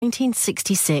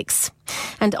1966.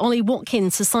 And Ollie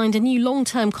Watkins has signed a new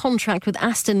long-term contract with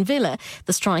Aston Villa.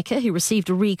 The striker, who received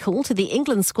a recall to the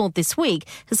England squad this week,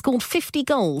 has scored 50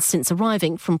 goals since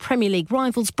arriving from Premier League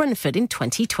rivals Brentford in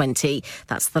 2020.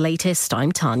 That's the latest.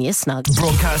 I'm Tanya Snug.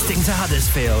 Broadcasting to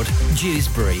Huddersfield,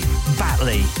 Dewsbury,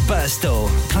 Batley, Birstall,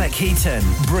 Cleckheaton,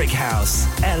 Brickhouse,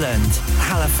 Elland,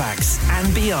 Halifax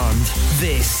and beyond.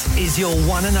 This is your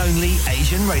one and only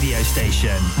Asian radio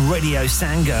station. Radio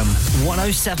Sangam,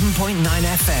 107.9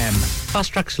 FM.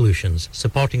 Fast Track Solutions,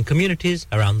 supporting communities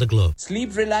around the globe.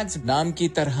 Sleep Relax नाम की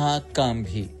तरह काम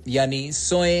भी यानी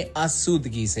सोए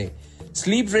आसूदगी से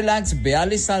Sleep Relax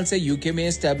 42 साल से यूके में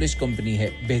एस्टैब्लिश कंपनी है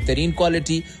बेहतरीन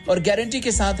क्वालिटी और गारंटी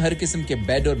के साथ हर किस्म के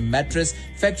बेड और मैट्रेस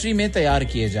फैक्ट्री में तैयार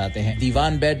किए जाते हैं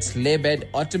दीवान bed slay bed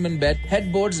ottoman bed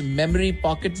headboards memory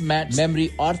pocket mat memory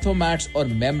ortho mats और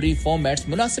मेमोरी फोम मैट्स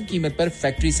मुनासिब कीमत पर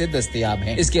फैक्ट्री से दस्तयाब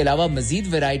हैं इसके अलावा मजीद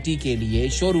वैरायटी के लिए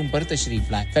शोरूम पर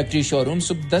तशरीफ लाएं फैक्ट्री शोरूम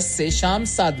सुबह 10 से शाम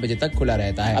 7 बजे तक खुला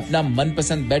रहता है अपना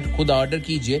मनपसंद बेड खुद ऑर्डर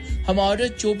कीजिए हम ऑर्डर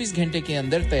 24 घंटे के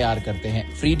अंदर तैयार करते हैं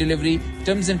free delivery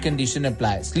terms and condition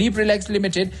apply. Sleep Relax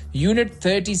Limited, Unit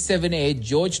 37A,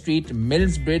 George Street,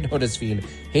 Millsbridge, Huddersfield,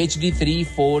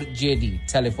 HD34JD.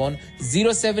 Telephone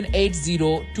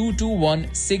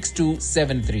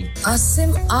 07802216273.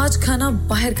 Asim, आज खाना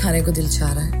बाहर खाने को दिल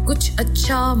चाह रहा है. कुछ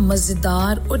अच्छा,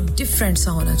 मजेदार और डिफरेंट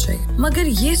सा होना चाहिए. मगर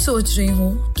ये सोच रही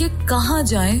हूँ कि कहाँ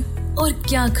जाएं और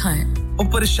क्या खाएं. ओ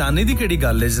परेशानी दी केड़ी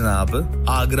गल है जनाब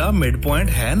आगरा मिड पॉइंट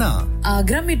है ना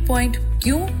आगरा मिड पॉइंट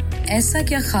क्यों ऐसा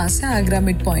क्या खास है आगरा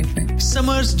मिड पॉइंट में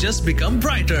Summers just become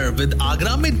brighter with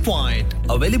Agra Midpoint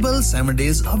available 7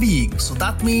 days a week so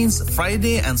that means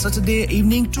Friday and Saturday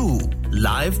evening too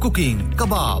live cooking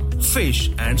kebab fish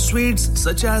and sweets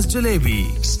such as jalebi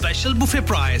special buffet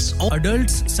price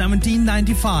adults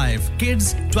 $17.95 kids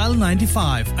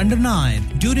 $12.95 under 9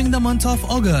 during the month of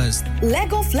August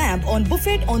leg of lamb on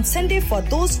buffet on Sunday for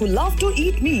those who love to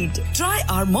eat meat try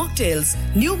our mocktails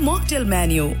new mocktail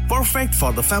menu perfect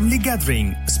for the family gathering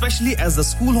especially as the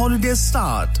school holidays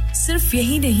start सिर्फ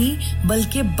यही नहीं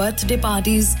बल्कि birthday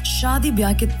parties शादी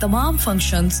ब्याह के तमाम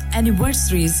functions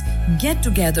anniversaries get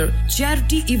together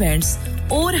charity events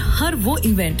और हर वो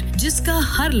इवेंट जिसका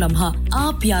हर लम्हा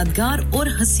आप यादगार और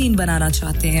हसीन बनाना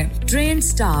चाहते हैं ट्रेन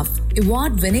स्टाफ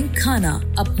अवार्ड विनिंग खाना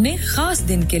अपने खास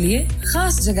दिन के लिए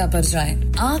खास जगह पर जाएं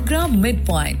Agra mid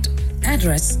point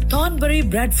Address Thornbury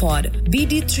Bradford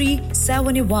BD3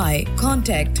 7Y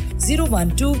Contact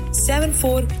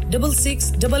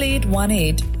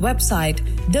 01274668818 Website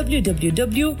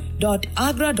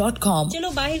www.agra.com चलो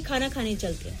बाहर खाना खाने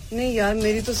चलते हैं नहीं यार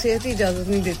मेरी तो सेहत ही इजाजत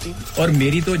नहीं देती और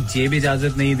मेरी तो जेब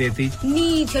इजाजत नहीं देती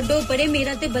नहीं छोड़ो परे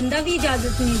मेरा ते बंदा भी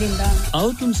इजाजत नहीं देता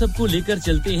आओ तुम सबको लेकर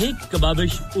चलते हैं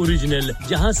कबाबिश ओरिजिनल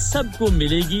जहां सबको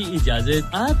मिलेगी इजाजत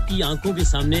आपकी आंखों के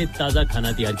सामने ताजा खाना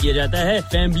तैयार किया जाता है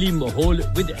फैमिली माहौल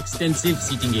with extensive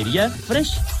seating area fresh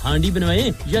हांडी बनवाएं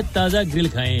या ताजा ग्रिल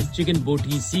खाएं चिकन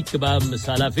बोटी सीख कबाब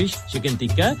मसाला fish chicken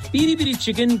tikka Piri Piri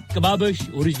chicken Kababish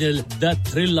original the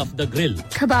thrill of the grill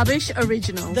Kebabish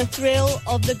Original The thrill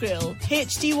of the grill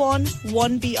HD1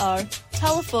 1BR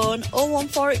Telephone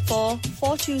 01484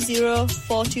 420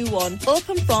 421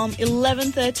 Open from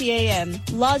 11:30 a.m.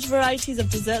 Large varieties of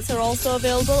desserts are also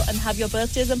available and have your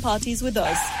birthdays and parties with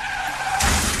us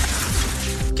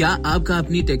क्या आपका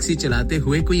अपनी taxi चलाते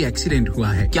हुए कोई accident हुआ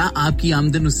है क्या आपकी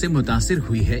आमदन उससे मुतासिर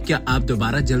हुई है क्या आप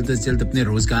दोबारा जल्द से जल्द अपने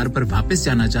रोजगार पर वापस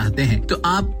जाना चाहते हैं तो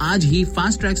आप आज ही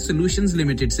फास्ट ट्रैक सॉल्यूशंस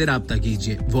लिमिटेड से राब्ता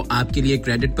कीजिए वो आपके लिए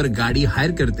क्रेडिट पर गाड़ी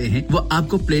हायर करते हैं वो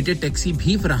आपको प्लेटेड टैक्सी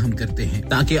भी फराहम करते हैं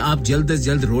ताकि आप जल्द से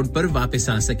जल्द रोड पर वापस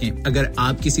आ सकें अगर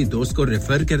आप किसी दोस्त को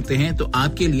रेफर करते हैं तो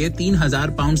आपके लिए 3000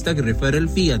 पाउंड तक रेफरल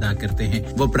फी अदा करते हैं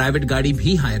वो प्राइवेट गाड़ी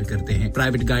भी हायर करते हैं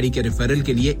प्राइवेट गाड़ी के रेफरल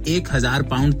के लिए 1000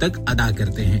 पाउंड तक अदा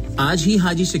करते हैं आज ही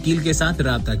हाजी शकील के साथ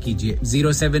राब्ता कीजिए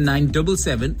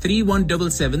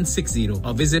 07977317760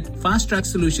 और visit fast track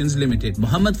solutions limited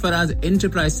Mohammad Faraz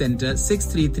enterprise centre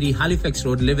 633 Halifax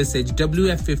road Liversedge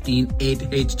WF15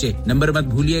 8HJ number मत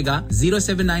भूलिएगा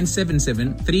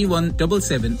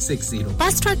 07977317760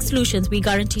 Fast Track Solutions we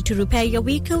guarantee to repair your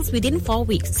vehicles within 4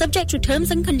 weeks subject to terms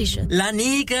and conditions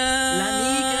Lanika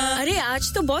अरे आज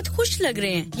तो बहुत खुश लग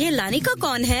रहे हैं ये लानिका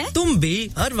कौन है तुम भी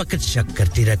हर वक्त शक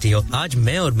करती रहती हो आज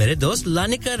मैं और मेरे दोस्त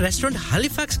लानिका रेस्टोरेंट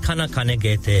हैलिफैक्स खाना खाने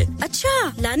गए थे अच्छा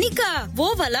लानिका वो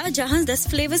वाला जहां 10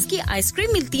 फ्लेवर्स की आइसक्रीम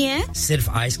मिलती है सिर्फ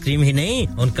आइसक्रीम ही नहीं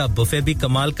उनका बुफे भी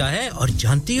कमाल का है और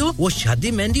जानती हो वो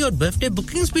शादी मेहंदी और बर्थडे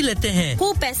बुकिंग्स भी लेते हैं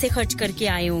खूब पैसे खर्च करके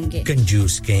आए होंगे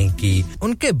कंजूस कहीं की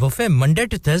उनके buffet Monday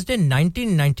to Thursday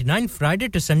 1999 Friday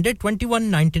to Sunday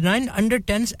 2199 under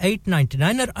 10s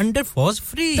 899 और अंडर 4s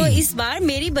फ्री तो इस बार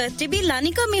मेरी बर्थडे भी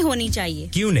लानिका में होनी चाहिए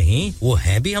क्यों नहीं वो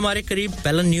है भी हमारे करीब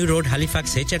पेलन new road Halifax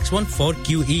Halifax HX1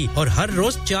 4QE और हर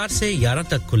रोज 4 से 11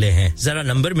 तक खुले हैं जरा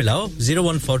नंबर मिलाओ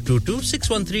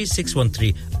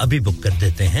 01422613613 अभी बुक कर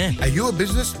देते हैं Are you a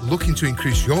business looking to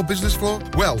increase your business flow?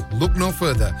 Well, look no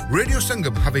further. Radio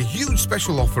Sangam have a huge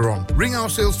special offer on. Ring our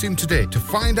sales team today to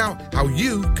find out how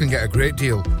you can get a great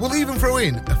deal. We'll even throw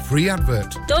in a free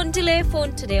advert. Don't delay,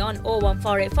 phone today on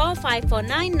 01484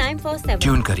 549 947.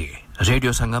 Tune kariye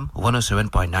Radio Sangam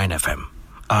 107.9 FM.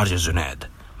 RJ Zunaid.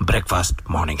 Breakfast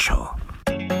Morning Show.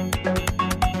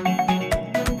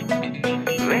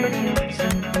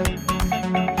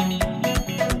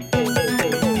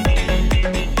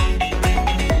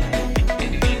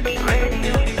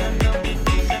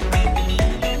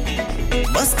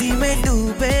 मस्ती में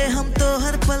डूबे हम तो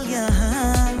हर पल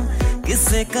यहाँ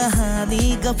किससे कहानी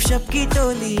गपशप की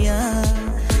टोलियाँ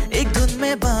एक धुन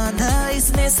में बांधा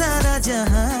इसने सारा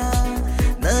जहां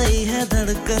नई है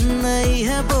धड़कन नई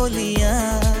है बोलियां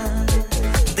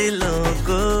दिलों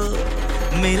को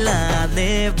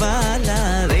मिलाने वाला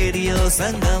रेडियो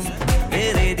संगम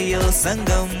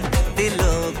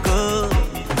दिलों को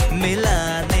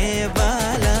मिलाने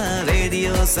वाला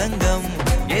रेडियो संगम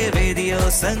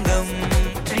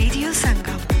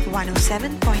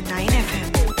 107.9 FM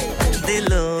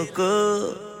दिलों को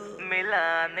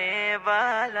मिलाने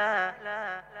वाला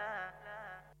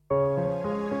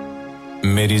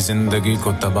मेरी जिंदगी को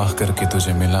तबाह करके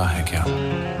तुझे मिला है क्या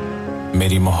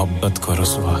मेरी मोहब्बत को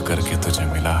रुसवा करके तुझे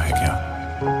मिला है क्या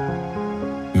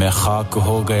मैं खाक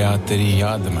हो गया तेरी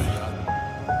याद में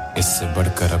इससे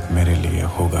बढ़कर अब मेरे लिए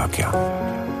होगा क्या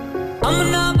हम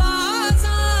ना बाज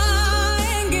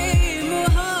आएंगे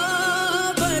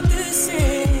मोहब्बत से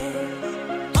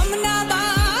हम ना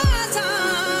बाज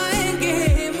आएंगे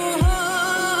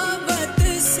मोहब्बत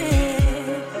से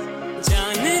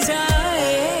जान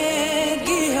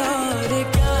जाएगी और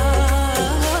क्या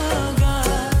होगा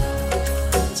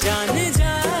जान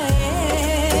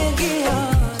जाएगी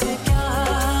और क्या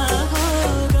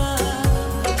होगा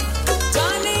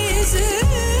जाने इस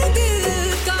दिल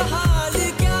का हाल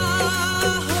क्या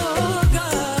होगा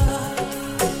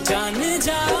जान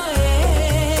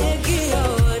जाएगी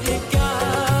और क्या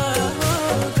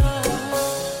होगा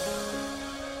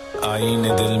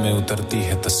आईने दिल में उतरती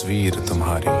है तस्वीर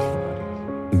तुम्हारी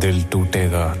दिल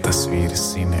टूटेगा तस्वीर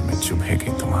सीने में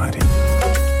चुभेगी तुम्हारी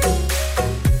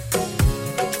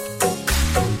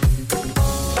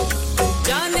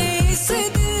जाने इस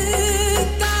दिल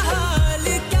का हाल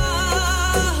क्या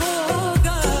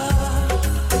होगा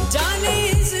जाने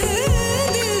इस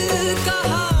दिल का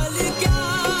हाल क्या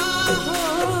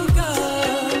होगा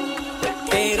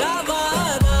तेरा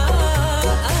वादा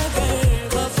अगर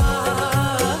वफा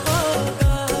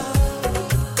होगा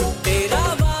तेरा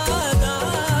वादा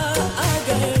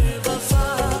अगर वफा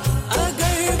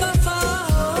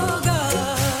होगा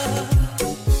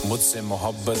मुझसे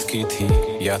मोहब्बत की थी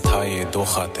या था ये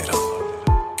धोखा तेरा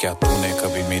क्या तूने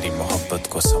कभी मेरी मोहब्बत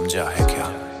को समझा है क्या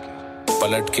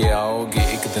पलट के आओगे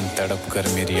एक दिन तड़प कर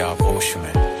मेरी आगोश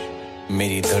में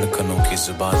मेरी धड़कनों की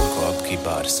जुबान को अब की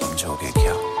बार समझोगे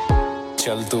क्या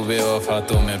चल तू बेवफा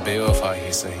तो मैं बेवफा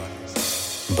ही सही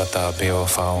बता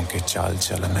बेवफाओं के चाल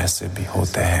चलन ऐसे भी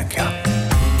होते हैं क्या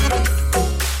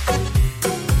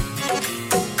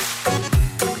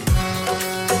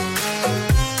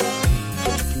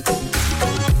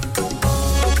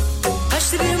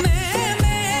हश्र में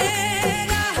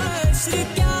मेरा हश्र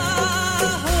क्या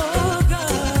होगा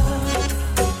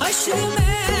हश्र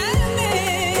में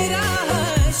मेरा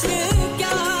हश्र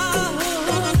क्या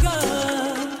होगा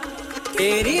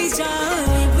तेरी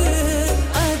जानिब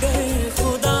अगर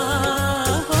खुदा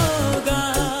होगा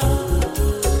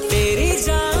तेरी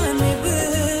जानिब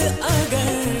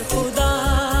अगर खुदा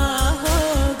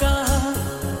होगा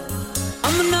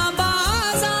हम ना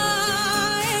बाज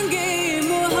आएंगे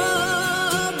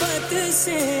मोहब्बत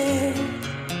से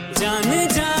जान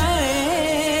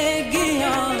जाएगी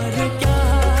और क्या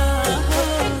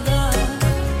होगा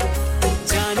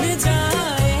जान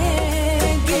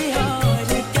जाएगी और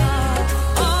क्या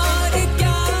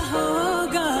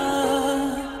होगा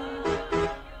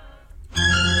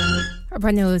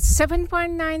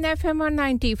 107.9 FM और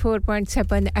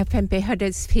 94.7 FM पे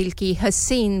हडर्सफील्ड की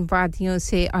हसीन वादियों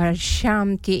से और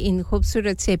शाम के इन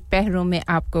खूबसूरत से पहरों में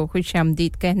आपको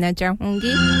खुशामदीद कहना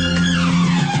चाहूंगी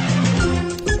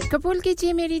कबूल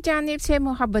कीजिए मेरी जानिब से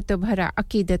मोहब्बत भरा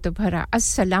अकीदत भरा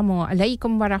अस्सलामु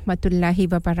अलैकुम व रहमतुल्लाहि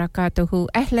व बरकातहू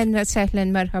अहलन व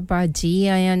सहलन मरहबा जी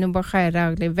आया नु बखैर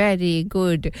अगले very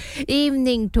good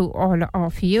evening to all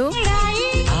of you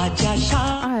आजा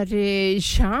शाम और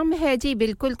शाम है जी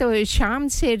बिल्कुल तो शाम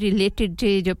से रिलेटेड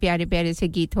जो प्यारे-प्यारे से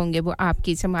गीत होंगे वो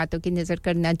आपकी समातों की नजर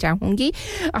करना चाहूंगी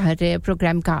और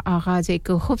प्रोग्राम का आगाज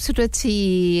एक खूबसूरत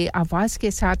सी आवाज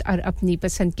के साथ और अपनी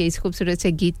पसंद के इस खूबसूरत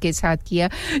से गीत के साथ किया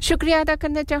शुक्रिया अदा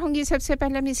करना चाहूंगी सबसे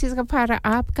पहले मिसेस गफारा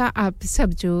आपका आप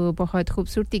सब जो बहुत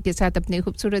खूबसूरती के साथ अपने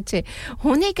खूबसूरत से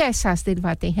होने का एहसास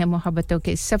दिलवाते हैं मोहब्बतों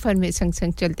के सफर में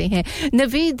संग-संग चलते हैं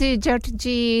नवीद जट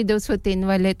जी 203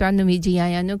 वाले तानुमी जी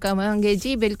आया नु कहांगे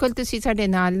जी बिल्कुल तुसी साडे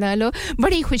नाल नालो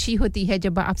बड़ी खुशी होती है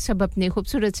जब आप सब अपने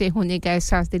खूबसूरत से होने का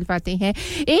एहसास दिलवाते हैं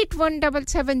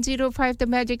 817705 the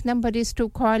magic number is to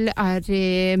call और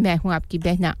मैं हूं आपकी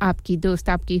बहना आपकी दोस्त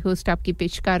आपकी होस्ट आपकी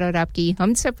पेशकार और आपकी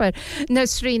हमसफर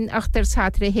नसरीन अख्तर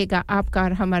साथ रहेगा आपका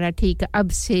और हमारा ठीक अब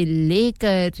से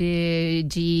लेकर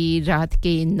जी रात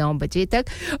के 9 बजे तक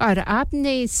और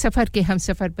आपने इस सफर के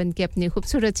हमसफर बनके अपने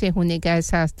खूबसूरत से होने का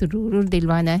एहसास जरूर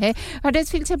दिलवाना है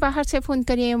हडर्सफील्ड से बाहर से फोन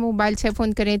करें मोबाइल से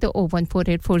फोन करें तो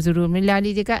 01484 जरूर मिला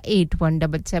लीजिएगा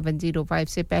 817705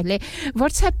 से पहले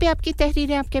व्हाट्सएप पे आपकी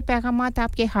तहरीरें आपके पैगामात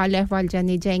आपके हाल अहवाल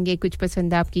जाने जाएंगे कुछ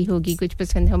पसंद आपकी होगी कुछ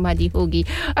पसंद हमारी होगी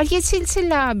और ये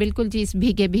सिलसिला बिल्कुल जी इस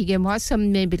भीगे-भीगे मौसम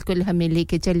में बिल्कुल हमें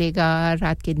लेके चलेगा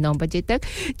रात के 9 बजे तक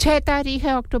 6 तारीख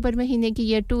है अक्टूबर महीने की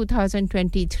ये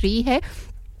 2023 है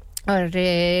और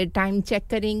टाइम चेक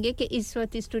करेंगे कि इस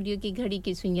वक्त स्टूडियो की घड़ी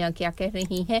की सुइयां क्या कह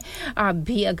रही हैं आप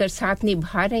भी अगर साथ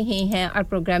निभा रहे हैं और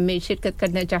प्रोग्राम में शिरकत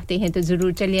करना चाहते हैं तो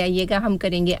जरूर चले आइएगा हम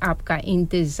करेंगे आपका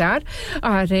इंतजार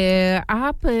और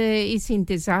आप इस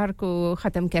इंतजार को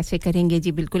खत्म कैसे करेंगे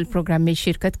जी बिल्कुल प्रोग्राम में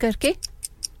शिरकत करके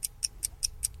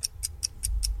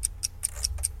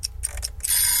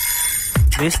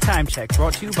This time check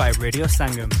brought to you by Radio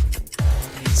Sangam.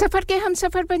 सफर के हम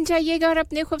सफर बन जाइएगा और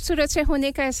अपने खूबसूरत से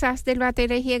होने का एहसास दिलवाते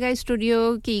रहिएगा स्टूडियो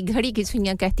की घड़ी की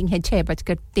सुइयां कहती हैं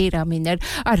 6:13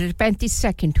 और 35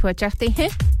 सेकंड हुआ चाहते हैं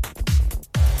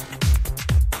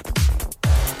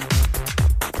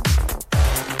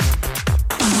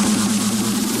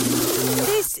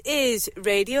is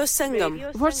Radio Sangam.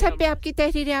 WhatsApp पे आपकी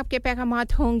तहरीरें आपके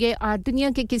पैगामात होंगे और दुनिया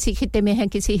के किसी खित्ते में हैं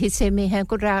किसी हिस्से में हैं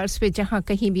कुरार्स पे जहां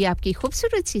कहीं भी आपकी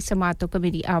खूबसूरत सी समातों को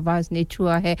मेरी आवाज ने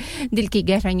छुआ है दिल की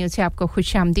गहराइयों से आपको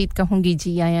खुशामदीद कहूंगी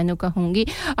जी आयानो कहूंगी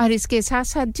और इसके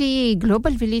साथ-साथ जी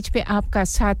ग्लोबल विलेज पे आपका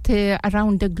साथ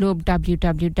अराउंड द ग्लोब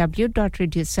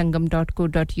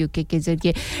www.radiosangam.co.uk के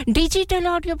जरिए डिजिटल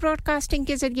ऑडियो ब्रॉडकास्टिंग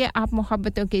के जरिए आप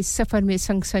मोहब्बतों के सफर में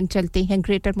संग-संग चलते हैं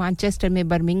ग्रेटर मैनचेस्टर में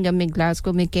बर्मिंघम में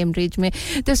ग्लासगो में कैम्ब्रिज में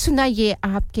तो सुनाइए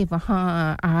आपके वहां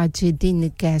आज दिन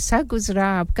कैसा गुजरा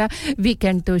आपका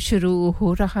वीकेंड तो शुरू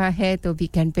हो रहा है तो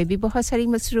वीकेंड पे भी बहुत सारी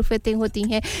मसरूफियतें होती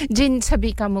हैं जिन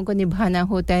सभी कामों को निभाना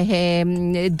होता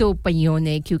है दो पहियों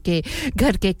ने क्योंकि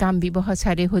घर के काम भी बहुत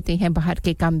सारे होते हैं बाहर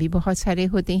के काम भी बहुत सारे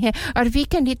होते हैं और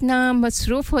वीकेंड इतना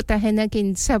मसरूफ होता है ना कि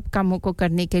इन सब कामों को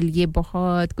करने के लिए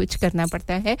बहुत कुछ करना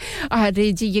पड़ता है और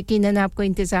जी यकीनन आपको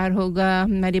इंतजार होगा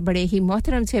हमारे बड़े ही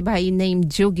मोहतरम से भाई नईम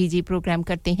जोगी जी प्रोग्राम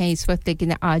करते हैं इस वक्त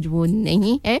लेकिन आज वो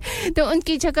नहीं है तो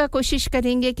उनकी जगह कोशिश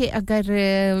करेंगे कि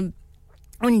अगर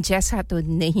उन जैसा तो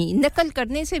नहीं नकल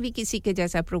करने से भी किसी के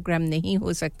जैसा प्रोग्राम नहीं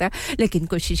हो सकता लेकिन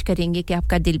कोशिश करेंगे कि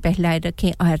आपका दिल बहलाए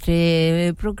रखें और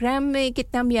प्रोग्राम में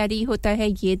कितना म्यारी होता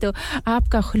है ये तो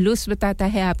आपका खुलूस बताता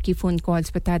है आपकी फ़ोन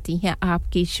कॉल्स बताती हैं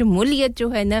आपकी शमूलियत जो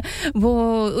है ना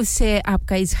वो उससे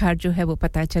आपका इजहार जो है वो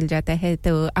पता चल जाता है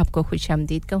तो आपको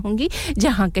खुशामदीद कहूंगी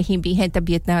जहां कहीं भी हैं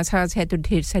तबीयत नासाज है तो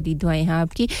ढेर सारी दुआएं हैं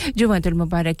आपकी जुमातुल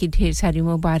मुबारक की ढेर सारी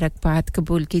मुबारकबाद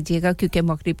कबूल कीजिएगा क्योंकि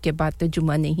मगरिब के बाद तो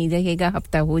जुमा नहीं रहेगा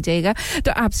हो जाएगा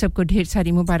तो आप सबको ढेर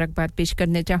सारी मुबारकबाद पेश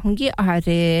करना चाहूंगी और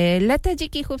लता जी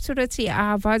की खूबसूरत सी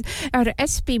आवाज और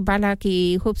एसपी बाला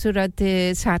की खूबसूरत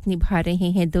साथ निभा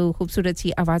रहे हैं दो खूबसूरत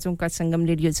सी आवाजों का संगम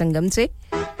रेडियो संगम से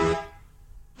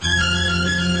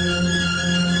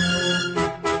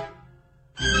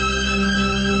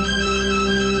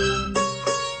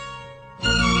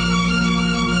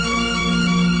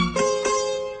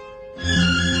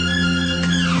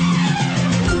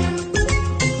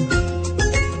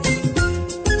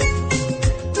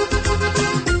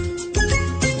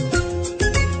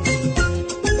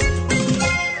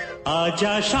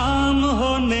आजा शाम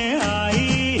होने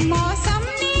आई मौसम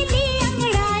ने ली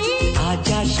अंगड़ाई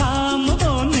आजा शाम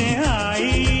होने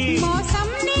आई मौसम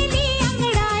ने ली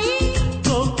अंगड़ाई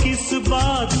तो किस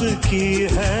बात की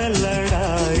है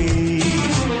लड़ाई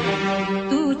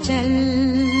तू चल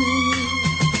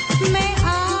मैं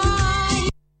आई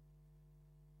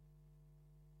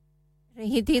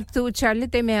रही थी तू चल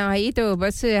ते मैं आई तो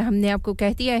बस हमने आपको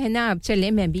कह दिया है ना अब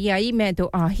चले मैं भी आई मैं तो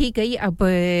आ ही गई अब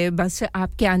बस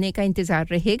आपके आने का इंतजार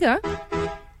रहेगा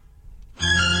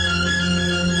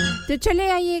तो चले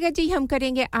आइएगा जी हम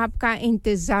करेंगे आपका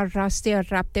इंतजार रास्ते और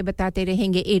रास्ते बताते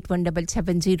रहेंगे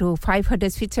 817705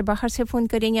 हडर्सफील्ड से बाहर से फोन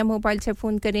करें या मोबाइल से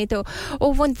फोन करें तो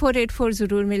 01484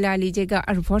 जरूर मिला लीजिएगा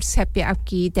और व्हाट्सएप पे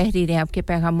आपकी तहरीरें आपके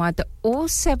पैगामात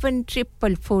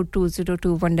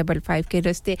 07444202155 के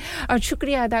रास्ते और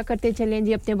शुक्रिया अदा करते चलें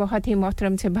जी अपने बहुत ही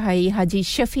मोहतरम से भाई हाजी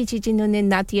शफी जी जिन्होंने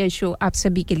नातिया शो आप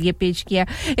सभी के लिए पेश किया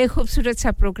एक खूबसूरत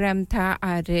सा प्रोग्राम था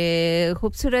और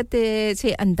खूबसूरत से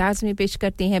अंदाज में पेश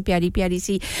करते हैं प्यारी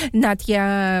सी नातिया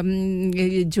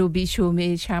जो भी शो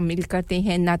में शामिल करते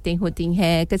हैं नातें होती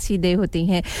हैं कसीदे होते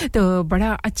हैं तो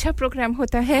बड़ा अच्छा प्रोग्राम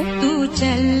होता है तू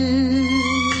चल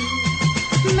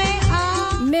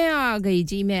मैं आ गई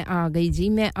जी मैं आ गई जी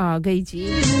मैं आ गई जी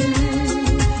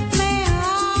मैं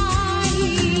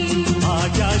आई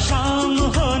आजा शाम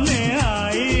होने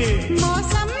आई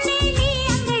मौसम ने ली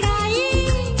अंगड़ाई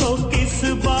तो किस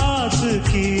बात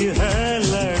की है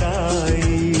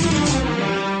लड़ाई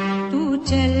तू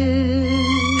चल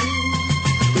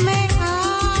मैं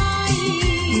आई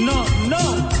नो नो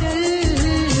चल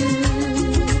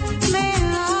मैं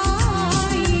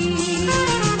आई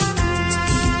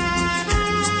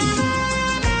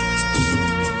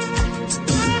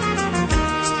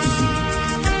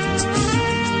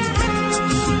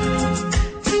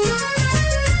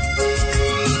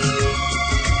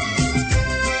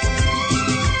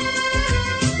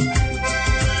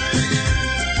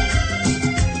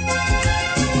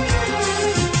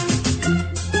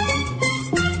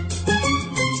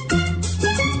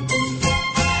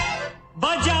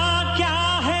बजा क्या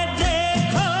है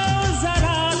देखो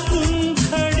जरा तुम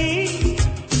खड़ी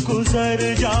गुजर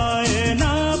जाए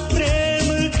ना प्रेम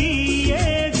की ये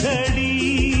घड़ी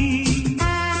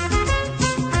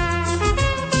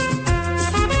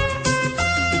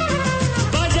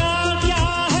बजा क्या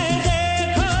है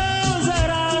देखो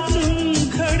जरा तुम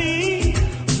खड़ी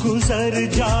गुजर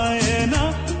जाए ना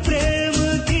प्रेम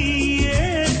की ये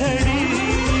घड़ी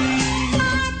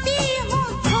आती हूँ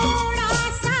थोड़ा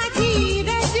सा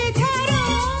धीरज धरो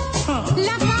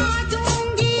लगा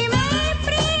दूंगी मैं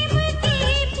प्रेम की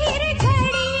फिर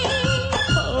घड़ी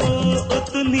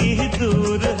उतनी ही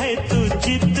दूर है तू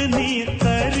जितनी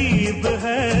करीब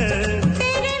है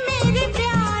तेरे मेरे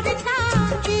प्यार का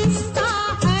किस्सा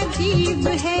अजीब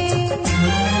है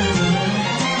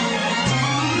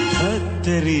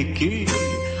खतरे की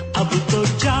अब तो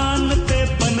जान पे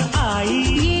बन आई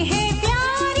ये है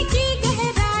प्यार की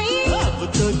गहराई अब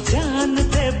तो जान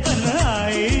पे बन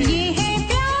आई ये है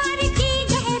प्यार की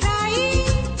गहराई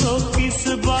तो किस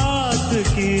बात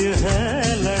की है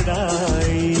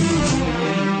लड़ाई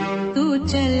तू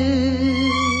चल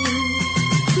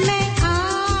मैं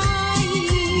आई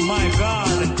माय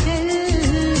गॉड चल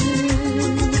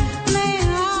मैं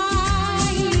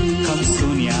आई कम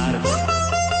सुन यार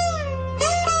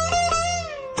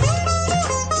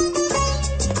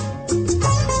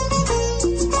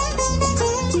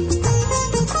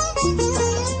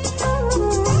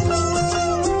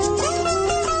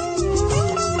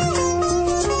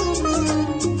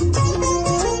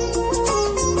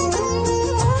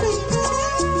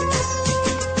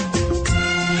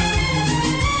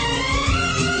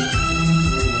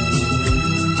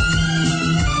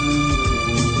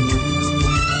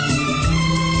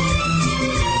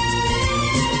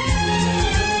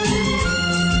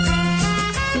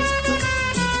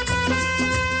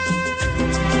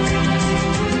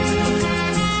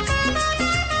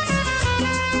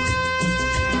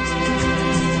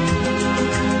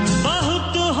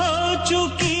बहुत हो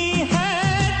चुकी है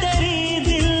तेरी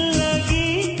दिल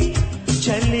लगी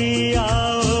चली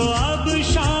आओ अब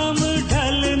शाम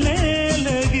ढलने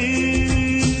लगी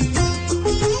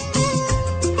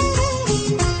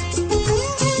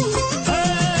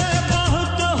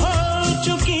बहुत हो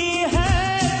चुकी है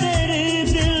तेरी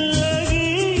दिल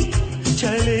लगी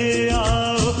चले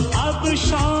आओ अब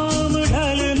शाम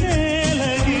ढलने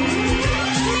लगी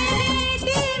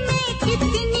दिल में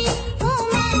कितनी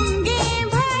उमंगें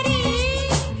भरी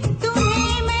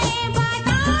तुम्हें मैं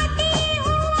बताती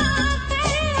हूँ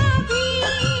आकर अभी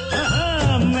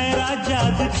मेरा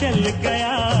जादू चल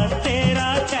गया तेरा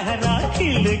चेहरा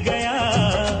खिल गया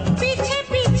पीछे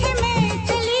पीछे मैं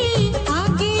चली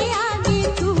आगे आगे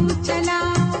तू चला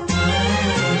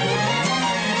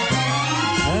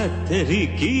तेरी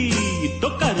की तो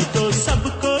कर दो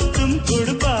सबको तुम गुड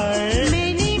बाय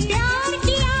मैंने प्यार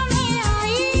किया मैं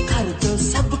आई कर दो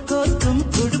सबको तुम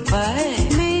गुड बाय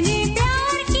मैंने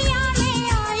प्यार किया मैं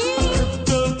आई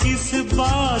तो किस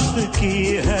बात की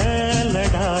है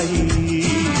लड़ाई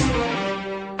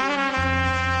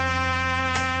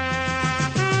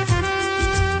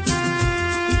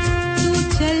तू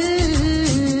चल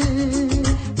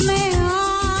मैं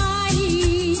आई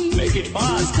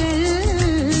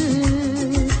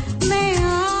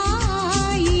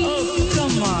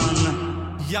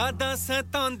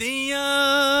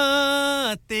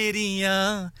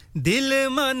तेरियां दिल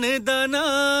मन दना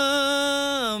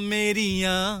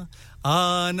मेरियां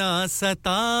आना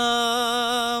सता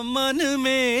मन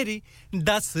मेरी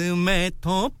दस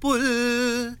मैथों पुल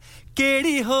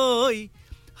केड़ी होई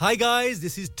Hi guys,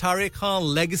 this is Tariq Khan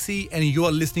Legacy and you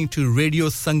are listening to Radio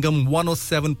Sangam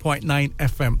 107.9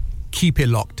 FM. Keep it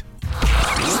locked.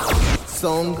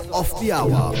 Song of the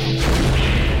Hour.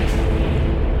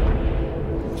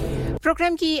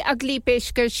 Programme की अगली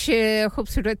पेशकश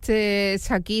खूबसूरत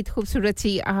संगीत खूबसूरत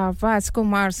सी आवाज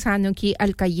कुमार सानू की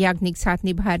अलका याग्निक साथ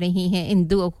निभा रही हैं इन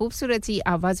दो खूबसूरत सी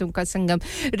आवाजों का संगम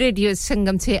रेडियो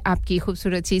संगम से आपकी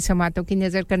खूबसूरत सी समातों की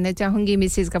नजर करना चाहूंगी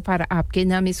मिसेस गफार आपके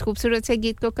नाम इस खूबसूरत से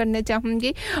गीत को करना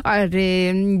चाहूंगी और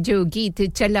जो गीत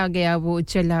चला गया वो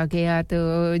चला गया तो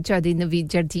चौधरी नवीद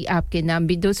जर्जी आपके नाम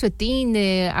भी 203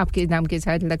 आपके नाम के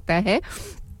साथ लगता है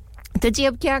तो जी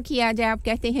अब क्या किया जाए आप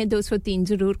कहते हैं 203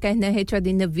 जरूर कहना है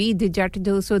चौधरी नवीद जट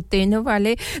 203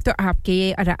 वाले तो आपके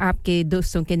और आपके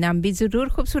दोस्तों के नाम भी जरूर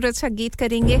खूबसूरत सा गीत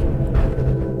करेंगे मैं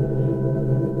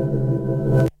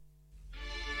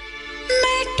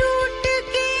टूट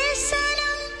के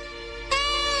सनम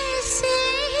ऐसे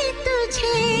ही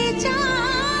तुझे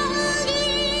चाहूंगी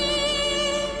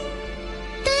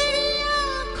तेरी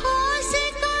आँखों से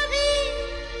कभी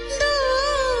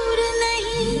दूर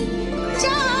नहीं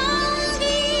जा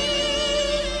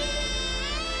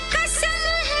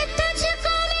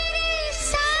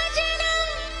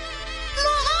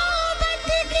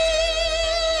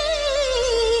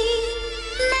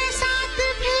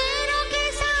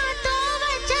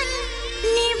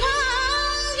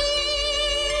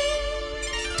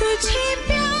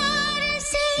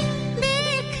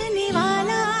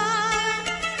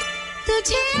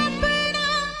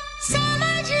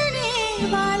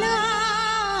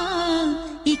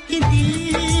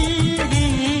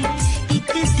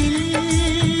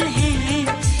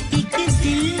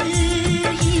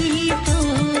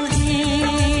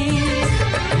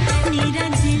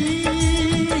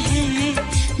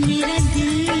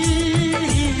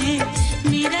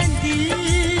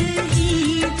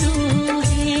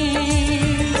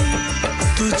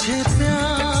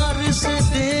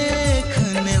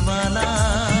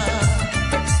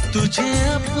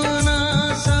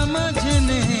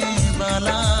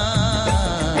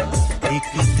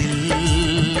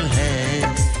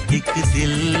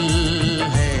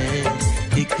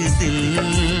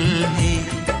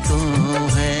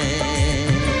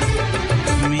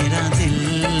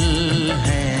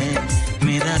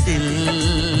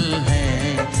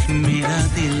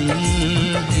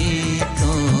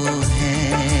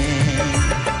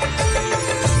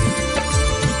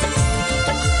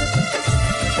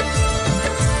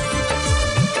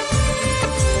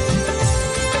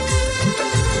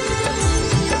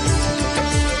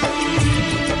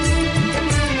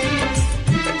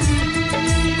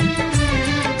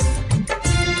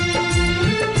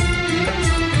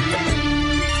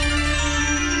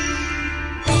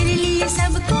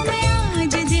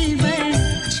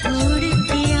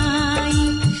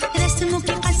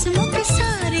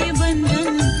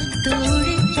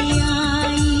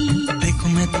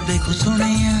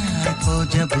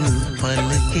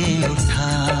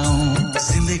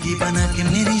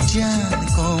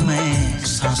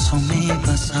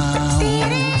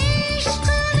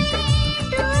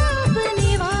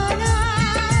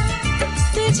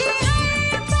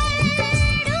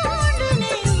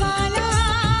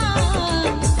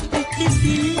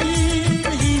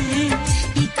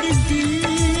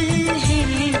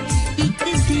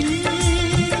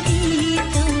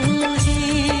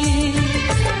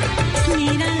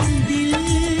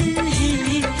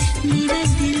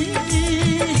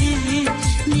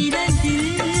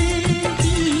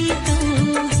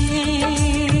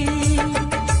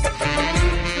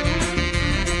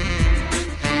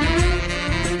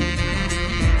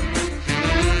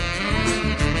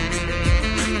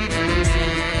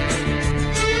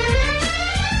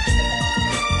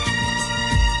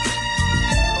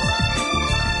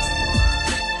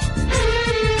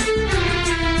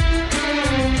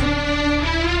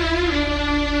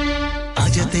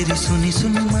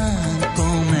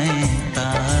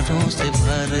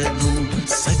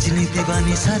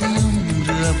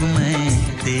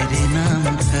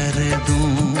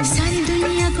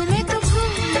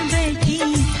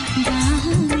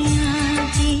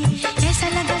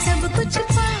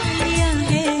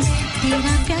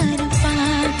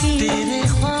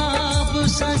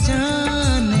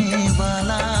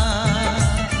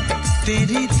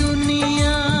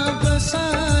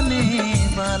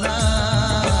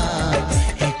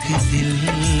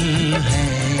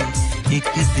एक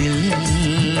दिल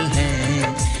है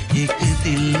एक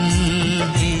दिल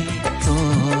है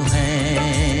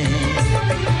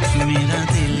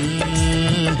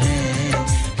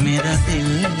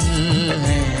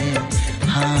है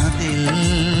हाँ दिल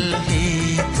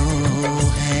ही तो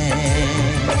है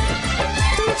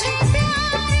तुझे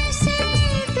प्यार से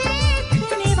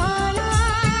देखने वाला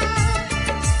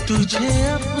तुझे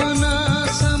अपना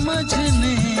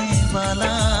समझने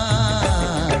वाला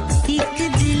एक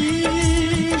दिल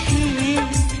है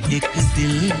एक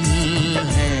दिल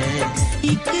है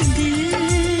एक दिल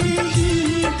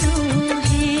ही तो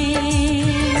है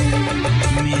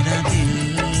मेरा दिल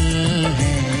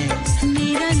है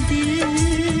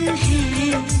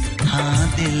हाँ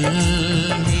दिल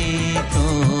ही तो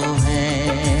है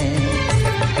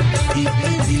एक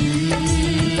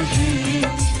दिल है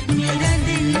मेरा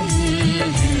दिल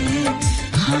है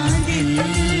हाँ दिल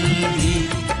ही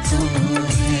तो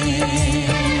है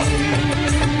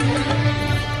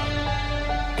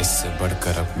इससे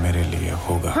बढ़कर अब मेरे लिए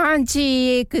होगा हाँ जी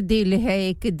एक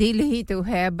दिल ही तो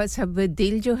है बस अब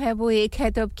दिल जो है वो एक है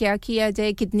तो अब क्या किया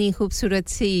जाए कितनी खूबसूरत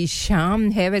सी शाम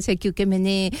है वैसे क्योंकि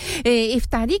मैंने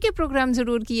इफ्तारी के प्रोग्राम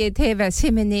ज़रूर किए थे वैसे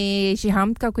मैंने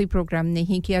शाम का कोई प्रोग्राम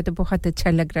नहीं किया तो बहुत अच्छा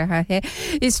लग रहा है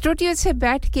स्टूडियो से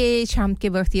बैठ के शाम के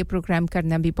वक्त ये प्रोग्राम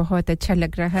करना भी बहुत अच्छा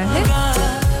लग रहा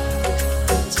है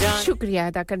शुक्रिया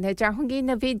अदा करना चाहूंगी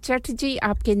नवीद जट जी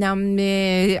आपके नाम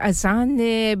में अजान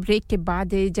ब्रेक के बाद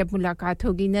जब मुलाकात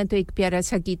होगी ना तो एक प्यारा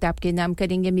सा गीत आपके नाम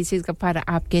करेंगे मिसेस गफार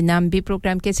आपके नाम भी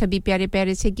प्रोग्राम के सभी प्यारे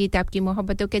प्यारे से गीत आपकी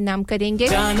मोहब्बतों के नाम करेंगे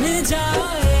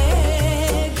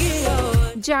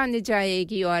जान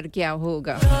जाएगी और क्या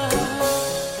होगा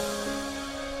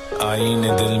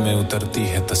आईने दिल में उतरती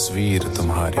है तस्वीर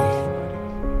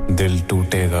तुम्हारी दिल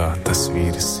टूटेगा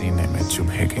तस्वीर सीने में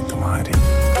चुभेगी तुम्हारी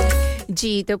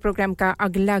जी तो प्रोग्राम का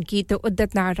अगला गीत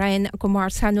उदित नारायण कुमार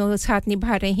सानू साथ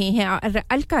निभा रहे हैं और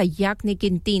अलका याग्निक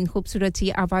इन तीन खूबसूरत सी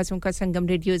आवाज़ों का संगम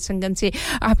रेडियो संगम से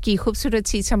आपकी खूबसूरत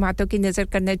सी समातों की नज़र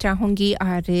करना चाहूँगी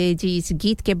और जी इस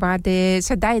गीत के बाद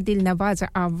सदाए दिल नवाज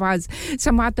आवाज़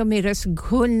समातों में रस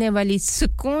घोलने वाली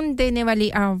सुकून देने वाली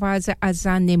आवाज़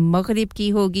अज़ान मगरिब की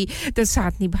होगी तो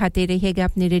साथ निभाते रहिएगा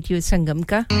अपने रेडियो संगम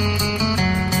का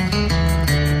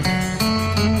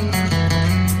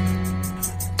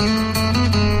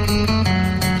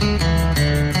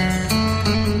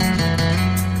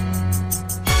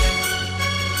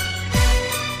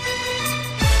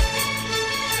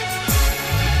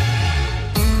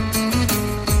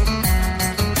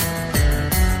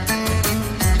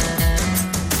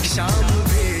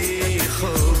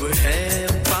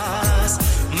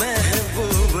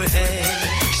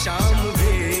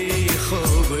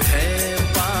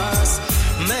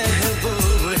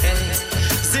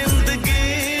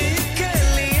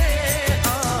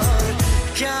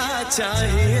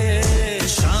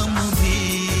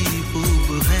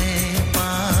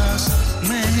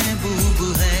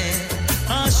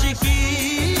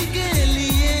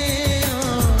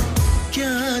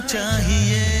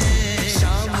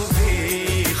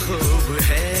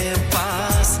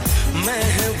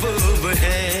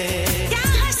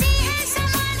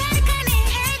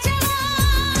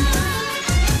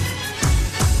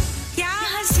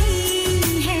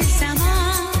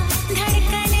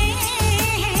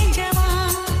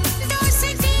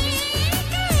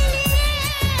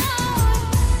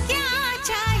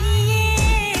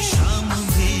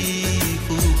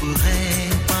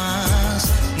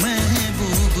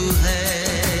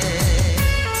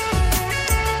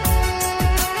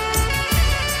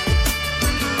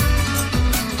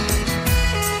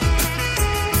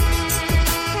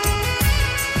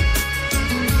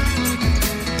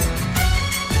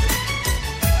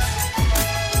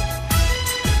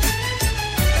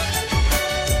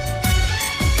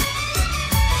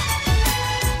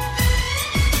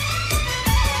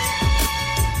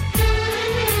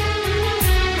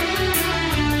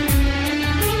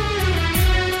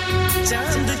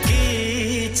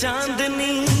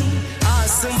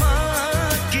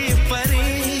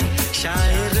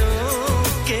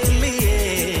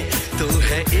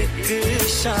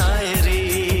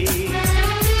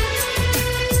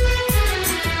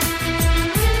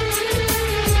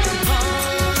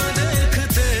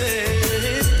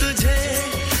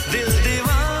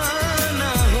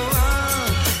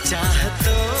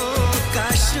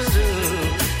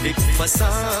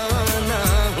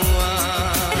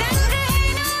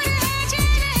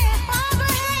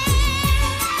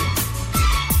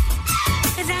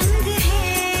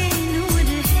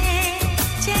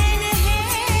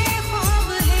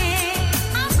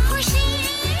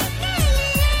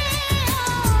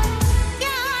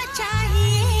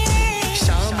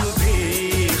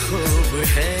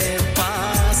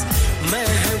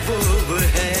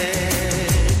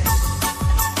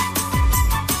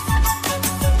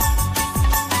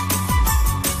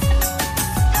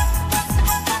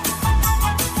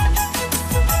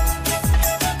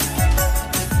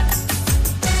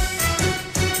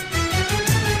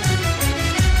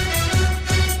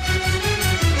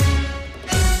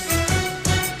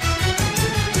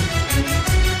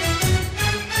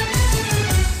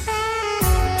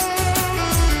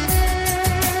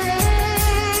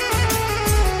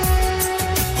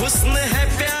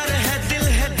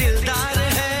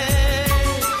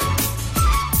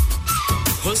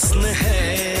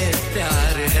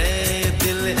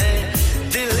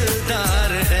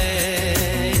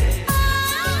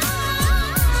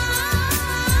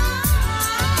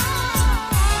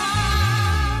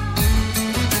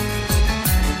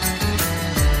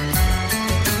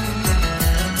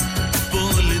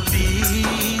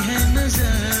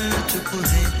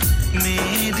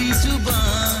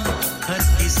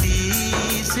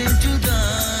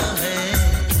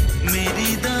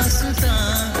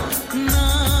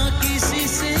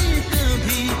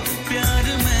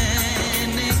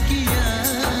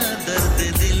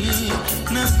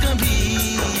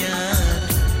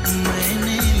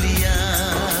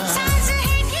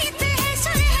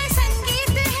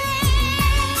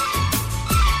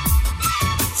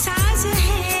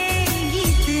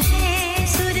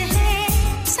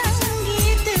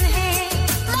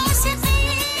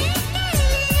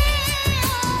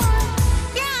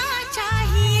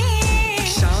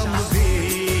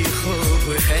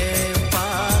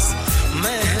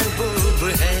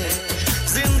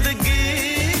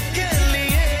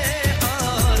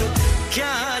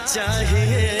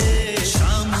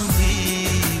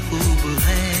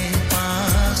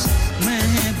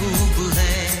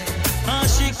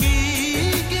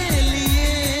आशिकी के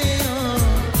लिए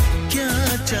क्या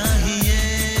चाहिए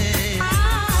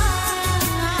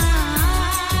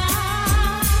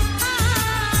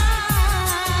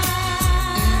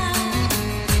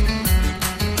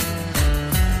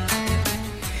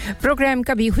प्रोग्राम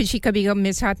कभी खुशी कभी गम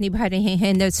में साथ निभा रहे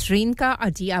हैं नसरीन का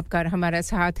अजी आपका हमारा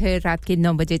साथ है रात के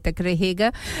 9 बजे तक रहेगा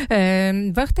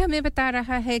वक्त हमें बता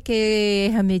रहा है कि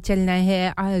हमें चलना है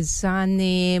अज़ान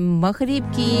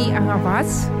मगरिब की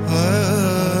आवाज़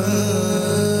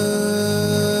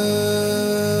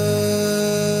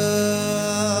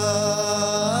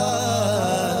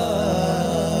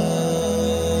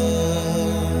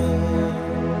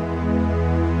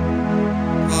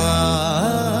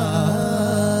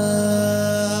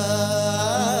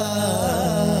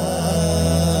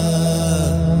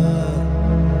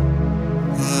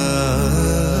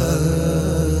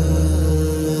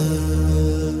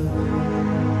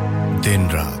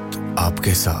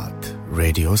आपके साथ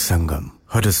रेडियो संगम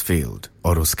हडर्सफील्ड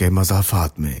और उसके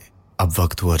मज़ाफ़ात में अब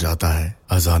वक्त हुआ जाता है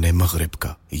अज़ान मग़रिब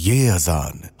का ये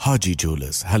अज़ान हाजी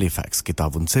जूलर्स हैलिफैक्स की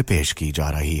ताउन से पेश की जा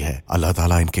रही है अल्लाह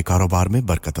ताला इनके कारोबार में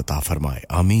बरकत अता फरमाए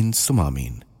आमीन सुम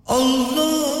आमीन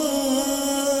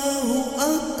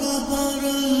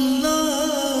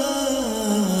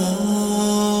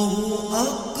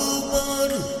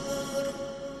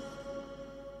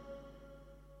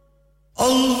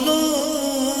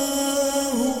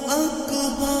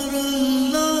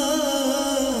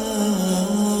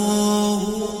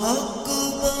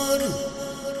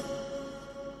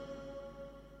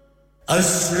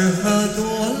أشهد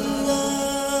أن لا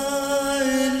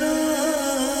إله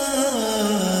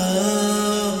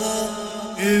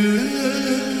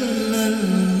إلا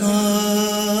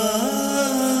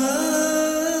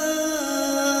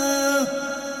الله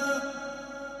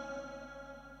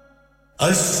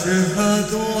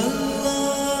أشهد أن لا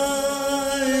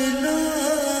إله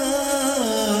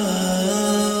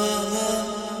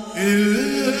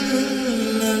إلا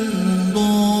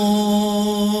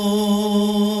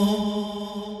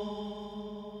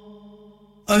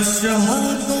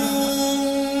أشهد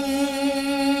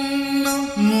أن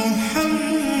محمدًا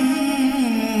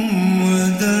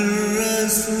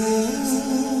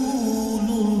رسول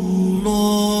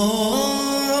الله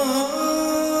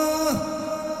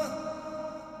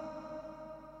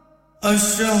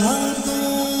أشهد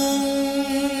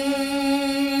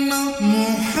أن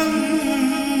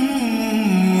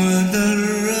محمدًا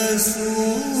رسول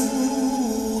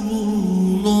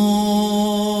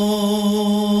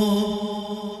الله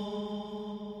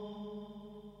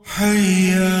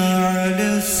حي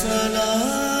على الصلاة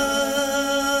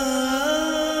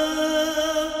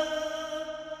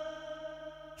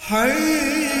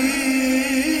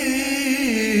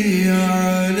حي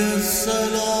على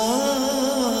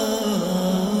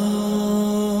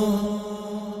الصلاة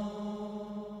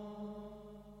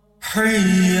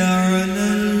حي على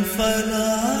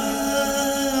الفلاح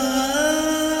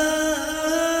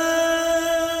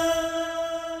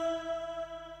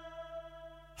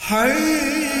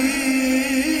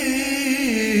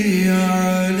حي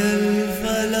على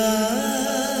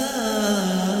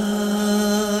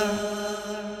الفلاح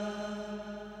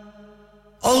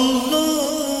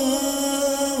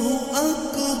الله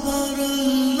أكبر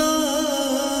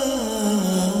الله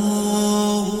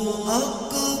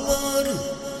أكبر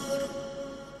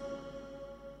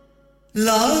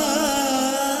لا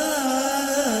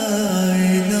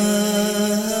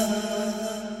إله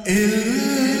إلا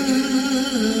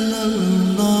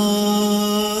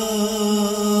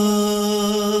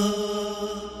الله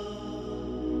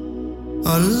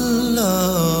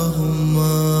اللهم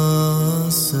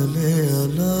صل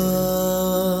على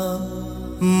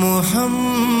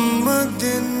محمد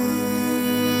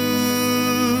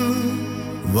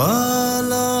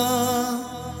وعلى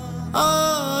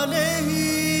آله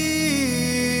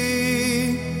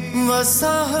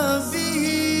وصحبه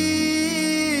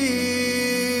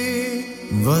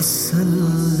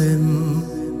وسلم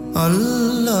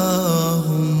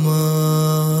اللهم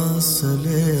صل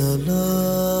على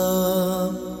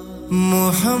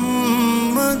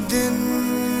محمد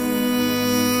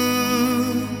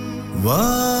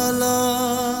وعلى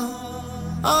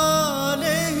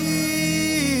آله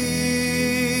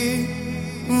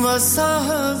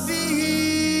وصحبه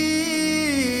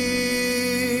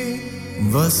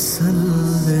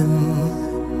وسلم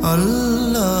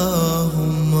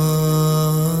اللهم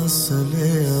صل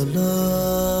على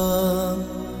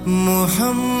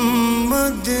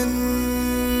محمد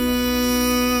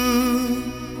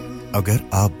अगर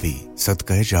आप भी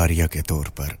सदका जारिया के तौर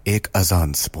पर एक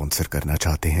अजान स्पॉन्सर करना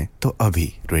चाहते हैं तो अभी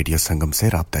रेडियो संगम से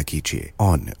राब्ता कीजिए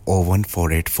on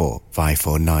 01484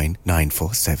 549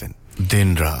 947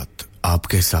 दिन रात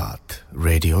आपके साथ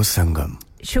रेडियो संगम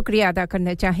शुक्रिया अदा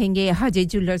करना चाहेंगे हाजी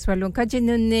ज्वेलर्स वालों का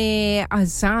जिन्होंने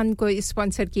अजान को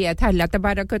स्पॉन्सर किया था अल्लाह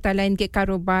तबारक व तआला इनके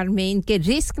कारोबार में इनके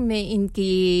रिस्क में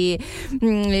इनकी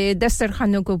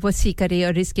दस्तरखानों को वसी करे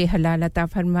और रिस्क हलाल अता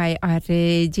फरमाए और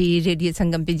जी रेडियो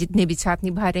संगम पे जितने भी साथ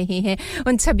निभा रहे हैं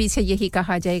उन सभी से यही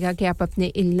कहा जाएगा कि आप अपने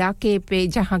इलाके पे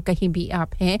जहां कहीं भी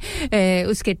आप हैं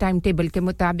उसके टाइम टेबल के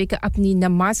मुताबिक अपनी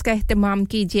नमाज का एहतमाम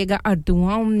कीजिएगा और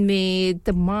दुआओं में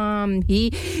तमाम ही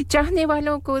चाहने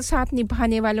वालों को साथ निभा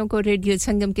वालों को रेडियो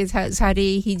संगम के सारे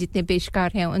ही जितने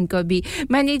पेशकार हैं उनको भी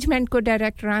मैनेजमेंट को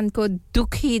डायरेक्टरान को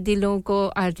दुखी दिलों को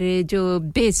और जो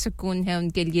बेसुकून है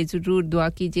उनके लिए जरूर दुआ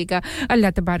कीजिएगा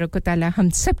अल्लाह तबारक व तआला हम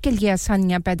सब के लिए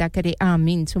आसानियां पैदा करे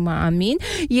आमीन सुमा आमीन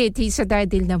ये थी सदाए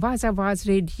दिल नवाज आवाज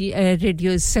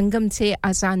रेडियो संगम से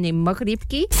आसान मगरिब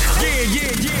की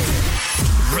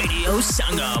Radio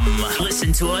Sangam.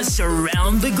 Listen to us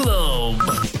around the globe.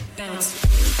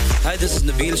 Hi, this is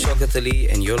Nabil Shaukat Ali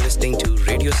and you're listening to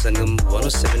Radio Sangam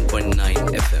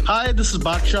 107.9 FM. Hi, this is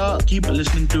Baksha. Keep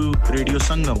listening to Radio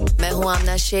Sangam. मैं हूँ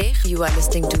आमना Sheikh. You are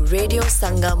listening to Radio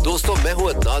Sangam. दोस्तों मैं हूँ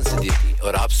अदनान सिद्दीकी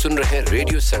और आप सुन रहे हैं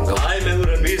radio संगम. Hi, मैं हूँ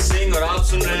रणवीर सिंह और आप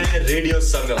सुन रहे हैं रेडियो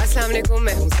संगम. अस्सलाम वालेकुम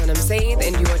मैं हूँ सनम Saeed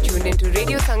and you are tuned into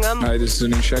Radio Sangam. Hi, this is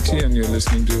Zunin Shakti and you're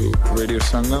listening to Radio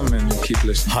Sangam and keep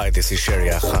listening. Hi, this is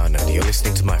Sharia Khan and you're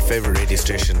listening to my favorite radio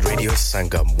station Radio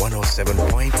Sangam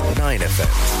 107.9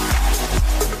 FM.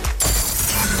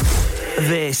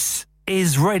 This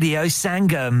is Radio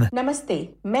Sangam. नमस्ते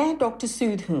मैं doctor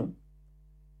सूद हूं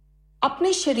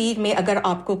अपने शरीर में अगर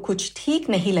आपको कुछ ठीक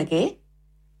नहीं लगे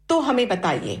तो हमें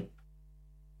बताइए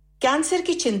कैंसर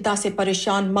की चिंता से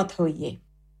परेशान मत होइए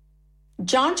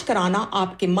जांच कराना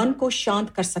आपके मन को शांत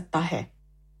कर सकता है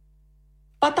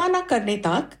पता न करने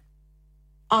तक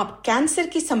आप कैंसर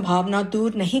की संभावना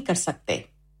दूर नहीं कर सकते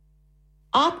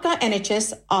आपका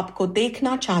एनएचएस आपको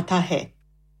देखना चाहता है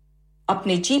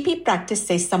अपने जीपी प्रैक्टिस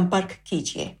से संपर्क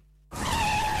कीजिए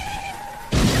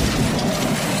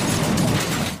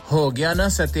हो गया ना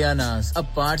सत्यानाश अब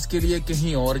पार्ट्स के लिए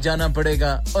कहीं और जाना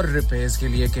पड़ेगा और रिपेयर्स के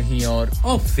लिए कहीं और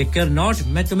ओ फिकर नॉट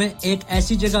मैं तुम्हें एक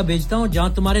ऐसी जगह भेजता हूं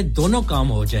जहां तुम्हारे दोनों काम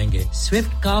हो जाएंगे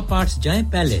स्विफ्ट कार पार्ट्स जाएं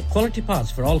पहले quality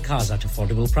parts for all cars at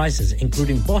affordable prices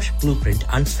including Bosch Blueprint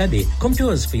and Febby come to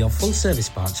us for your full service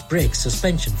parts brakes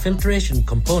suspension filtration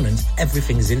components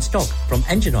everything is in stock from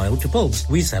engine oil to bulbs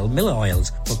we sell Miller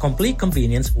oils for complete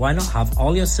convenience why not have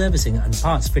all your servicing and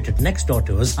parts fitted next door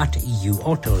to us at EU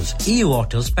Autos EU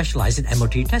Autos specialize in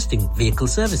MOT testing, vehicle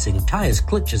servicing, tyres,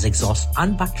 clutches, exhausts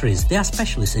and batteries. They are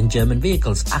specialists in German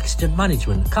vehicles, accident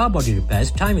management, car body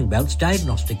repairs, timing belts,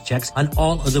 diagnostic checks and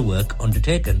all other work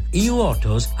undertaken. EU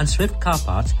Autos and Swift Car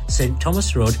Parts, St Thomas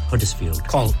Road, Huddersfield.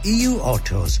 Call EU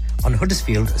Autos on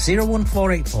Huddersfield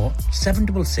 01484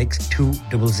 766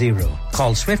 200.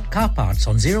 Call Swift Car Parts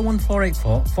on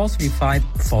 01484 435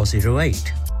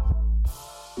 408.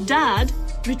 Dad,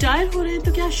 retire हो रहे हैं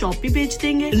तो क्या shop भी बेच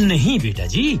देंगे? नहीं बेटा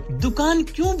जी, दुकान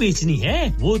क्यों बेचनी है?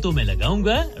 वो तो मैं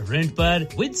लगाऊंगा रेंट पर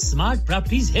with smart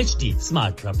properties HD.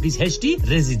 Smart properties HD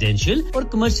residential और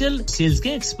कमर्शियल सेल्स के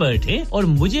एक्सपर्ट हैं और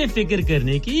मुझे फिक्र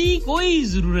करने की कोई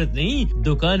जरूरत नहीं।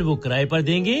 दुकान वो किराए पर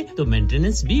देंगे तो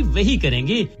मेंटेनेंस भी वही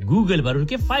करेंगे। गूगल पर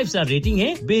उनके 5 स्टार रेटिंग है,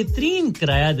 बेहतरीन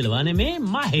किराया दिलवाने में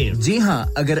माहिर। जी हां,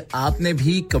 अगर आपने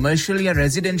भी कमर्शियल या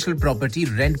रेजिडेंशियल प्रॉपर्टी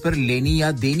रेंट पर लेनी या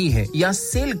देनी है या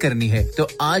सेल करनी है तो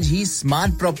आज ही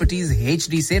स्मार्ट प्रॉपर्टीज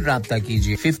एचडी से राब्ता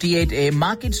कीजिए 58A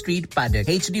market street paddock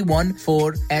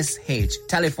HD14SH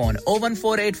telephone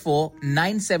 01484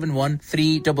 971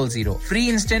 300 free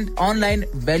instant online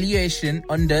valuation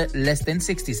under less than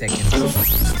 60 seconds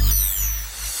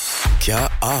क्या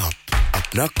आप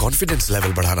अपना कॉन्फिडेंस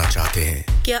लेवल बढ़ाना चाहते हैं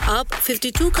क्या आप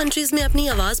 52 कंट्रीज में अपनी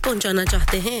आवाज पहुंचाना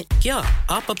चाहते हैं क्या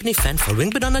आप अपनी फैन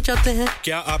फॉलोइंग बनाना चाहते हैं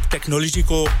क्या आप टेक्नोलॉजी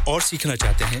को और सीखना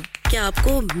चाहते हैं क्या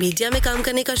आपको मीडिया में काम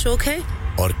करने का शौक है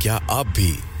और क्या आप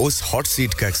भी उस हॉट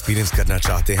सीट का एक्सपीरियंस करना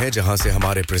चाहते हैं जहां से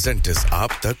हमारे प्रेजेंटर्स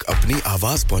आप तक अपनी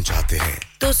आवाज पहुंचाते हैं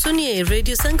तो सुनिए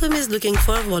radio Sangam is looking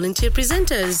for volunteer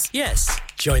presenters yes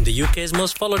join the UK's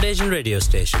most followed Asian radio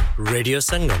station Radio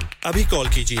Sangam अभी कॉल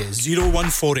कीजिए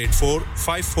 01484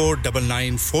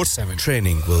 549947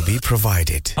 training will be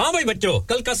provided हां भाई बच्चों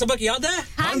कल का सबक याद है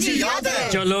हां जी याद है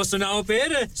चलो सुनाओ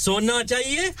फिर सोना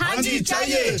चाहिए हां जी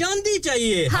चाहिए चांदी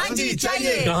चाहिए हां जी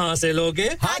चाहिए कहां से लोगे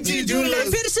हाजी जूलर्स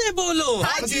फिर से बोलो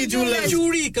हाजी जूलर्स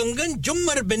चूड़ी कंगन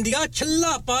झुमर बिंदिया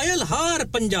छल्ला पायल हार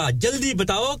पंजा जल्दी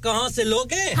बताओ कहां से लोगे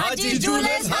हाजी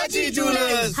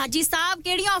जूलर्स हाजी साहब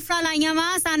केड़ी ऑफर लाईया वा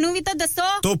हां सानू भी तो दसो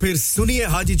तो फिर सुनिए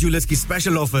हाजी ज्वेलर्स की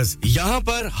स्पेशल ऑफर्स यहां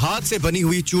पर हाथ से बनी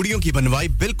हुई चूड़ियों की बनवाई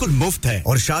बिल्कुल मुफ्त है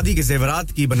और शादी के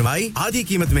जेवरात की बनवाई आधी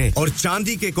कीमत में और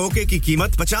चांदी के कोके की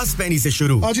कीमत 50 पैसे से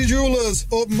शुरू Haji Jewelers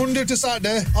open Monday to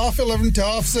Saturday 11:30 to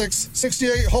 6:30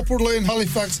 68 Hopwood Lane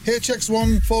Halifax HX1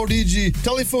 4DG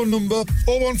telephone number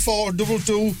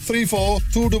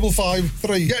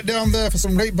 01422342553 get down there for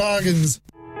some great bargains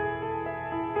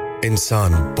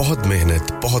इंसान बहुत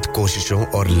मेहनत बहुत कोशिशों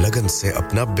और लगन से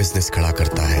अपना बिजनेस खड़ा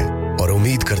करता है और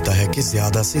उम्मीद करता है कि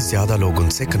ज्यादा से ज्यादा लोग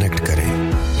उनसे कनेक्ट करें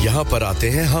यहां पर आते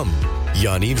हैं हम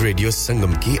यानी रेडियो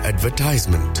संगम की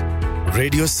एडवर्टाइजमेंट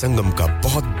रेडियो संगम का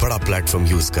बहुत बड़ा प्लेटफॉर्म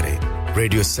यूज करें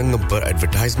रेडियो संगम पर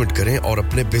एडवर्टाइजमेंट करें और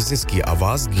अपने बिजनेस की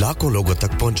आवाज लाखों लोगों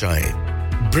तक पहुंचाएं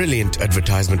Brilliant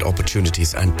advertisement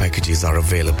opportunities and packages are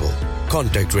available.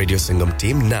 Contact Radio Sangam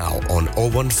team now on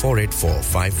 01484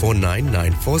 549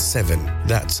 947.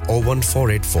 That's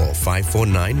 01484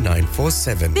 549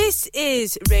 947. This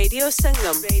is Radio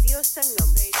Sangam. Radio Sangam.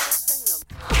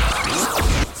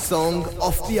 Song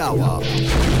of the Hour.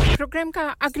 Programme का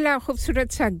अगला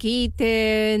खूबसूरत सा गीत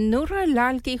नूरा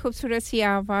लाल की खूबसूरत सी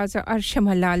आवाज और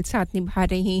शमा लाल साथ निभा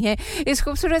रही हैं इस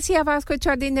खूबसूरत सी आवाज को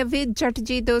चौधरी नवीद जट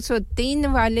जी 203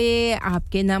 वाले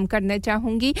आपके नाम करना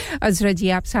चाहूंगी अजरा जी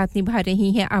आप साथ निभा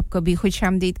रही हैं आपको भी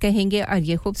खुशामदीद कहेंगे और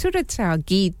ये खूबसूरत सा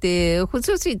गीत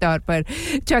खुसूसी तौर पर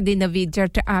चौधरी नवीद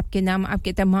जट आपके नाम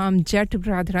आपके तमाम जट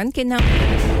ब्रादरान के नाम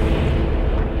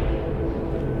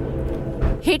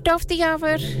हिट ऑफ द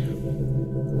आवर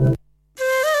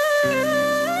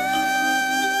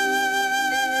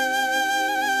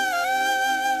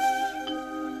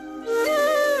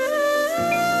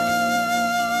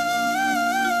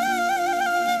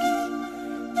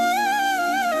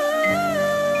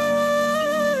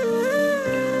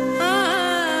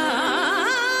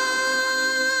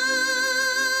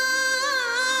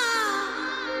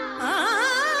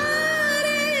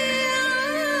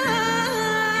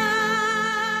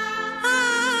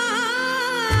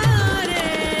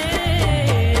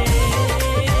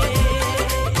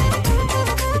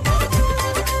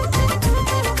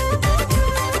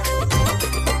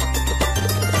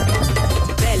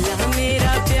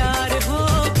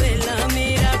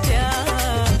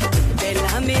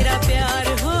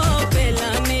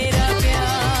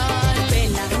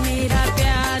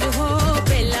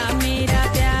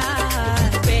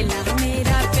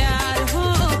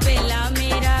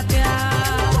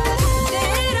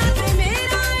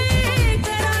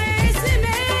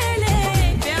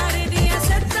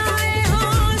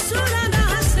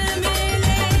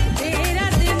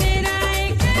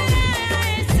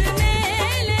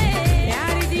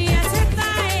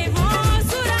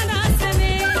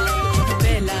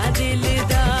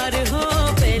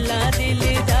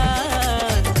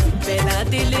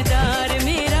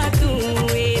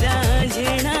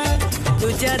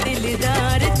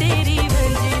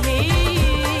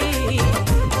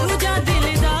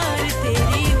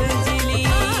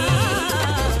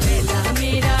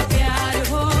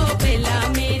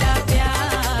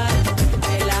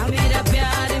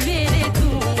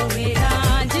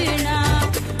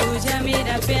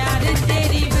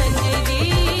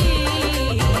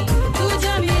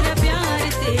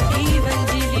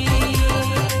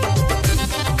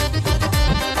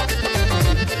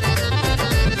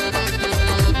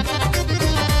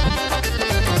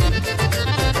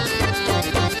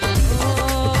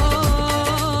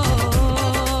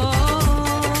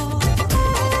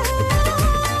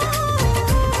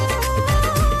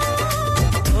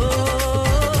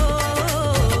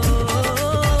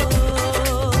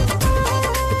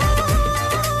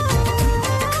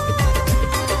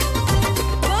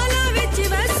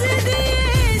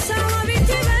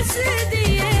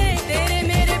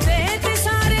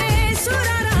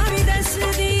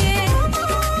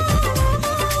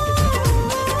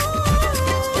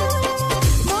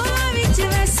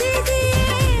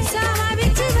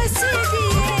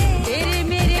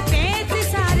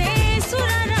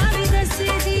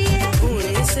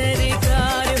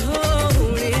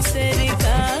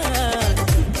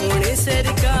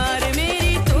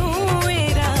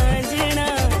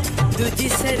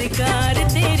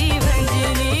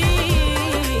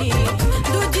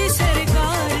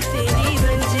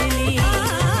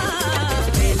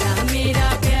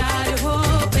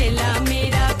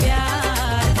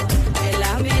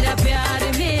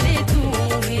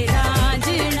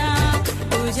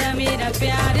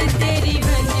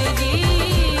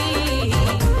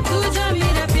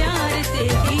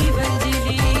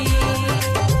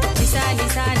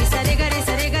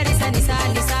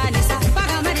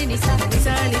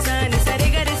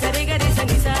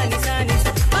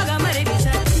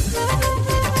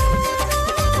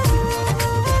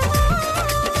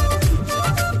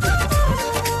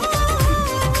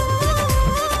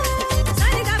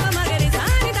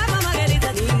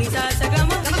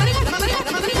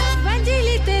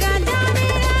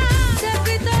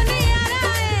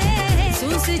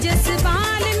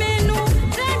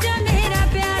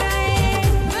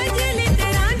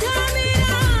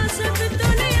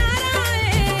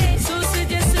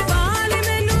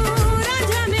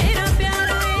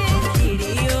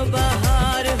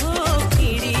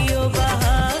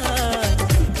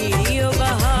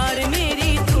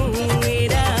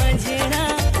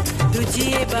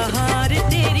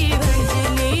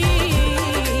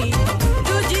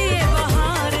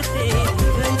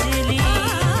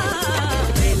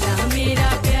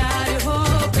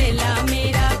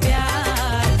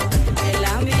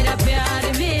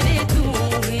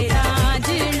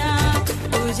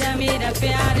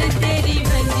प्यार तेरी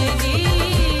मंजिली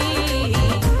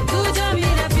तू जो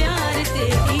मेरा प्यार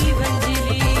तेरी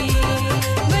मंजिली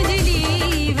मंजिली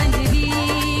मंजिली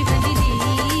मंजिली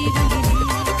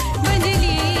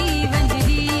मंजिली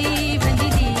मंजिली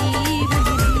मंजिली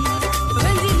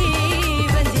मंजिली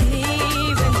मंजिली मंजिली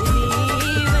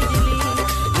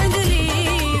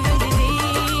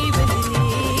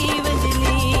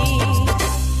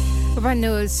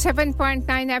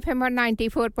 107.9 FM और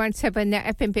 94.7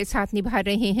 FM पे साथ निभा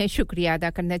रहे हैं शुक्रिया अदा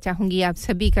करना चाहूंगी आप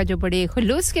सभी का जो बड़े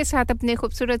खुलूस के साथ अपने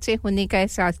खूबसूरत से होने का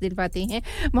एहसास दिलवाते हैं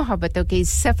मोहब्बतों के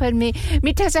इस सफर में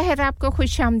मीठा जहर आपको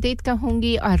खुशामदीद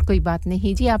कहूंगी और कोई बात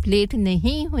नहीं जी आप लेट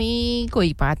नहीं हुई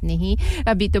कोई बात नहीं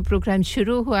अभी तो प्रोग्राम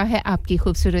शुरू हुआ है आपकी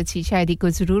खूबसूरत सी शायरी को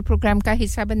जरूर प्रोग्राम का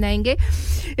हिस्सा बनाएंगे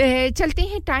चलते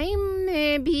हैं टाइम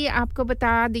भी आपको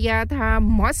बता दिया था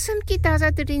मौसम की ताजा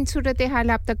तरीन सूरत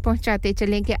हाल आप तक पहुंचाते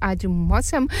चलें कि आज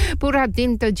मौसम पूरा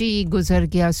दिन तो जी गुजर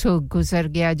गया सो गुजर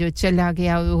गया जो चला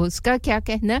गया उसका क्या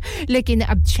कहना लेकिन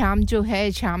अब शाम जो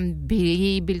है शाम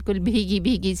भी बिल्कुल भीगी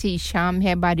भीगी सी शाम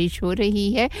है बारिश हो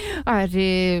रही है और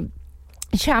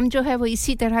शाम जो है वो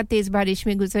इसी तरह तेज बारिश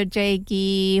में गुजर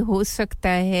जाएगी हो सकता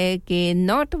है कि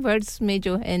नॉर्थ वर्ड्स में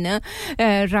जो है ना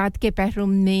रात के पहरों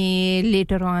में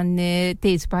लेटर ऑन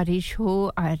तेज बारिश हो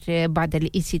और बादल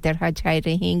इसी तरह छाए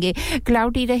रहेंगे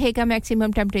क्लाउडी रहेगा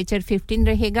मैक्सिमम टेंपरेचर 15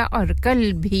 रहेगा और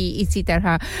कल भी इसी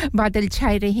तरह बादल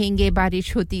छाए रहेंगे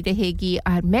बारिश होती रहेगी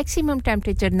और मैक्सिमम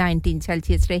टेंपरेचर 19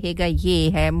 सेल्सियस रहेगा ये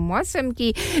है मौसम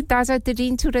की ताजा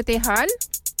तरीन सूरत हाल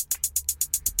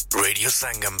Radio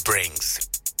Sangam brings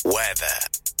weather,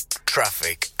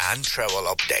 traffic and travel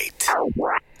update.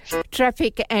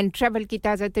 Traffic and travel की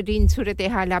ताज़ा तरीन सूरत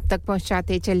हाल आप तक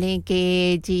पहुंचाते चलें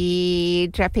कि जी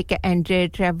ट्रैफिक एंड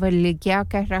ट्रैवल क्या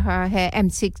कह रहा है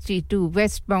M62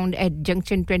 westbound at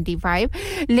junction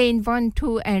 25 lane 1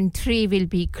 2 and 3 will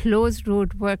be close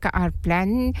road work are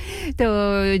plan तो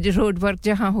रोड वर्क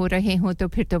जहां हो रहे हो तो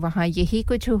फिर तो वहां यही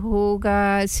कुछ होगा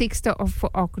 6th ऑफ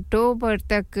अक्टूबर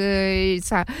तक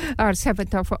और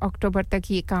 7th ऑफ अक्टूबर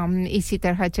तक ये काम इसी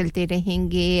तरह चलते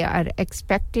रहेंगे और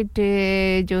एक्सपेक्टेड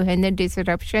जो है ना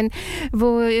डिसरप्शन वो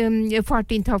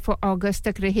 14th ऑफ अगस्त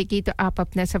तक रहेगी तो आप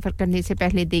अपना सफर करने से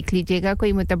पहले देख लीजिएगा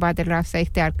कोई मुतबादिल रास्ता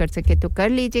इख्तियार कर सके तो कर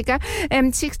लीजिएगा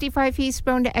M65 east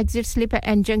bound exit slip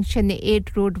and junction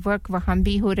 8 road work वहां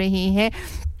भी हो रहे हैं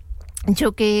जो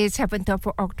कि 7th ऑफ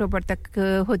अक्टूबर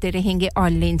तक होते रहेंगे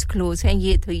ऑल लेन्स क्लोज हैं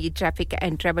ये तो ये ट्रैफिक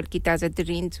एंड ट्रैवल की ताज़ा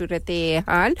तरीन सूरत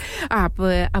हाल आप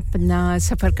अपना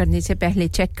सफ़र करने से पहले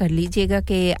चेक कर लीजिएगा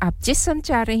कि आप जिस समय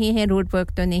जा रहे हैं रोड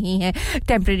वर्क तो नहीं है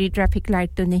टेम्परेरी ट्रैफिक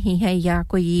लाइट तो नहीं है या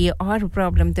कोई और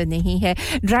प्रॉब्लम तो नहीं है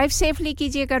ड्राइव सेफली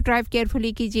कीजिएगा ड्राइव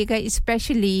केयरफुली कीजिएगा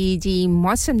स्पेशली जी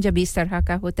मौसम जब इस तरह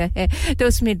का होता है तो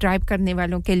उसमें ड्राइव करने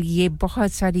वालों के लिए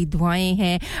बहुत सारी दुआएं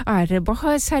हैं और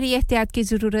बहुत सारी एहतियात की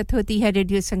ज़रूरत होती है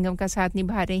रेडियो संगम का साथ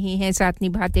निभा रहे हैं साथ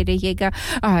निभाते रहिएगा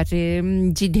और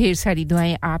जी ढेर सारी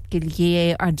दुआएं आपके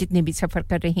लिए और जितने भी सफर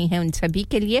कर रहे हैं उन सभी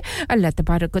के लिए अल्लाह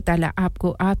तबारक व तआला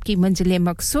आपको आपकी मंजिल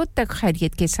मकसूद तक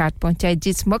खैरियत के साथ पहुंचाए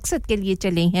जिस मकसद के लिए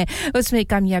चले हैं उसमें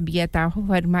कामयाबी अता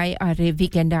फरमाए और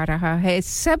वीकेंड आ रहा है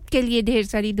सब के लिए ढेर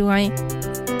सारी दुआएं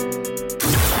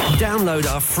Download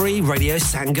our free Radio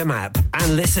Sangam app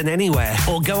and listen anywhere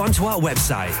or go onto our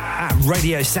website at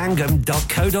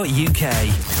radiosangam.co.uk.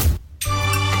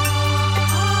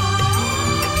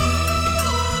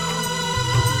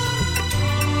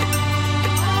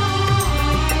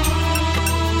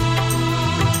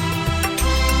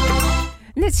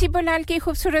 Nasibullah की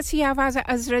खूबसूरत सी आवाज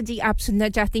अज़रा जी आप सुनना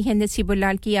चाहती हैं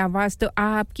नसीबुल्लाह की आवाज तो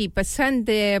आपकी पसंद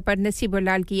पर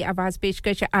नसीबुल्लाह की आवाज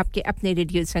पेशकश आपके अपने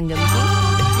रेडियो संगम की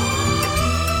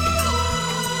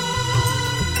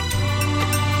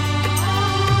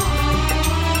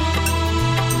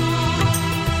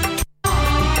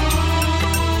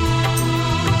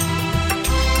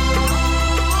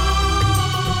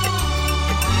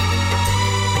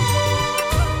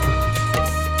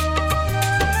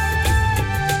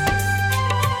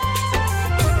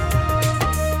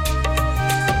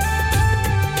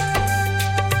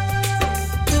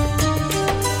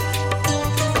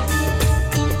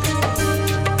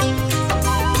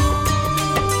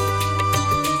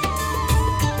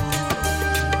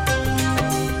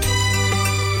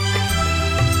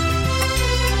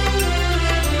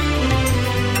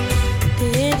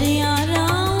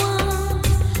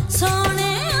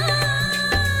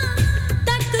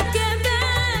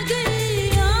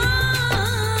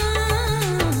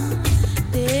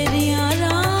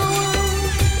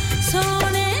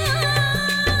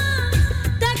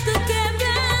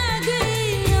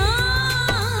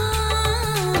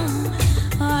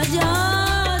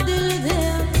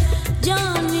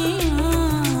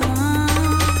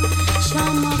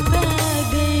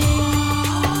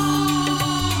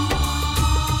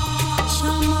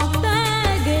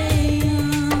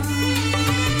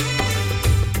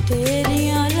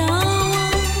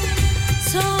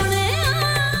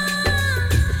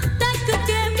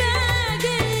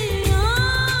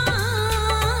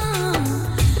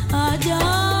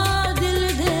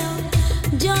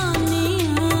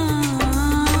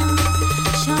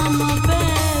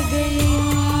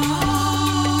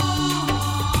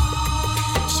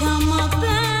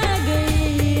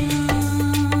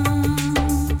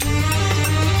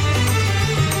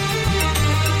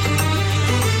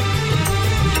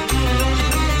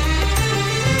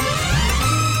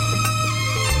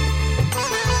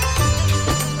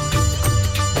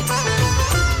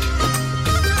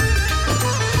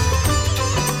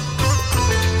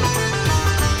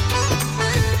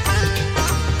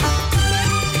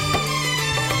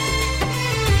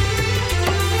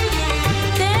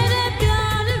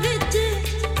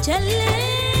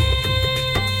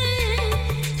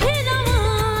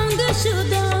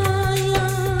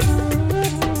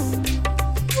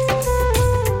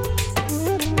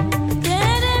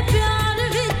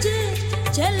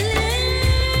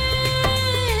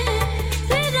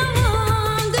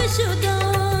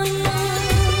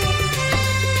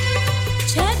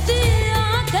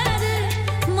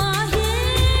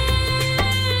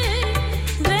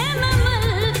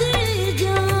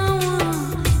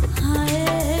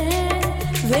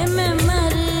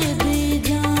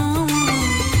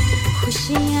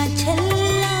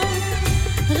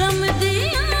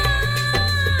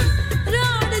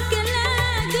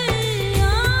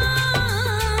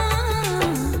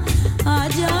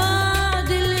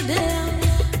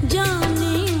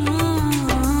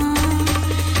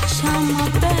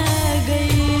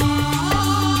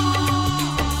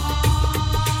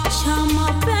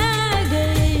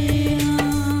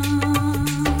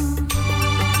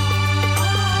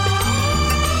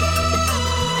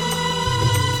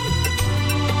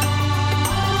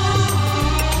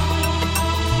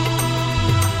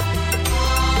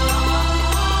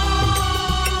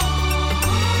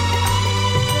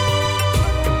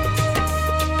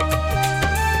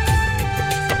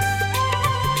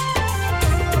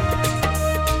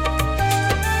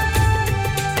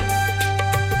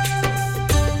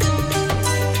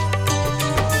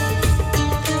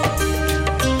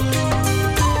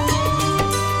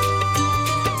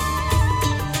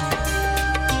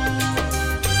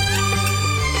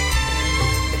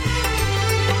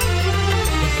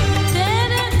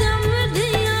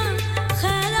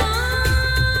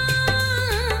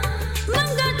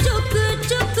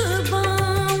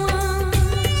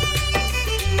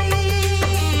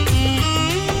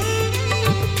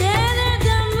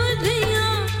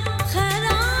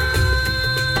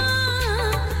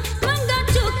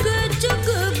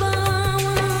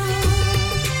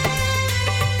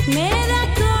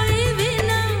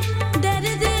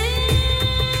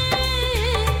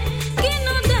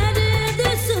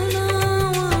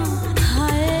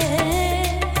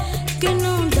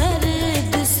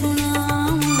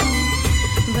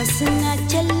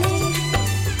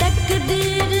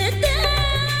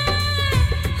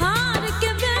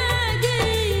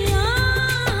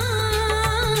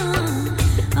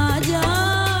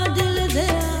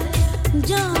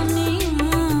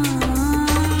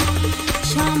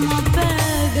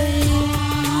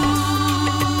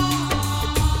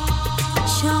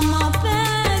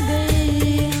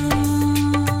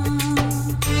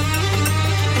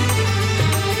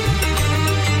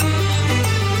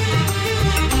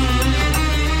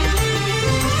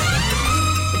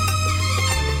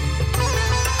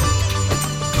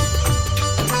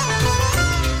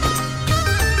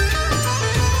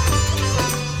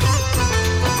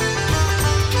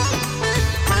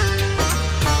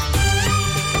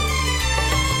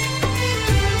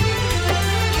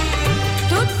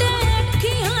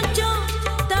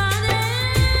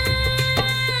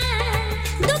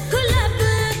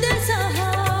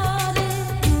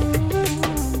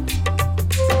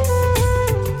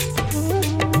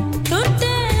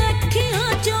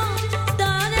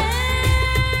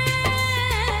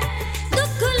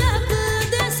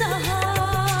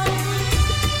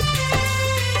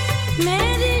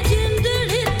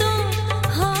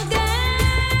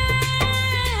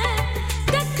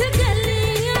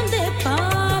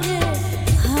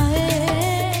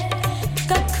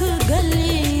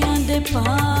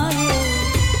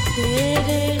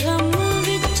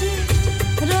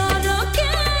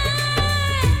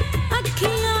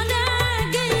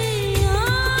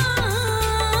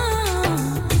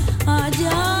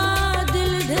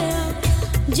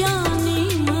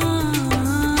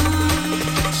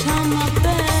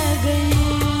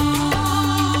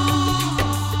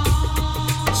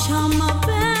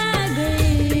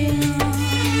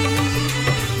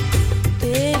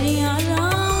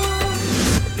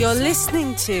You're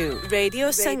listening to Radio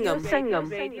Sangam.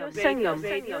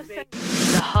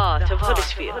 The heart of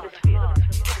Huddersfield.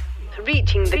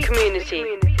 Reaching the community.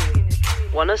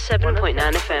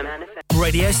 107.9 FM.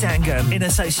 Radio Sangam, in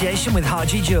association with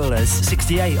Haji Jewellers,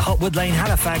 68 Hotwood Lane,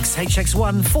 Halifax,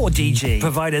 HX1 4DG.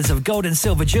 Providers of gold and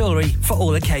silver jewellery for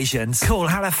all occasions. Call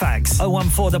Halifax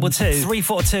 01422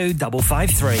 342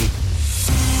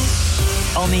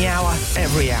 553. On the hour,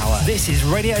 every hour. This is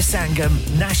Radio Sangam,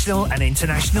 national and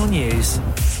international news.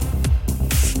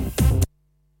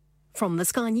 From the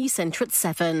Sky News Centre at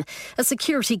 7. A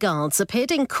security guards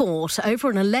appeared in court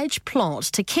over an alleged plot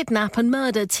to kidnap and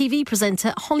murder TV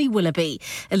presenter Holly Willoughby.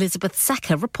 Elizabeth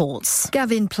Secker reports.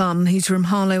 Gavin Plum, who's from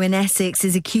Harlow in Essex,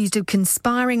 is accused of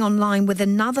conspiring online with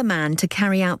another man to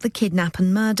carry out the kidnap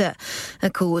and murder. A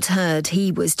court heard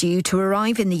he was due to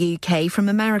arrive in the UK from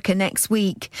America next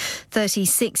week.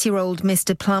 36-year-old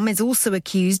Mr Plum is also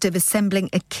accused of assembling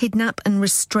a kidnap and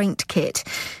restraint kit.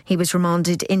 He was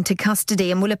remanded into custody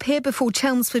and will appear before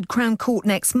Chelmsford Crown Court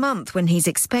next month when he's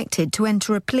expected to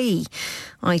enter a plea.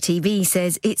 ITV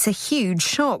says it's a huge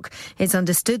shock. It's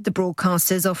understood the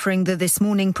broadcaster's offering the This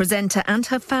Morning presenter and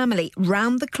her family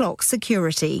round-the-clock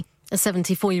security. A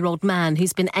 74-year-old man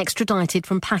who's been extradited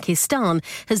from Pakistan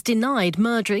has denied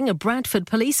murdering a Bradford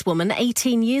policewoman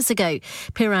 18 years ago.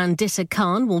 Piran Ditta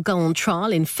Khan will go on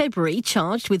trial in February,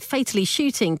 charged with fatally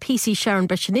shooting PC Sharon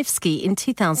Beshanivsky in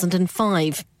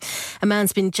 2005. A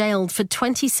man's been jailed for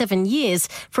 27 years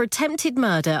for attempted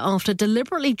murder after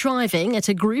deliberately driving at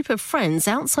a group of friends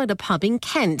outside a pub in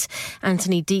Kent.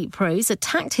 Anthony Deeprose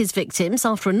attacked his victims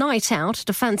after a night out at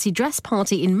a fancy dress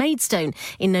party in Maidstone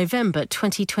in November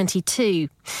 2022.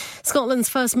 Scotland's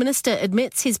First Minister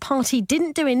admits his party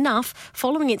didn't do enough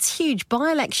following its huge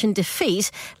by-election defeat.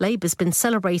 Labour's been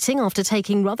celebrating after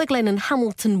taking Rutherglen and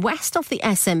Hamilton West off the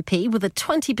SNP with a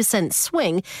 20%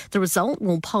 swing. The result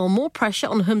will pile more pressure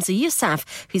on Humza Yousaf,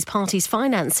 whose party's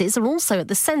finances are also at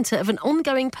the centre of an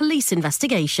ongoing police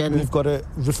investigation. We've got to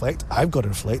reflect, I've got to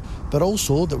reflect, but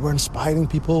also that we're inspiring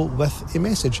people with a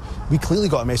message. We clearly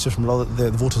got a message from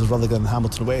the voters of Rutherglen and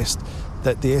Hamilton West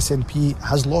that the SNP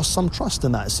has lost some trust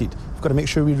in that seat. We've got to make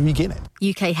sure we regain it.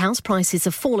 UK house prices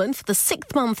have fallen for the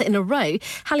sixth month in a row.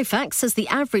 Halifax says the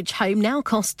average home now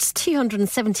costs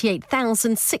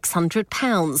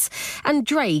 £278,600. And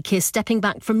Drake is stepping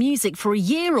back from music for a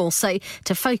year or so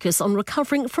to focus on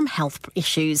recovering from health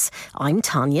issues. I'm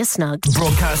Tanya Snug.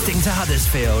 Broadcasting to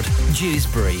Huddersfield,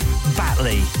 Dewsbury,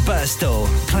 Batley, Birstall,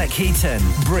 Cleckheaton,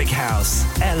 Brickhouse,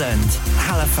 Elland,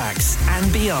 Halifax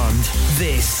and beyond.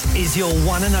 This is your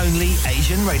one and only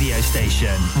Asian radio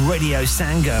station. Radio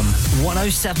Sangam,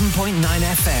 107.9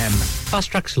 FM.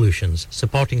 Fast Track Solutions,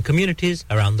 supporting communities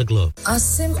around the globe.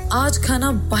 Asim आज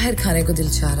खाना बाहर खाने को दिल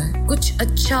चाह रहा है कुछ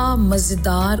अच्छा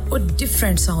मजेदार और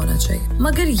डिफरेंट सा होना चाहिए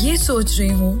मगर ये सोच रही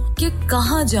हूँ कि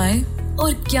कहाँ जाएं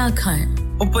और क्या खाएं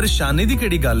ओ परेशानी दी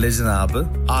केड़ी गल है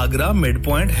जनाब आगरा मिड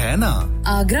पॉइंट है ना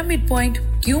आगरा मिड पॉइंट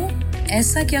क्यों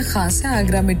ऐसा क्या खास है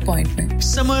आगरा मिड पॉइंट में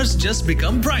Summers just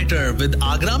become brighter with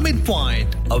Agra Midpoint.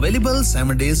 Available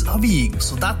 7 days a week.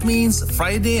 So that means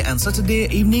Friday and Saturday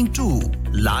evening too.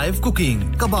 Live cooking,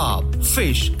 kebab,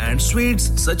 fish and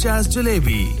sweets such as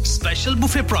jalebi. Special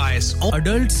buffet price.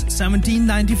 Adults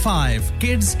 $17.95,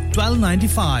 kids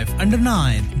 $12.95 under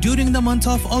 9 during the month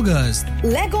of August.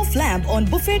 Leg of lamb on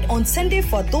buffet on Sunday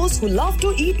for those who love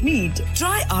to eat meat.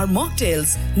 Try our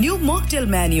mocktails. New mocktail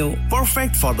menu.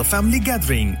 Perfect for the family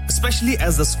gathering, especially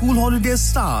as the school holidays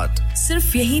start.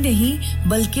 सिर्फ यही नहीं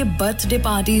बल्कि birthday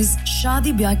parties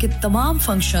शादी ब्याह के तमाम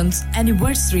functions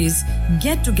anniversaries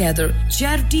get together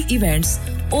charity events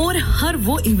और हर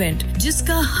वो इवेंट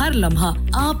जिसका हर लम्हा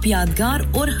आप यादगार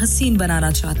और हसीन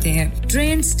बनाना चाहते हैं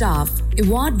ट्रेन्ड स्टाफ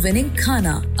अवार्ड विनिंग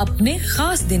खाना अपने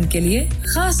खास दिन के लिए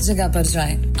खास जगह पर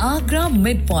जाएं Agra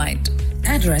mid point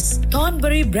Address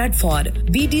Thornbury Bradford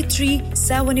BD3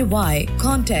 7Y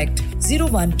Contact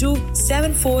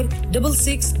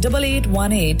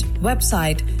 01274668818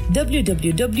 Website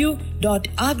www.agra.com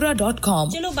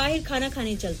चलो बाहर खाना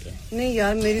खाने चलते हैं नहीं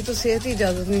यार मेरी तो सेहत ही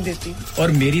इजाजत नहीं देती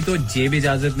और मेरी तो जेब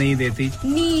इजाजत नहीं देती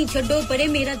नी छोड़ो परे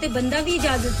मेरा ते बंदा भी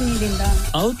इजाजत नहीं देता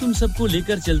आओ तुम सबको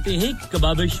लेकर चलते हैं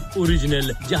कबाबिश ओरिजिनल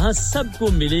जहां सबको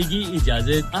मिलेगी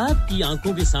इजाजत आपकी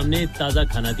आंखों के सामने ताजा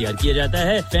खाना तैयार किया जाता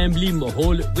है फैमिली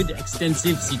माहौल with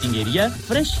extensive seating area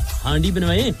fresh हांडी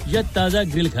बनवाएं या ताजा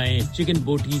ग्रिल खाएं चिकन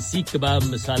बोटी सीख कबाब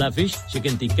मसाला fish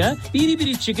chicken tikka Piri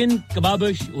Piri chicken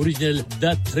Kababish original the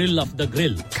thrill of the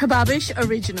grill Kebabish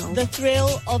Original The thrill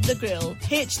of the grill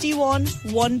HD1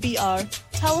 1BR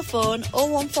Telephone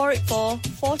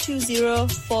 01484 420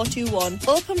 421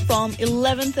 Open from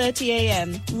 11:30 a.m.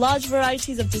 Large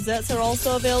varieties of desserts are also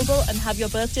available and have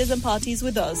your birthdays and parties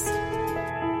with us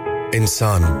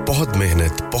इंसान बहुत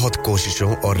मेहनत बहुत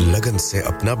कोशिशों और लगन से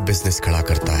अपना business खड़ा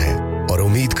करता है और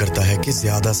उम्मीद करता है कि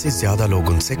ज्यादा से ज्यादा लोग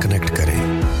उनसे कनेक्ट करें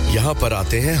यहाँ पर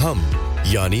आते हैं हम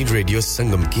यानी रेडियो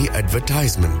संगम की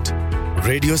एडवर्टाइजमेंट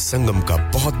रेडियो संगम का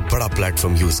बहुत बड़ा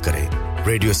प्लेटफॉर्म यूज करें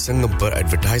रेडियो संगम पर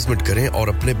एडवर्टाइजमेंट करें और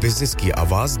अपने बिजनेस की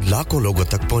आवाज लाखों लोगों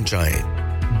तक पहुंचाएं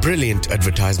Brilliant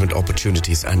advertisement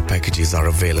opportunities and packages are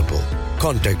available.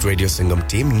 Contact Radio Singham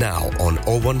team now on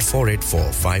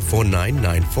 01484 549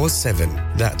 947.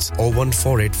 That's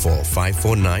 01484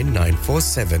 549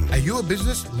 947. Are you a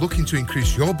business looking to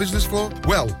increase your business flow?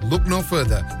 Well, look no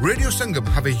further. Radio Singham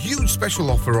have a huge special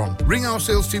offer on. Ring our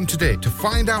sales team today to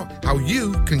find out how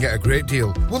you can get a great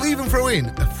deal. We'll even throw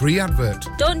in a free advert.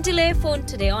 Don't delay, phone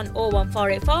today on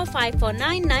 01484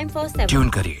 549 947. Tune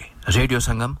kariye. Radio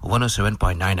Sangam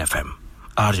 107.9 FM.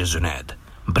 RJ Zunaid.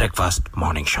 Breakfast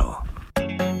Morning Show.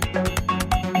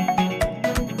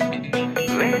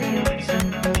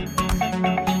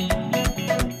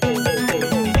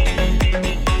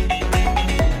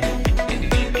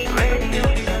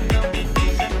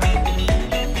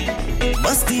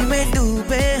 मस्ती में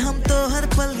डूबे हम तो हर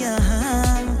पल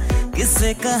यहाँ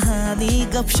किस्से कहानी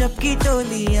गपशप की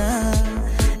टोलियाँ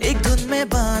एक धुन में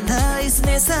बांधा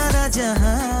इसने सारा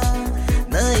जहां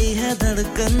नई है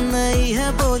धड़कन नई है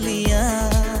बोलियां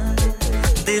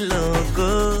दिलों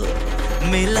को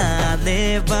मिलाने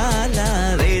वाला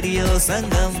रेडियो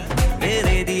संगम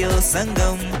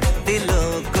दिलों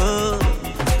को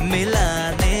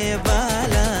मिलाने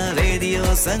वाला रेडियो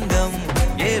संगम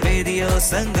ये रेडियो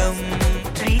संगम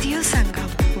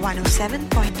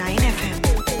 107.9 FM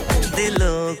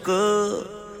दिलों को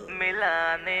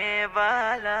मिलाने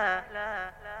वाला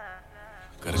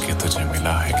करके तुझे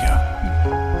मिला है क्या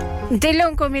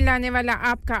दिलों को मिलाने वाला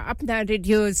आपका अपना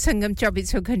रेडियो संगम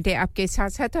 24 घंटे आपके साथ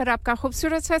साथ और आपका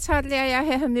खूबसूरत सा साथ ले आया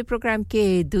है हमने प्रोग्राम के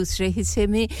दूसरे हिस्से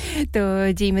में तो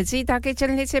जी मजीद आगे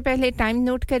चलने से पहले टाइम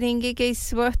नोट करेंगे कि इस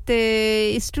वक्त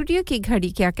स्टूडियो की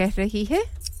घड़ी क्या कह रही है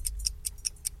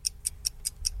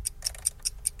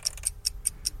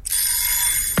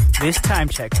This time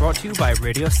check brought to you by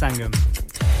Radio Sangam.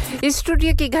 इस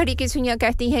स्टूडियो की घड़ी की सुइयां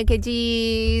कहती हैं कि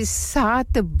जी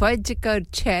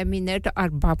 7:06 और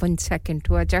 52 सेकंड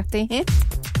हुआ जाते हैं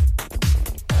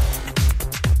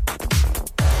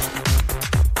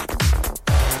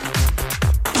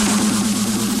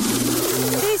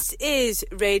This is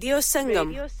Radio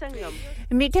Sangam.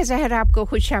 मीठे जहर आपको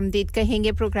खुशामदीद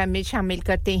कहेंगे प्रोग्राम में शामिल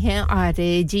करते हैं और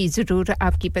जी जरूर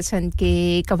आपकी पसंद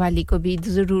के कव्वाली को भी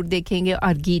जरूर देखेंगे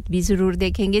और गीत भी जरूर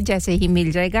देखेंगे जैसे ही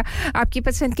मिल जाएगा आपकी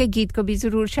पसंद के गीत को भी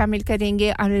जरूर शामिल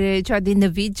करेंगे और चौधरी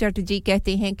नवीद जट जी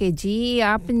कहते हैं कि जी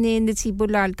आपने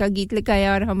नसीबुल्लाह का गीत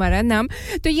लगाया और हमारा नाम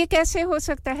तो ये कैसे हो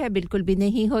सकता है बिल्कुल भी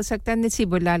नहीं हो सकता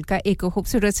नसीबुल्लाह का एक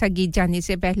खूबसूरत सा गीत जाने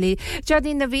से पहले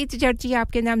चौधरी नवीद जट जी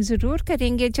आपके नाम जरूर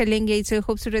करेंगे चलेंगे इस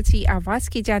खूबसूरत सी आवाज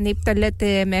की जानिब तलत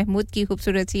महमूद की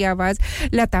खूबसूरत सी आवाज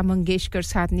लता मंगेशकर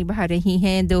साथ निभा रही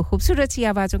हैं दो खूबसूरत सी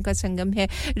आवाजों का संगम है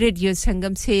रेडियो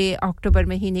संगम से अक्टूबर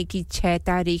महीने की 6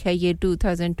 तारीख है ये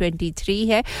 2023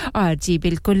 है और जी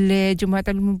बिल्कुल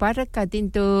जुमातुल मुबारक का दिन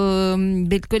तो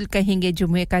बिल्कुल कहेंगे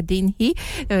जुमे का दिन ही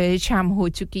शाम हो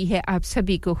चुकी है आप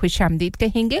सभी को खुशामदीद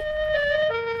कहेंगे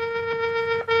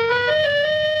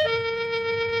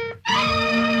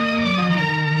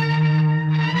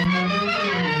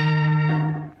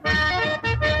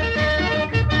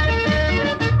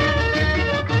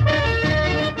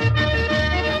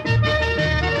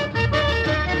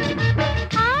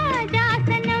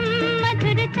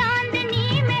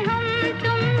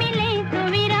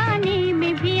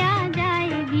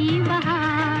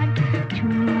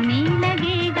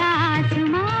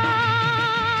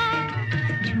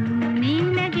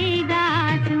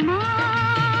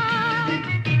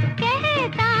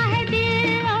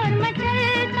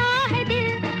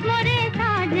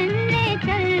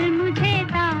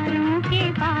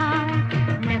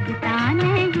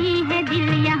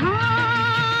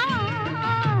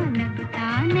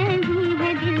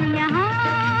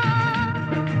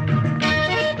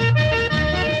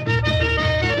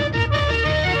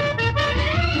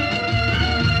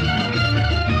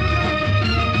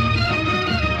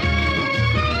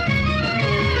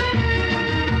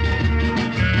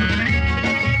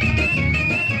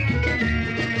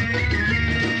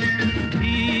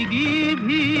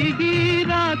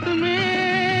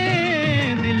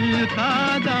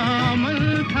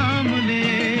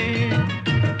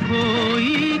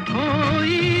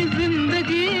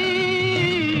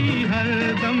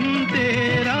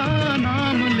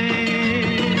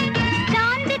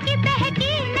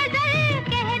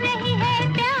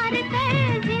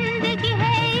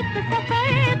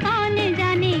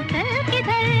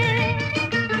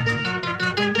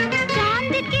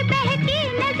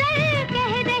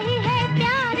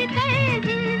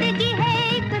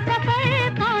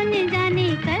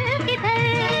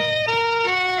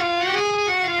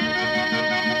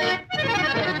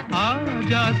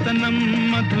सनम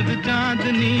मधुर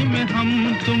चांदनी में हम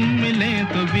तुम मिले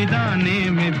तो वीराने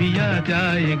में भी आ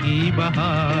जाएगी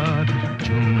बहार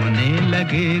झूमने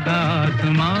लगेगा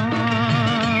आसमां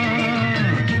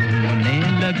झूमने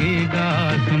लगेगा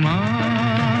आसमां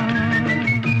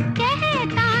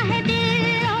कहता है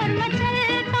दिल और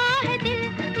मचलता है दिल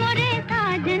मोरे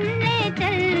साजन ले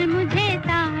चल मुझे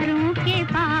तारों के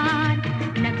पार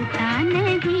लगता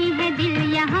नहीं है दिल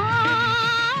यहाँ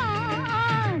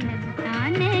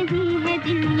नहीं है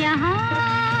दिल यहाँ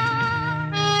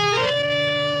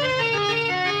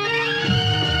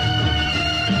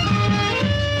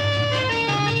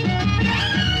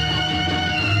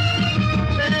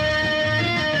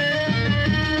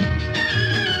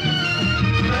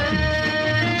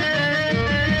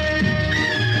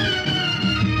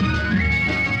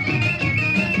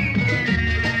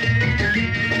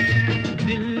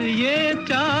दिल ये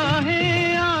चाहे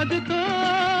आज तो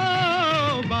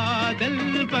बादल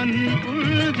बन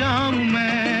उड़ जाऊं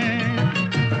मैं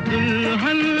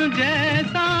दुल्हन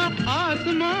जैसा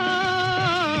आसमां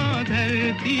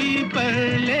धरती पर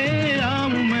ले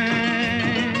आऊं मैं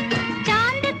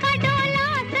चांद का डोला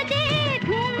सजे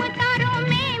धूम तारों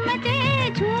में मचे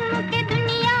झूम के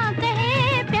दुनिया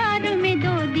कहे प्यार में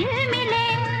दो दिल मिले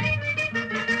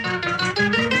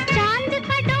चांद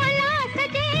का डोला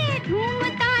सजे धूम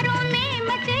तारों में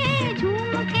मचे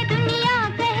झूम के दुनिया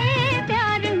कहे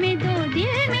प्यार में दो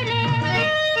दिल मिले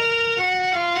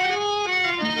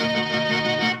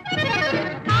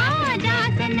आजा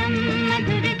सनम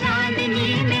मधुर चांदनी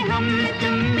में हम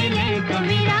तुम मिले तो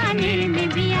वीराने में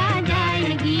भी आ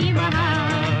जाएगी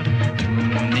बहार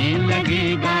झूमने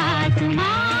लगेगा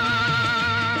आसमां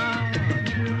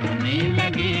झूमने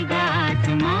लगेगा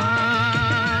आसमां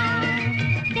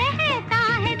कहता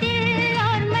है दिल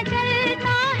और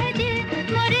मचलता है दिल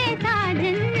मोरे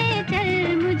साजन ले चल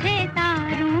मुझे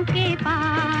तारों के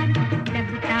पार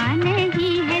लगता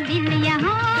नहीं है दिल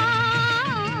यहाँ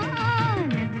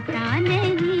लगता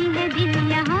नहीं है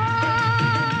दिल यहाँ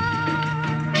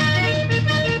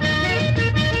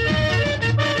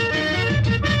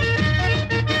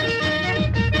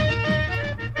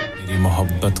मेरी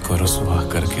मोहब्बत को रुसवा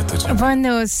करके तुझे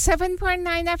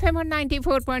 107.9 FM और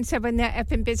 94.7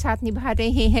 FM पे साथ निभा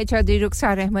रहे हैं चौधरी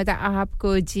रुखसार अहमद आपको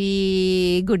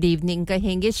जी गुड इवनिंग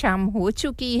कहेंगे शाम हो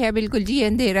चुकी है बिल्कुल जी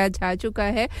अंधेरा छा चुका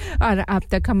है और आप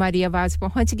तक हमारी आवाज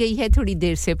पहुंच गई है थोड़ी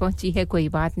देर से पहुंची है कोई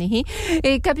बात नहीं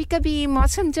कभी-कभी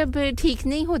मौसम जब ठीक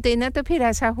नहीं होते ना तो फिर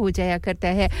ऐसा हो जाया करता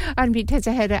है और मीठा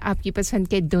जहर आपकी पसंद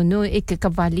के दोनों एक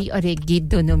कव्वाली और एक गीत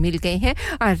दोनों मिल गए हैं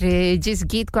और जिस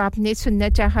गीत को आपने सुनना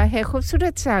चाहा है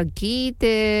खूबसूरत सा गीत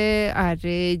और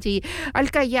जी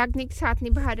अलका याग्निक साथ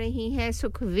निभा रही हैं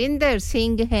सुखविंदर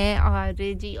सिंह हैं और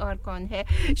जी और कौन है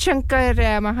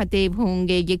शंकर महादेव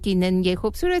होंगे यकीनन ये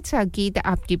खूबसूरत सा गीत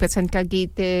आपकी पसंद का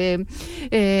गीत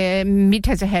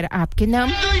मीठा जहर आपके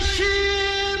नाम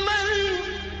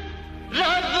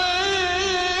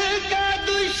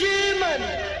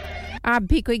आप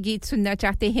भी कोई गीत सुनना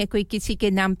चाहते हैं कोई किसी के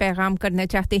नाम पैगाम करना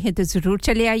चाहते हैं तो जरूर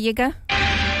चले आइएगा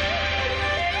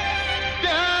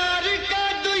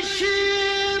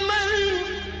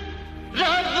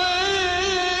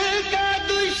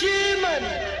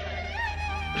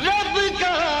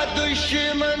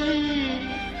दुश्मन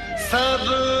सब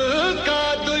का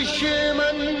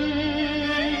दुश्मन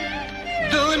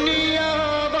दुनिया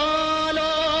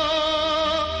वाला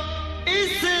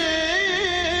इस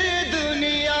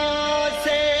दुनिया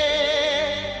से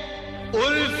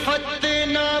उल्फत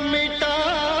न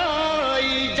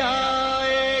मिटाई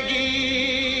जाएगी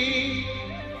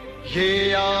ये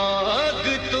आग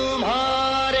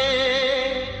तुम्हारे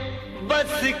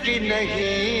बस की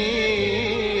नहीं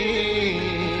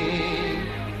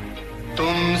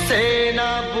तुमसे ना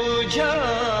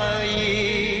बुझाई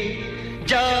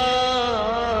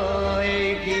जाएगी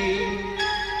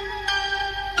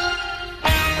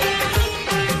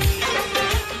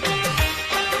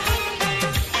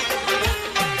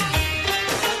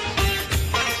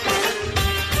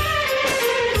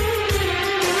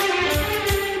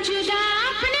जुदा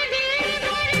अपने दिल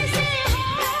भर से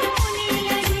होने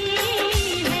लगी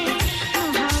है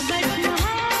मोहब्बत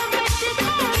मोहब्बत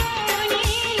खोने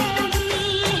लगी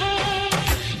है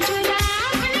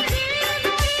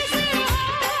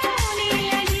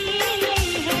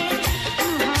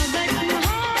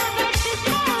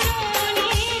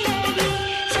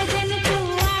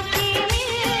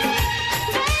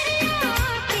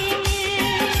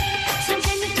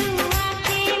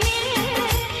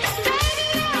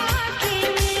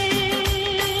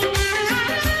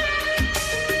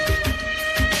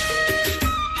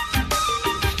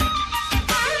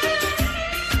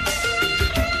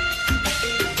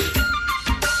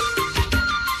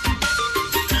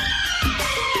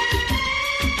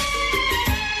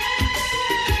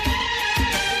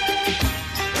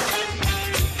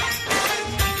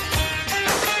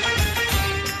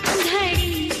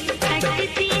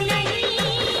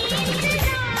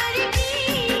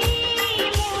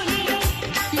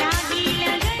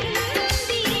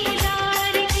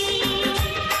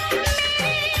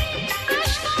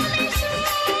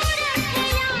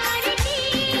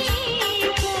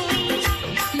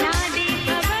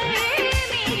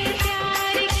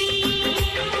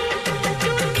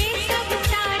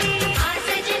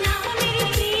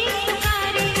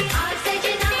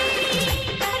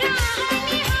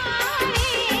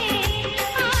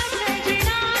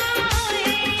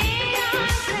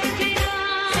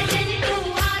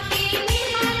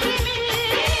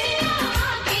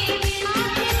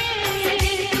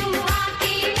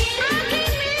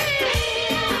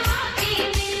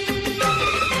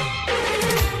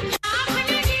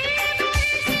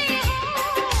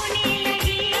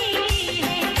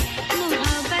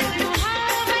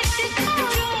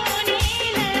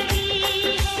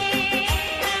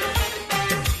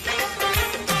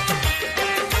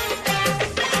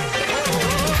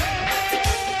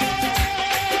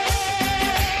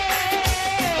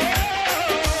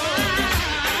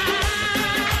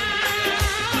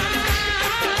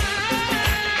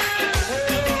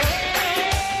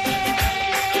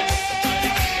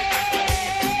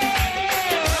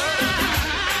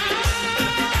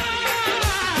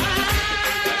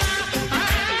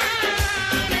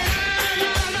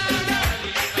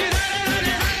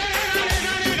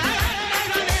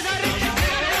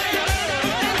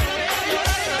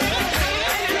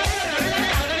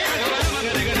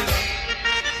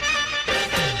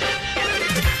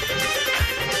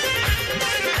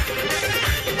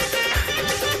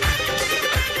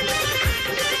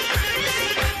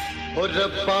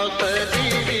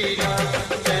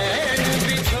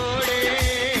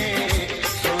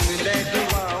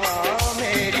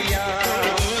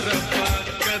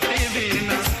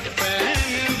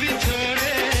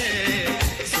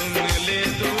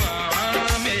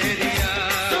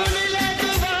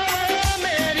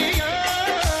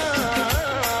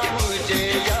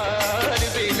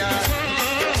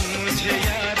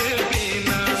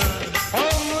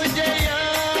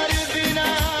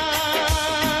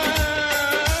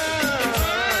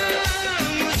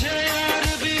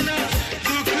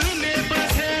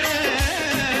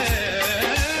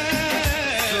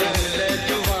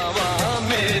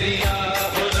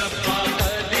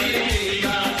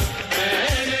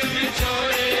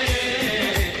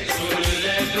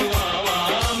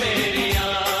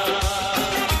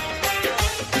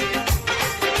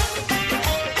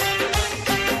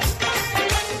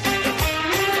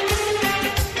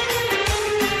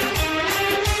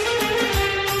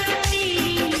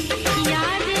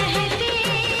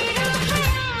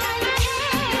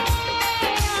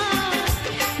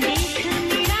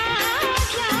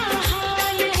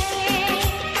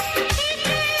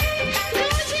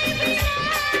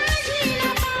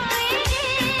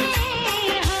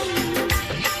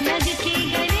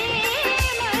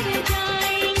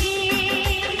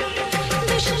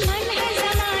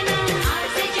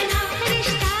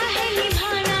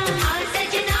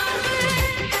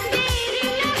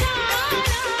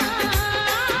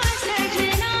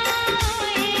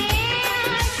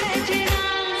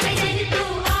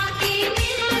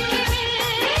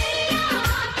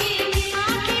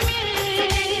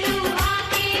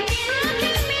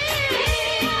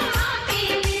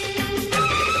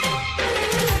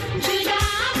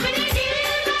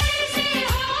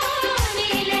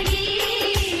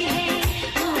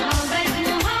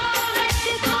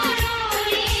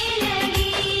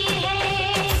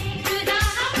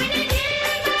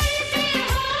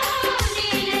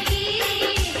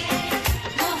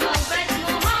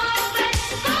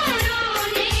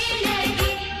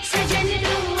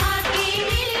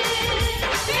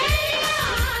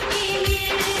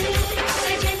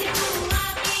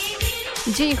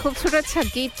जी खूबसूरत सा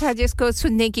गीत था जिसको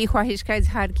सुनने की ख्वाहिश का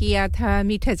इजहार किया था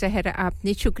मीठा जहर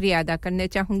आपने शुक्रिया अदा करना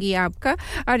चाहूंगी आपका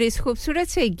और इस खूबसूरत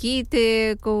से गीत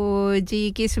को जी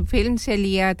किस फिल्म से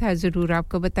लिया था जरूर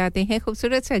आपको बताते हैं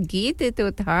खूबसूरत सा गीत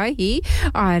तो था ही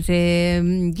और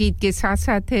गीत के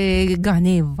साथ-साथ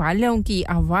गाने वालों की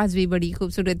आवाज भी बड़ी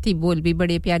खूबसूरत थी बोल भी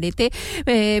बड़े प्यारे थे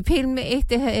फिल्म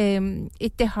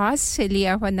इतिहास से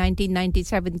लिया हुआ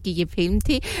 1997 की ये फिल्म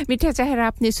थी मीठा जहर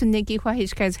आपने सुनने की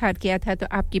ख्वाहिश का इजहार किया था तो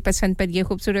आपकी पसंद पर ये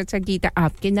खूबसूरत सा गीत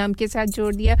आपके नाम के साथ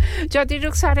जोड़ दिया चौधरी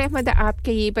रुखसार अहमद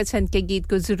आपके ये पसंद के गीत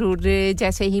को जरूर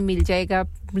जैसे ही मिल जाएगा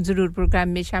जरूर प्रोग्राम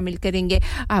में शामिल करेंगे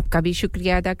आपका भी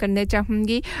शुक्रिया अदा करना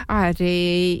चाहूंगी और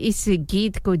इस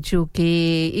गीत को जो कि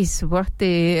इस वक्त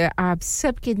आप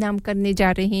सबके नाम करने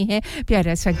जा रहे हैं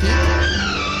प्यारा सा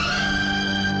गीत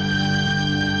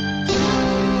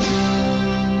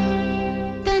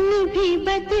तन भी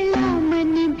बदला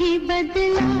मन भी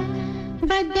बदला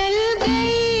बदल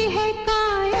गई है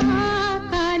काया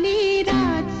काली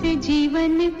रात से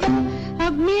जीवन को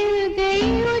अब मिल गई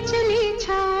उजली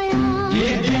छाया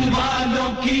ये दिल वालों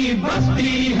की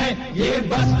बस्ती है ये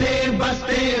बसते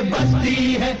बसते बस्ती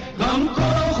है गम को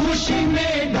खुशी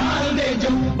में ढाल दे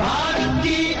जो भारत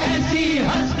की ऐसी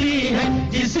हस्ती है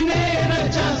जिसने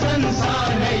रचा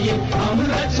संसार है ये हम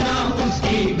रचना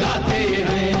उसकी गाते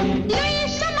हैं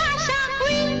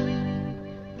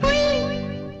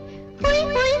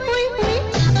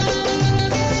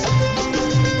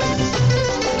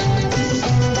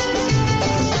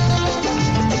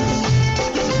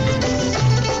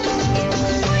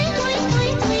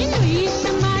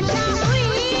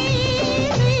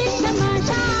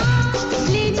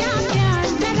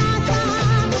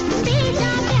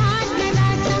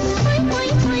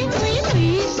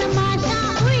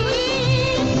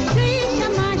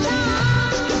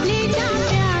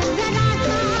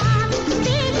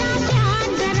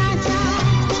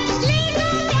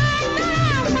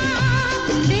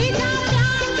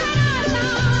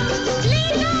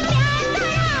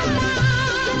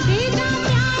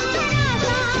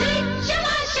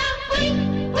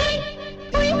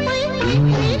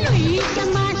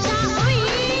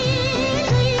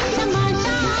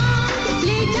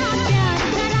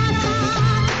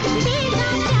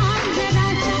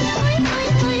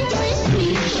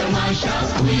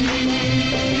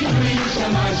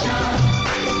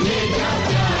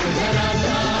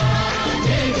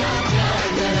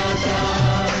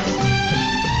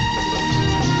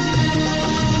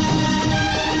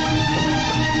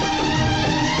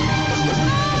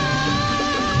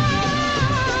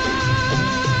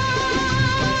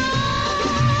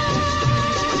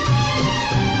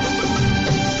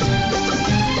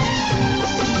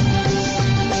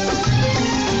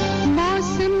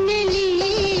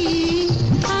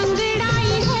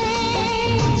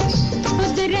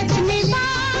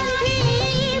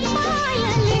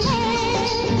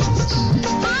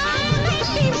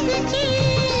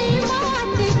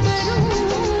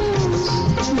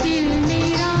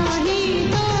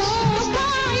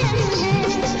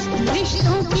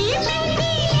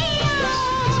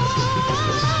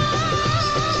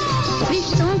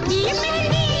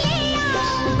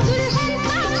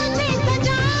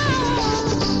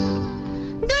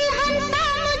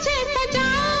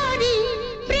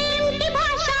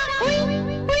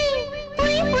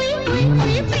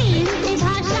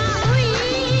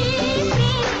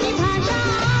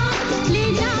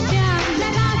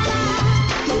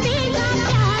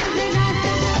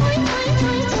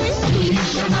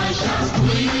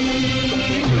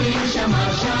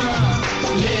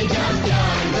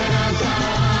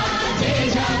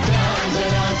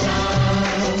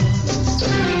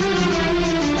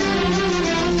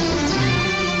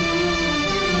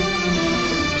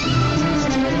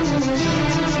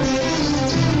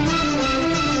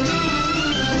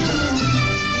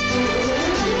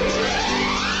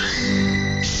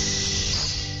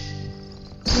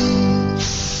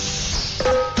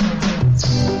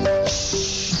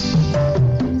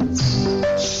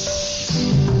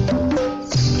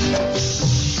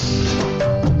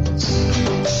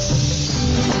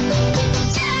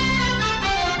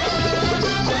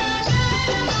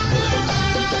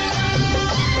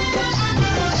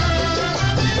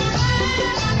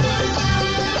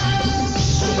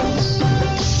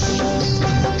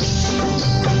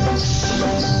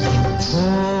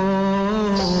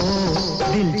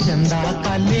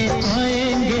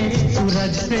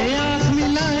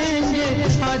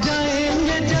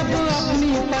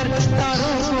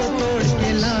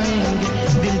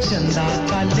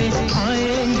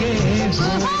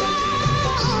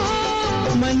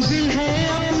मंजिल है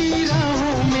अपनी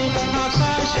राहों में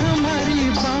आकाश हमारी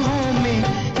बाहों में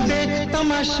देखता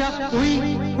तमाशा हुई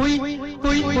हुई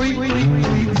हुई हुई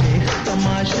हुई देख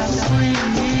तमाशा हुई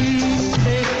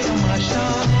देख तमाशा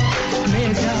ले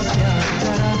जा प्यार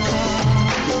जरा सा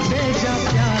ले जा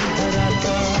प्यार जरा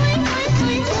सा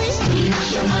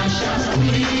तमाशा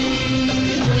हुई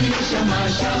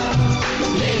तमाशा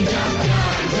ले जा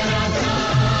प्यार जरा सा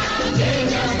ले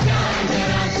जा प्यार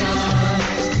जरा सा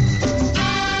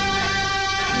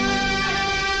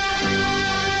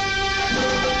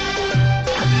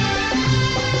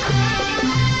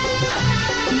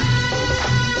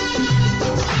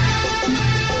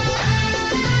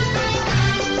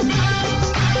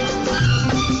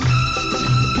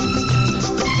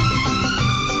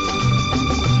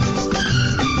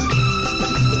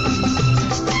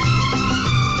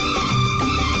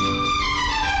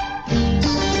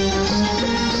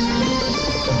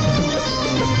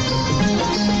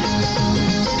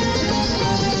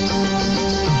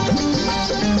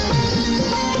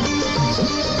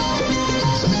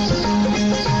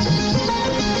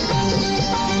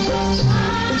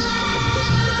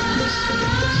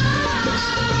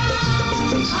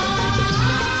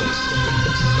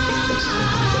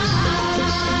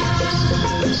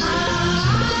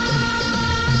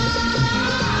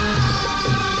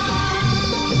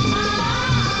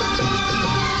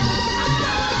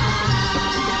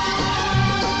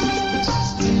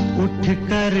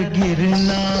कर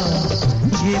गिरना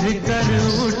गिर कर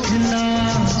उठना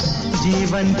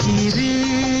जीवन की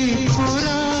रीत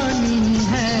पुरानी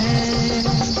है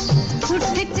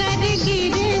उठ कर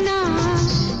गिरना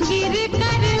गिर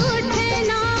कर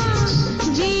उठना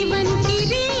जीवन की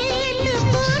रीत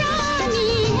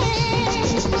पुरानी है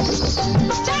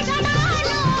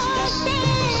चट्टानों से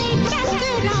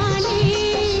टकराने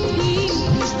की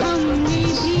हमने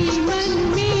जीवन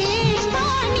में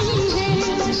पानी है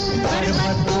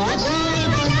पर्वत को दूर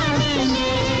बना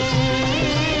देंगे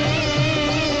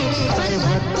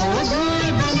पर्वत को दूर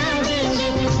बना देंगे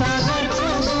सागर को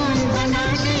दूर बना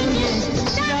देंगे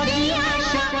जागी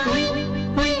आशा हुई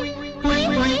हुई हुई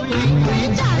हुई हुई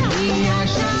जागी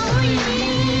आशा हुई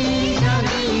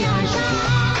जागी आशा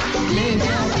ले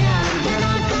जा प्यार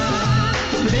जरा सा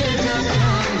ले जा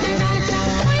प्यार जरा सा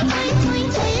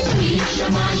हुई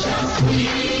शमाशा हुई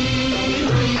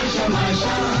हुई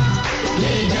शमाशा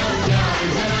ले जा प्यार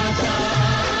जरा सा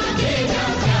ले जा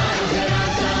प्यार जरा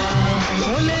सा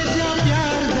ओ ले जा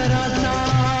प्यार जरा सा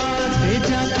ले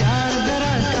जा प्यार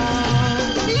जरा सा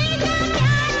ले जा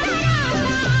प्यार जरा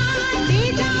सा ले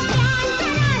जा प्यार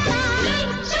जरा सा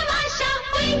शमाशा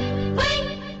हुई हुई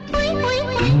हुई हुई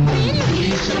हुई हुई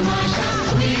शमाशा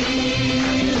हुई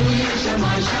हुई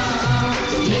शमाशा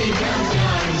ले जा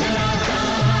प्यार जरा सा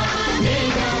ले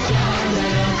जा प्यार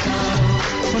जरा सा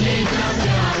ले जा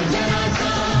प्यार जरा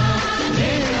सा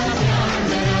ले जा प्यार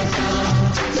जरा सा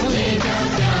ले जा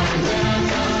प्यार जरा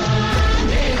सा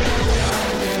ले जा प्यार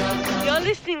जरा सा You're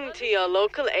listening to your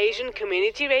local Asian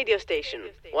community radio station,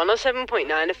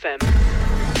 107.9 FM.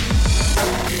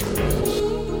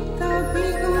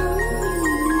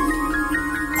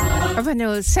 One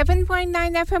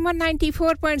 7.9 FM और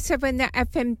 94.7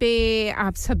 FM पे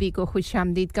आप सभी को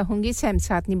खुशामदीद कहूंगी सैम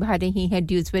साथ निभा रही हैं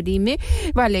ड्यूसबरी में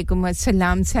वालेकुम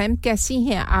अस्सलाम सैम कैसी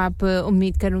हैं आप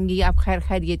उम्मीद करूंगी आप खैर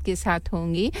खैरियत के साथ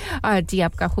होंगी और जी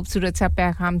आपका खूबसूरत सा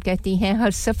पैगाम कहती हैं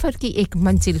हर सफर की एक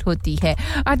मंजिल होती है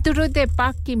और दुरूद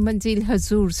पाक की मंजिल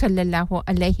हुजूर सल्लल्लाहु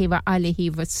अलैहि व आलिहि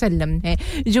वसल्लम है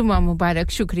जुमा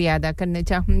मुबारक शुक्रिया अदा करना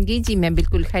चाहूंगी जी मैं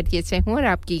बिल्कुल खैरियत से हूं और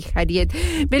आपकी खैरियत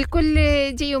बिल्कुल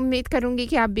जी उम्मीद करूंगी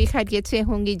कि आप भी खैरियत से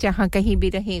होंगी जहां कहीं भी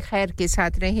रहें खैर के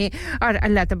साथ रहें और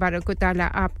अल्लाह तबारक व तआला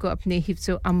आपको अपने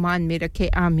हिफ्ज़ व अमान में रखे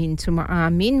आमीन सुमा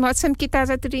आमीन मौसम की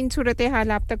ताज़ा तरीन सूरत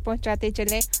हाल आप तक पहुंचाते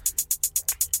चलें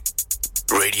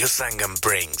Radio Sangam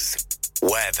brings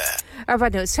weather. अब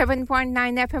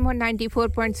 7.9 FM और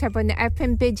 94.7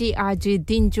 FM पे जी आज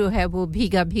दिन जो है वो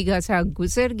भीगा सा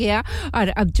गुजर गया और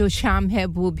अब जो शाम है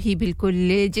वो भी बिल्कुल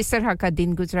जिस तरह का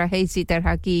दिन गुजरा है इसी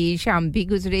तरह की शाम भी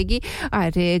गुजरेगी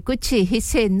और कुछ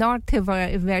हिस्से नॉर्थ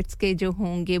वेस्ट के जो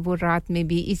होंगे वो रात में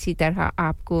भी इसी तरह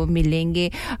आपको मिलेंगे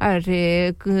और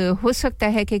हो सकता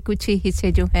है कि कुछ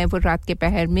हिस्से जो हैं वो रात के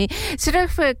पहर में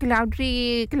सिर्फ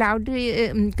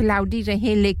क्लाउडी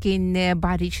रहे लेकिन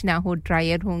बारिश ना हो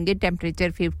ड्रायर होंगे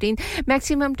टेंपरेचर 15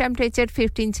 मैक्सिमम टेंपरेचर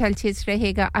 15 सेल्सियस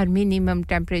रहेगा और मिनिमम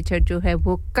टेंपरेचर जो है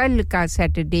वो कल का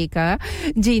सैटरडे का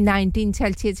जी 19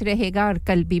 सेल्सियस रहेगा और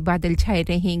कल भी बादल छाए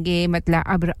रहेंगे मतलब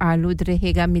अब्र आलूद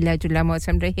रहेगा मिला जुला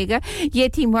मौसम रहेगा ये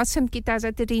थी मौसम की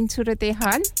ताजा तरीन सूरत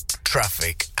हाल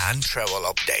Traffic and travel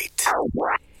update.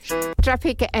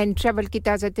 Traffic and travel की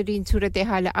ताज़ा तरीन सूरत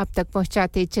हाल अब तक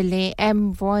पहुंचाते चलें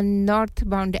M1 north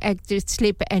bound exit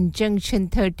slip and junction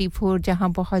 34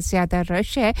 जहां बहुत ज़्यादा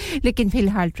रश है लेकिन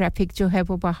फिलहाल ट्रैफिक जो है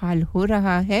वो बहाल हो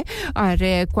रहा है और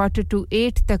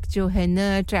 7:45 तक जो है ना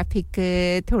ट्रैफिक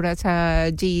थोड़ा सा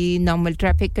जी नॉर्मल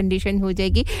ट्रैफिक कंडीशन हो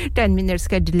जाएगी 10 मिनट्स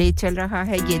का डिले चल रहा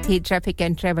है ये थी ट्रैफिक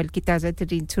एंड ट्रैवल की ताज़ा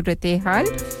तरीन सूरत हाल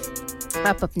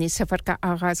आप अपने सफर का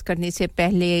आगाज करने से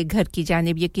पहले घर की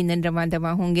जानिब यकीनन रवाना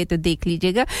होंगे तो देख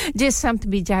लीजिएगा जिस समत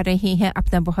भी जा रहे हैं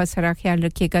अपना बहुत सारा ख्याल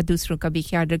रखिएगा दूसरों का भी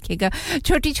ख्याल रखिएगा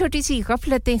छोटी-छोटी सी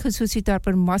गफलतें खुसूसी तौर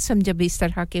पर मौसम जब इस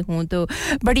तरह के हों तो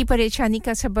बड़ी परेशानी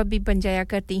का सबब भी बन जाया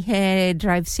करती हैं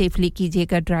ड्राइव सेफली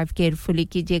कीजिएगा ड्राइव केयरफुली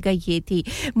कीजिएगा ये थी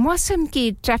मौसम की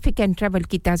ट्रैफिक एंड ट्रैवल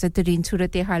की ताज़ा तरीन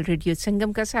सूरत हाल रेडियो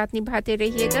संगम का साथ निभाते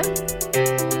रहिएगा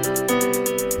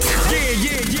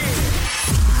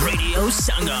Radio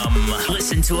Sangam.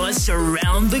 Listen to us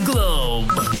around the globe.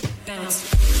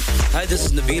 Hi, this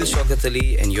is Nabil Shaukat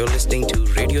Ali and you're listening to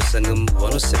Radio Sangam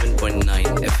 107.9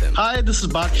 FM. Hi, this is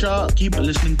Baksha. Keep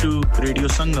listening to Radio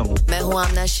Sangam. मैं हूँ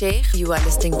आमना Sheikh. You are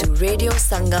listening to Radio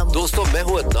Sangam. दोस्तों मैं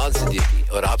हूँ अदनान सिद्दीकी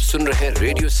और आप सुन रहे हैं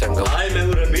radio संगम. Hi, मैं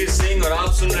हूँ रणवीर सिंह और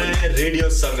आप सुन रहे हैं रेडियो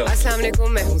संगम. अस्सलाम वालेकुम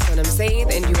मैं हूँ सनम Saeed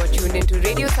and you are tuned into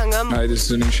Radio Sangam. Hi, this is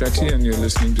Sunil Shetty and you're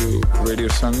listening to Radio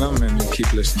Sangam and keep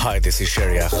listening. Hi, this is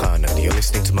Sharia Khan and you're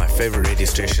listening to my favorite radio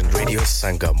station Radio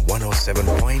Sangam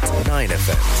 107.9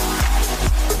 FM.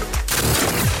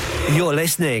 You're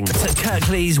listening to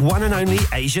Kirklees one and only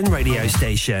Asian radio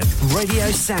station, Radio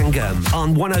Sangam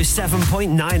on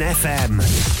 107.9 FM.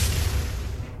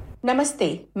 नमस्ते,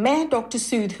 मैं doctor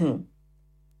सूद हूँ.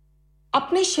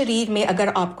 अपने शरीर में अगर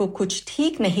आपको कुछ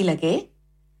ठीक नहीं लगे,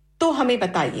 तो हमें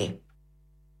बताइए.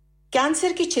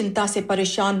 कैंसर की चिंता से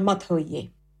परेशान मत होइए.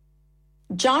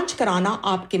 जांच कराना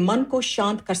आपके मन को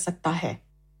शांत कर सकता है.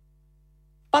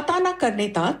 पता न करने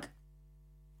तक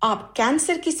आप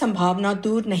कैंसर की संभावना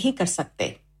दूर नहीं कर सकते.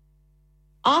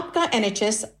 आपका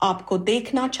NHS आपको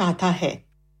देखना चाहता है.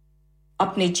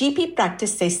 अपने जीपी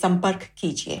प्रैक्टिस से संपर्क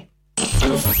कीजिए.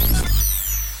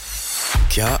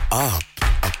 क्या आप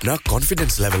अपना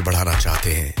कॉन्फिडेंस लेवल बढ़ाना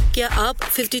चाहते हैं? क्या आप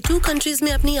 52 कंट्रीज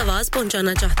में अपनी आवाज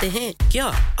पहुंचाना चाहते हैं? क्या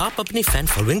आप अपनी फैन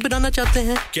फॉलोइंग बनाना चाहते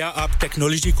हैं? क्या आप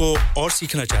टेक्नोलॉजी को और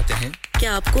सीखना चाहते हैं?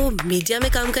 क्या आपको मीडिया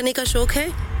में काम करने का शौक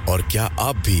है? और क्या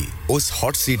आप भी उस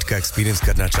हॉट सीट का एक्सपीरियंस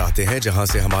करना चाहते हैं जहां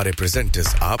से हमारे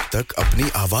प्रेजेंटर्स आप तक अपनी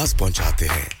आवाज पहुंचाते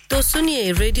हैं? तो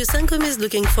सुनिए, Radio Sangam is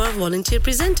looking for volunteer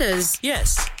presenters.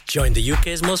 Yes, join the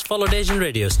UK's most followed Asian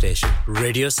radio station,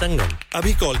 Radio Sangam.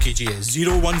 अभी कॉल कीजिए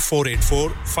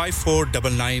 01484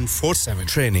 549947.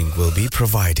 Training will be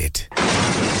provided.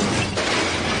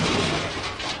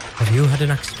 Have you had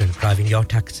an accident driving your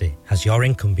taxi? Has your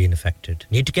income been affected?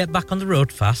 Need to get back on the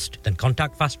road fast? Then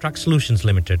contact Fast Track Solutions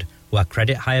Limited, who are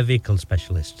credit hire vehicle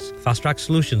specialists. Fast Track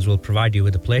Solutions will provide you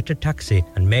with a plated taxi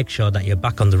and make sure that you're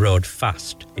back on the road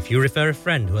fast. If you refer a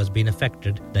friend who has been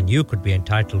affected, then you could be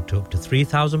entitled to up to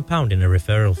 £3,000 in a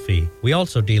referral fee. We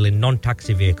also deal in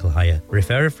non-taxi vehicle hire.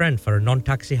 Refer a friend for a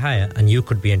non-taxi hire and you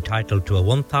could be entitled to a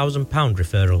 £1,000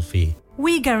 referral fee.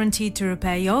 We guarantee to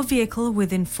repair your vehicle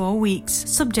within 4 weeks,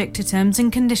 subject to terms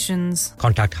and conditions.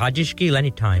 Contact Haji Shkil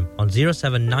anytime on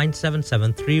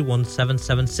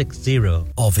 07977317760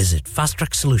 or visit Fast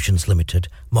Track Solutions Limited,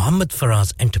 Mohammed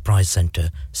Faraz Enterprise Centre,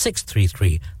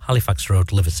 633 Halifax Road,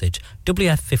 Liversedge,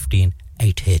 WF15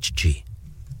 8HG.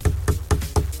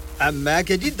 मैं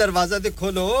के जी दरवाजा दे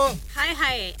खोलो. हाय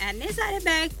हाय एने सारे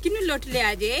bag किनु लुट ले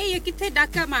आजे ये किथे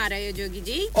डाका मार रहे हो जोगी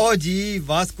जी? ओ जी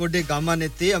वास्को डे गामा ने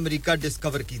ते अमेरिका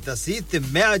डिस्कवर कीता सी ते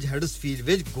मैं आज हडर्सफील्ड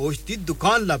विच गोश्त दी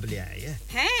दुकान लब ले आया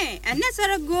है. एने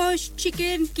सारा गोश्त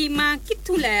चिकन कीमा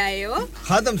किथु ले आए हो?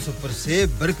 खादम सुपर से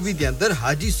बरकवी दे अंदर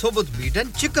हाजी सोबत मीट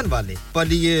एंड चिकन वाले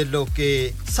पलिए लोके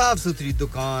साफ सुथरी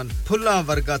दुकान फुल्ला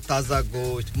वर्गा ताजा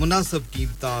गोश्त मुनासिब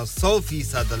कीमतां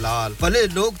 100% दलाल भले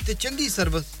लोग ते चंगी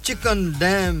service chicken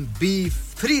lamb beef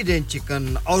free range chicken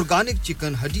organic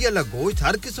chicken हड्डी वाला गोश्त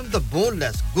हर किस्म दा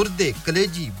बोनलेस गुर्दे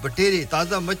कलेजी बटेरे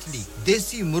ताजा मछली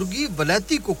देसी मुर्गी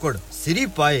बलाती कुकड़ सिरी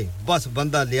पाए बस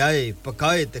बंदा ले आए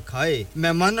पकाए ते खाए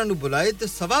मेहमानां नु बुलाए ते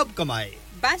सवाब कमाए.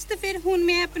 बस तो फिर हुन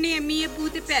मैं अपने अम्मी अब्बू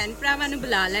ते भैन भरावां नु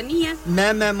बुला लनी है.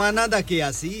 मैं मेहमानां दा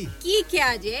किया सी की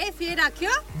क्या जे फिर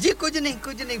आखियो जी कुछ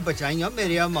नहीं बचाइयो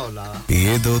मेरे या मौला.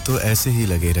 ये दो तो ऐसे ही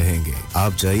लगे रहेंगे.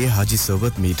 आप जाइए Haji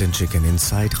Sobat meat and chicken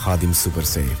inside Khadim super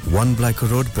से 1 Black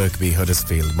Road Birkby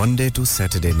Huddersfield Monday to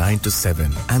Saturday 9 to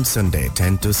 7 and Sunday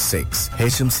 10 to 6.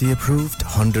 HMC approved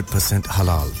 100%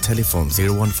 halal. Telephone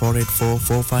 01484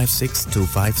 456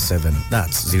 257.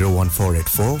 That's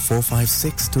 01484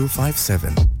 456 257.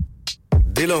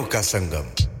 दिलों का संगम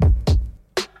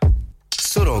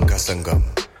सुरों का संगम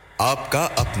आपका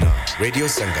अपना रेडियो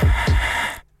संगम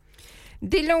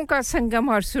दिलों का संगम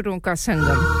और सुरों का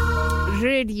संगम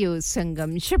रेडियो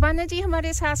संगम शबाना जी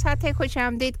हमारे साथ है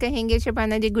खुशामदीद कहेंगे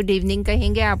शबाना जी गुड इवनिंग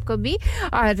कहेंगे आपको भी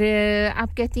और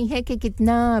आप कहती हैं कि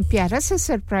कितना प्यारा सा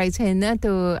सरप्राइज है ना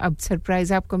तो अब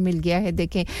सरप्राइज आपको मिल गया है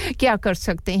देखें क्या कर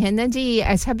सकते हैं ना जी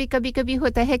ऐसा भी कभी-कभी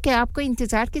होता है कि आपको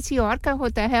इंतजार किसी और का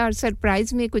होता है और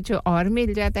सरप्राइज में कुछ और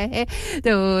मिल जाता है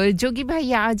तो जोगी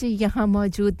भाई आज यहां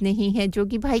मौजूद नहीं है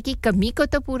जोगी भाई की कमी को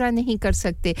तो पूरा नहीं कर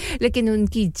सकते लेकिन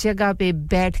उनकी जगह पे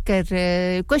बैठकर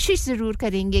कोशिश जरूर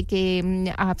करेंगे कि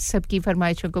आप सबकी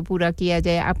फरमाइशों को पूरा किया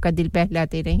जाए आपका दिल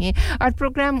बहलाते रहें और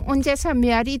प्रोग्राम उन जैसा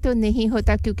म्यारी तो नहीं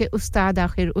होता क्योंकि उस्ताद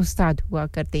आखिर उस्ताद हुआ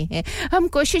करते हैं हम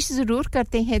कोशिश जरूर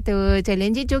करते हैं तो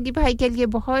चलें जी जोगी भाई के लिए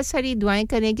बहुत सारी दुआएं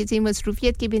करें किसी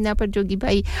मसरूफियत की बिना पर जोगी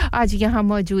भाई आज यहां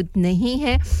मौजूद नहीं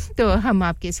है तो हम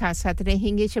आपके साथ-साथ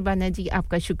रहेंगे शबाना जी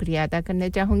आपका शुक्रिया अदा करना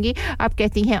चाहूंगी आप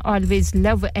कहती हैं ऑलवेज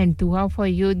लव एंड दुआ फॉर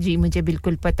यू जी मुझे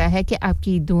बिल्कुल पता है कि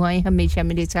आपकी दुआएं हमेशा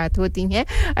मेरे साथ होती हैं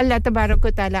अल्लाह तबारक व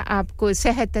तआला आपको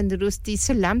सेहत तंदुरुस्ती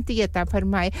सलामती अता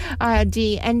फरमाए जी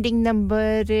एंडिंग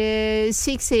नंबर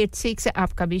 686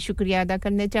 आपका भी शुक्रिया अदा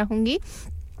करना चाहूंगी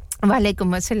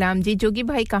वालेकुम अस्सलाम जी जोगी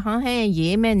भाई कहां हैं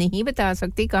ये मैं नहीं बता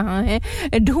सकती कहां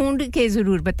हैं ढूंढ के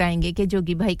जरूर बताएंगे कि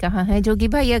जोगी भाई कहां हैं जोगी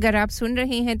भाई अगर आप सुन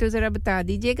रहे हैं तो जरा बता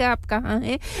दीजिएगा आप कहां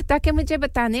हैं ताकि मुझे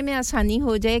बताने में आसानी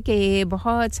हो जाए कि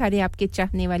बहुत सारे आपके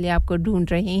चाहने वाले आपको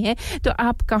ढूंढ रहे हैं तो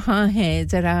आप कहां हैं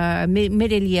जरा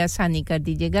मेरे लिए आसानी कर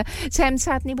दीजिएगा सैम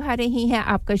साथ निभा रही हैं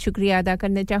आपका शुक्रिया अदा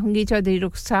करना चाहूंगी चौधरी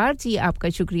रुखसार जी आपका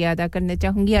शुक्रिया अदा करना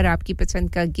चाहूंगी और आपकी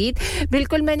पसंद का गीत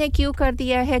बिल्कुल मैंने क्यों कर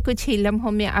दिया है कुछ ही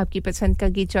लम्हों में की पसंद का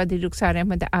गीत चौधरी रुखसार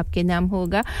अहमद आपके नाम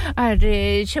होगा और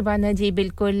शबाना जी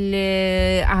बिल्कुल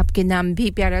आपके नाम भी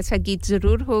प्यारा सा गीत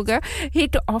जरूर होगा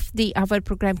hit of the hour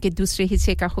program के दूसरे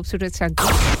हिस्से का खूबसूरत सा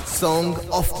सॉन्ग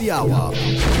ऑफ द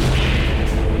आवर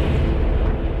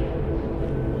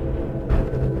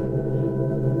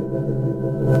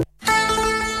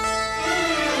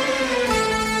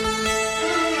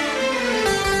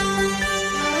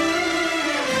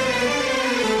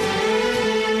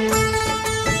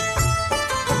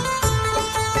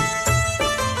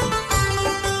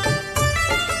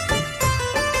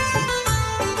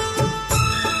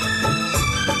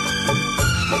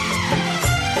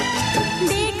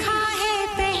देखा है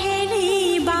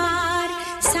पहली बार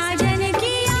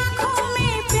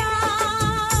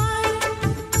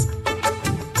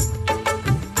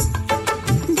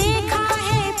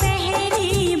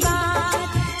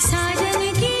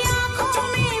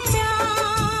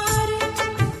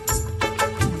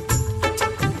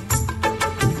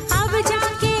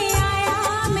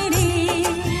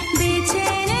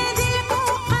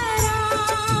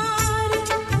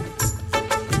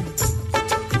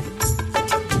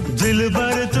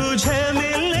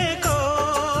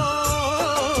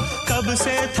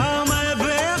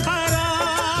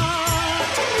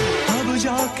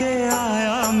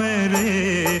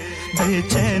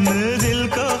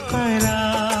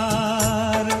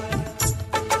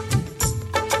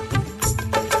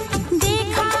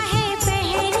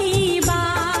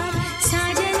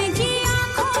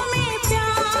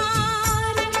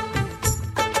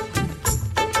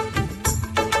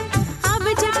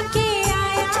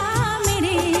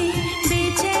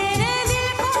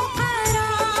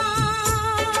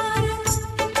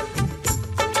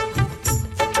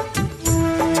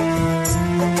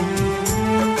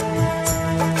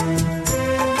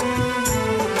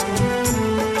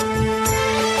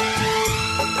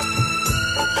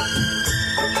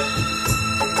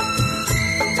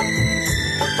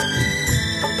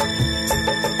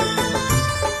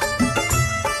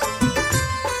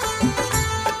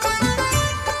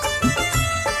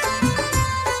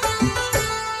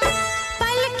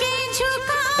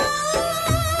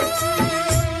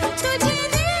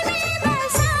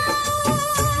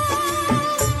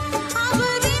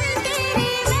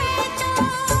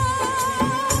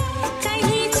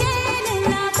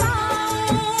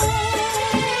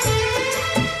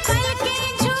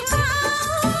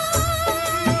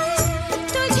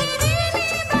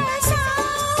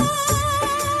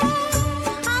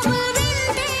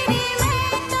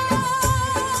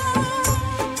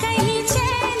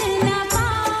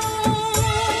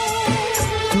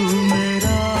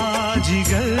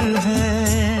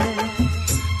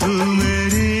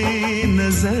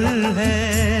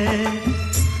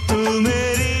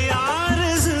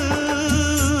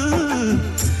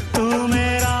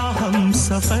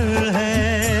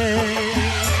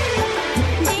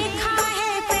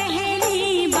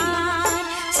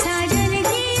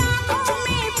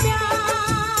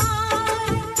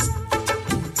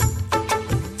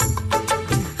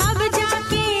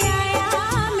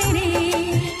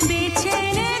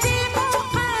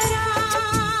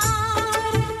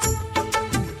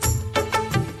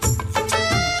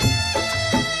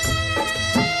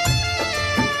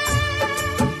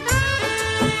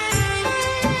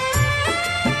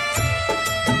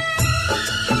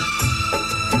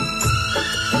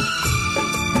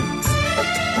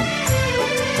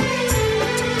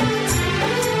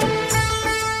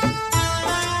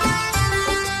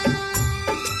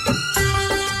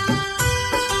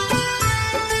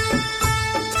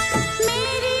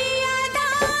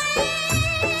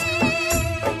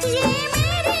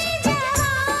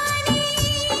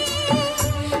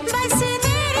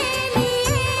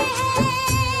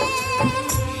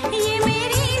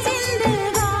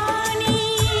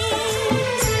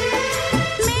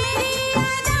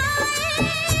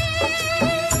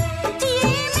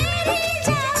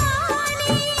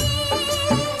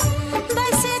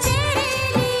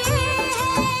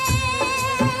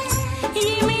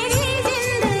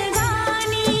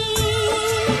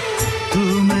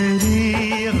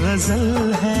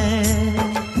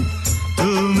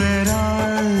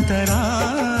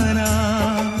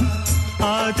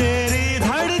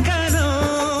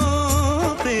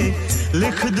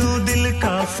लिख दूं दिल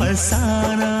का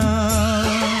फसाना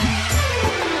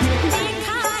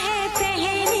देखा है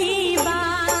पहली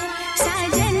बार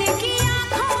साजन की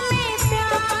आंखों में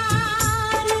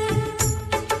प्यार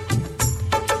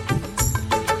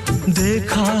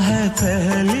देखा है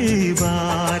पहली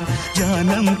बार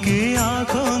जानम की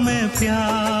आंखों में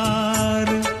प्यार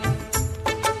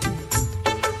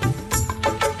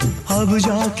अब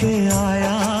जाके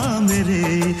आया मेरे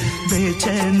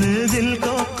बेचैन दिल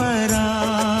को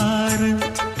करार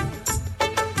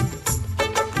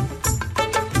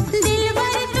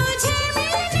दिलबर तुझे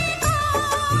मिलने को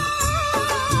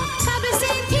कब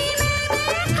से थी मैं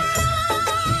बेकरार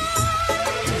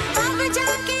अब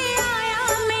जाके आया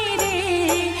मेरे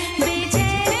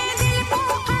बेचैन दिल को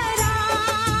करार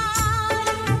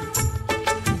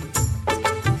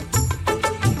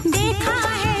देखा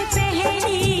है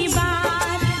पहली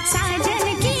बार साजन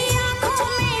की आंखों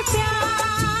में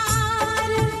प्यार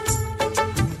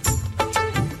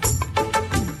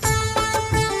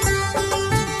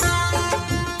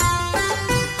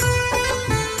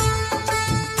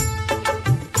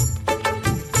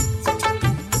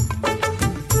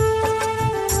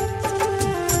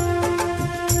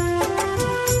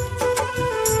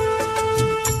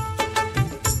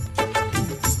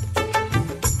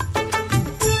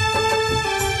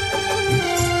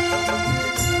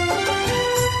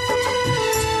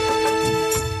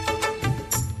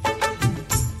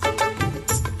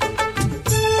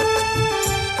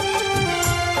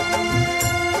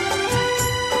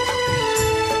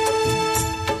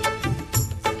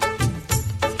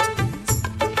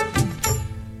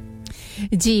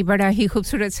जी बड़ा ही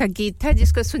खूबसूरत सा गीत था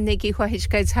जिसको सुनने की ख्वाहिश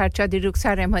का इजहार चौधरी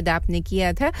रुखसार अहमद आपने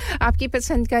किया था आपकी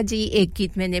पसंद का जी एक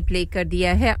गीत मैंने प्ले कर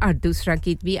दिया है और दूसरा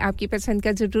गीत भी आपकी पसंद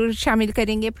का जरूर शामिल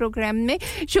करेंगे प्रोग्राम में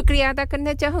शुक्रिया अदा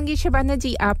करना चाहूंगी शबाना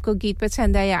जी आपको गीत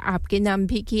पसंद आया आपके नाम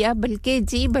भी किया बल्कि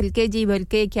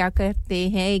क्या करते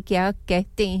हैं क्या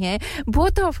कहते हैं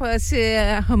बोथ ऑफ अस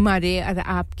हमारे और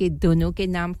आपके दोनों के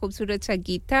नाम खूबसूरत सा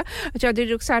गीत था चौधरी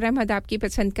रुखसार अहमद आपकी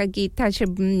पसंद का गीत था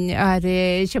और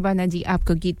शबाना जी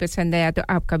आपको गीत पसंद आया तो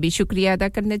आपका भी शुक्रिया अदा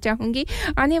करना चाहूंगी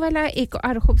आने वाला एक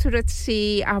और खूबसूरत सी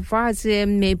आवाज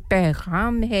में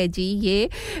पैगाम है जी ये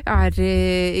और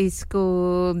इसको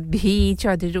भी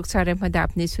चौधरी रुखसार अहमद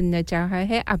आपने सुनना चाहा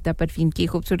है आपदा परवीन की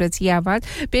खूबसूरत सी आवाज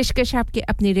पेशकश आपके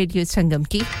अपने रेडियो संगम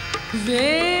की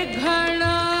वे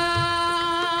घड़ा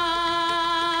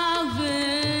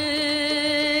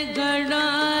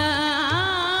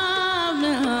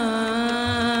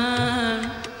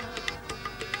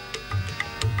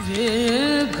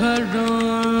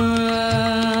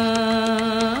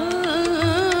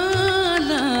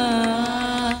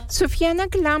सुफियाना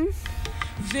कलाम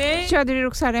चौधरी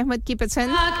रुखसार अहमद की पसंद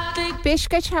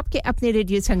पेशकश आपके अपने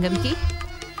रेडियो संगम की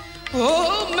ओ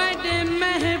मेरे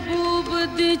महबूब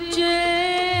दी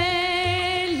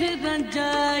चेल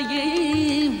रंजाए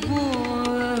वो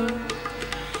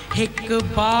एक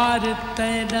बार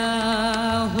तेरा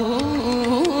हो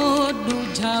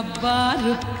दूजा बार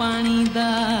पानी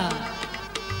दा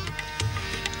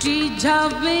चीजा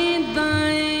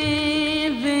वेंदाए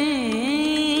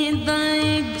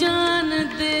जान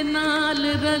दे नाल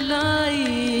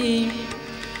रलाई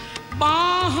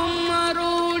बाह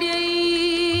मरोड़ी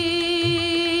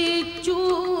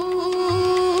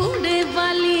चूड़े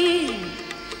वाली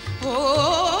ओ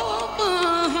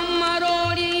बाह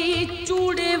मरोड़ी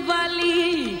चूड़े वाली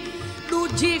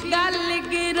दूजी गल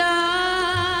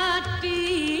गिराटी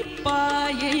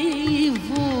पाए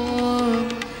वो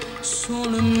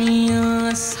सुन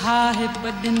मियां साहिब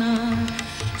बदना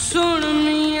सुन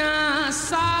मियां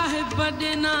साहिब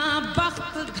बदना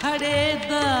वक्त घड़े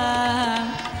दा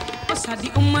ओ साडी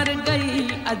उम्र गई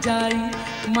अजाई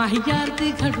माही यार दी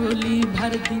घड़ोली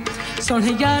भर दी सुन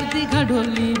यार दी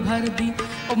घड़ोली भर दी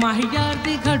ओ माही यार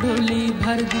दी घड़ोली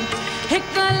भर दी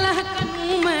हिक अल्लाह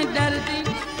कनू मैं डरदी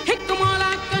हिक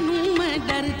मौला कनू मैं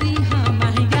डरदी हां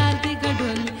माही यार दी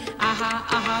घड़ोली आहा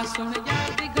आहा सुन यार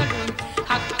दी घड़ोली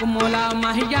हक मौला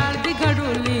माही यार दी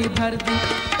घड़ोली भर दी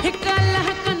हिक अल्लाह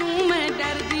कनू मैं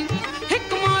डरदी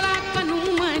हिक मौला कनू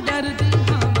मैं डरदी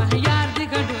हां माही यार दी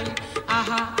घड़ोली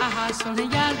आहा आहा सुन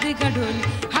यार दी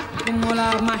घड़ोली हक मौला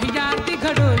माही यार दी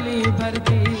घड़ोली भर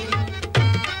दी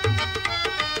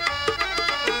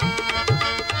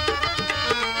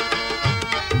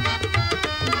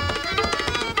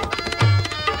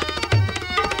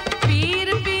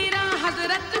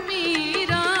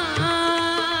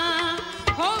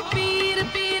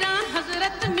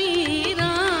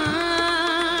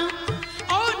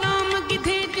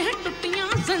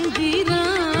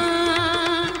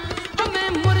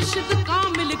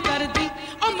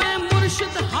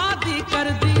हादी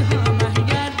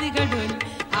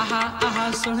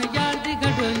सुन यार दी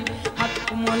गडोली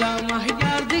हक मोला माह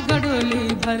यार दी गडोली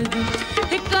भर दी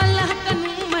एक अल्लाह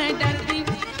कनू मैं डरदी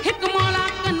एक मौला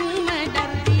कनू मैं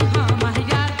डरदी हां माह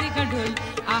यार दी गडोली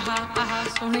आहा आहा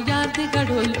सुन यार दी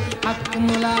गडोली हक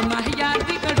मोला माह यार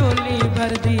दी गडोली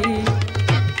भर दी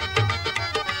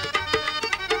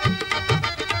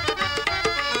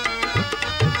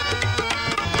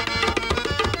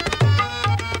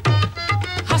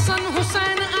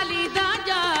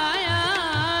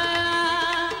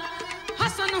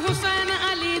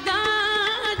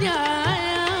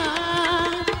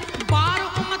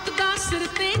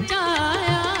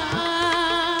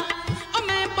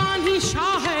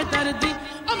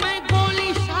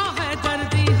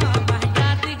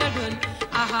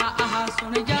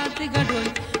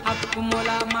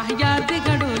मोला माहियार दी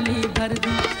गडोली भर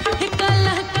दी एक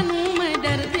अल्लाह कनू मैं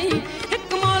डरदी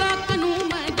एक मौला कनू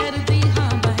मैं डरदी हां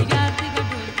माहियार दी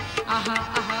गडोली आहा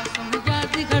आहा समझार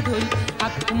दी गडोली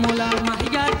हक मोला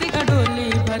माहियार दी गडोली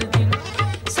भर दी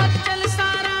सच्चल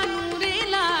सारा नूरे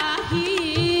लाही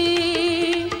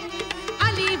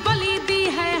अली वली दी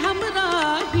है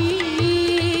हमराही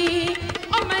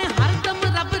ओ मैं हरदम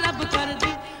रब रब कर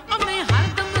दी ओ मैं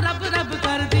हरदम रब रब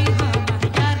कर दी हां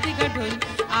माहियार दी गडोली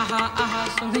आहा आहा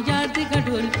सुन यार दी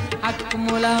गडोली हक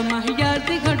मोला माह यार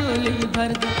दी गडोली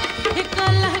भर दी एक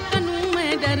अल्लाह कनू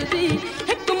मैं डरदी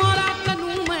एक मौला कनू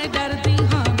मैं डरदी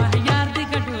हां माह यार दी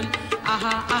गडोली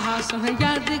आहा आहा सुन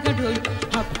यार दी गडोली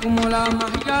हक मोला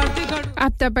माह यार दी गडोली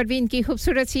आफ्ता परवीन की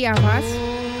खूबसूरत सी आवाज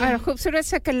और खूबसूरत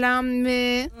सा कलाम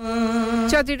में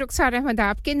चौधरी रुखसार अहमद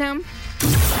आपके नाम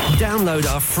Download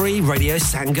our free Radio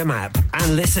Sangam app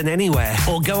and listen anywhere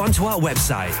or go onto our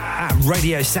website at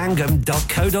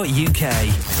radiosangam.co.uk.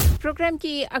 Programme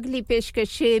की अगली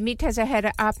पेशकश मीठा जहर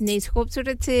आपने इस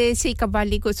खूबसूरत सी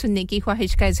कव्वाली को सुनने की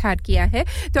ख्वाहिश का इजहार किया है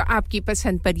तो आपकी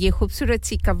पसंद पर ये खूबसूरत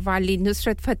सी कव्वाली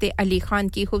नुसरत फतेह अली खान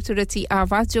की खूबसूरत सी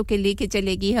आवाज जो कि लेके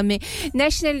चलेगी हमें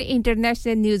नेशनल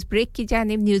इंटरनेशनल न्यूज़ ब्रेक की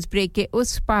जानिब न्यूज़ ब्रेक के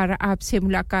उस पार आपसे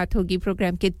मुलाकात होगी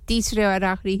प्रोग्राम के तीसरे और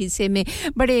आखिरी हिस्से में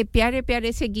बड़े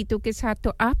प्यारे-प्यारे से गीतों के साथ तो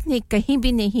आपने कहीं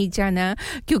भी नहीं जाना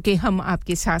क्योंकि हम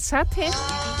आपके साथ-साथ हैं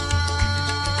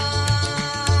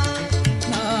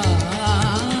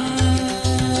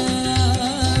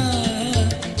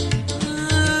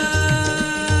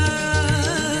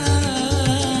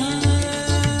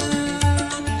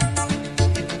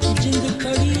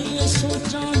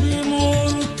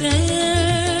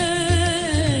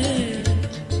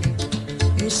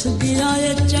आए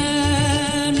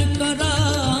चैन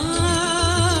करार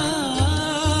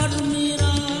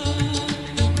मेरा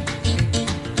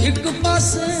एक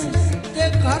पासे ते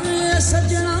घर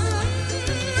सजना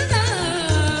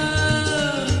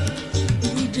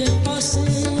दूजे पासे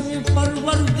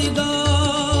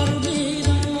परवरदिगार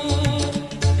मेरा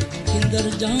किधर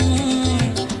जाऊं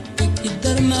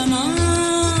किधर मैं ना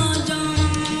जाऊं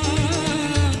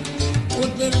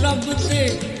उधर रब ते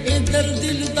इधर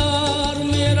दिलदार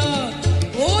मेरा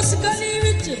उस गली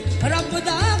विच रब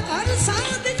दा घर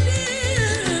सादिक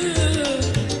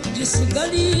जिस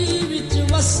गली विच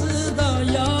वसदा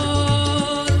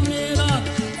यार मेरा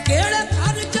केड़े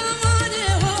घर जावां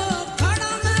हो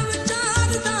खड़ा मैं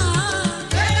विचारदा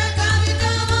केड़े घर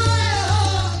जावां हो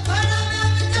खड़ा मैं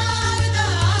विचारदा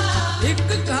एक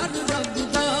घर रब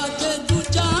दा ते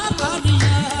दूजा घर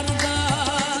यार दा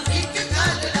एक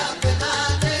घर रब दा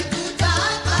ते दूजा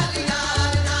घर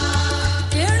यार दा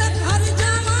केड़े घर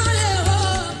जावां हो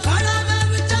खड़ा मैं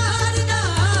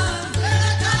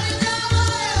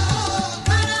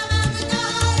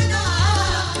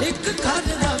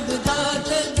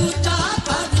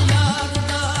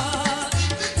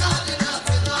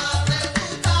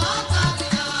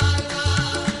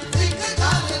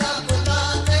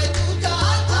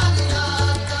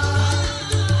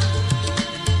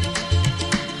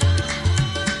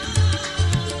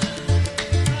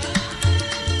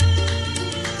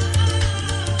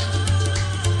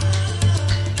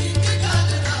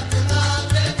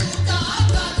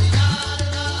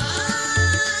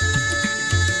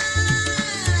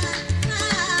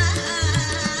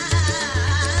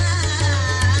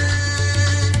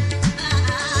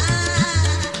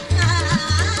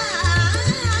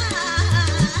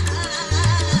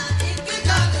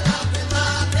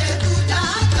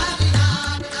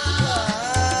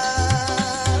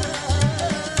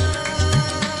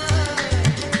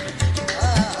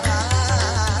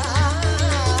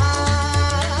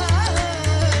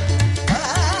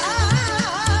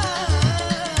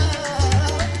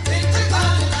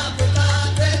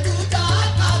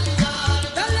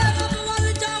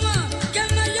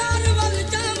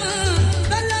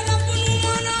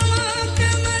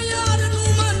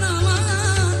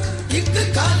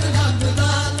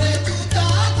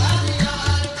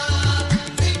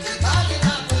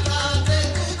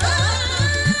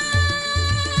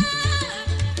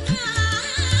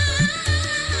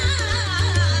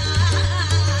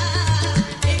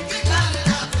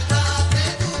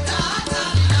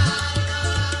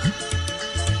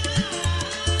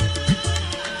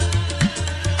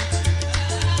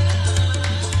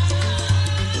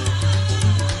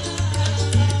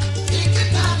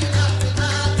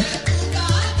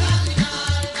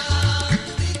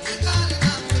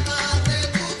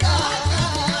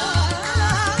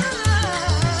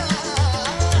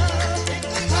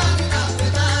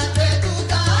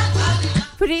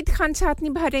फरीद खान साथ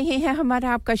निभा रहे हैं हमारा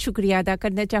आपका शुक्रिया अदा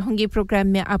करना चाहूंगी प्रोग्राम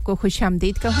में आपको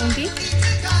खुशामदीद कहूंगी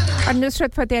और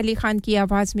नुसरत फतेह अली खान की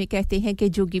आवाज में कहते हैं कि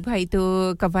जोगी भाई तो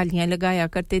कव्वालियां लगाया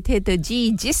करते थे तो जी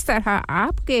जिस तरह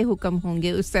आपके हुक्म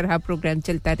होंगे उस तरह प्रोग्राम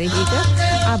चलता रहेगा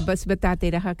आप बस बताते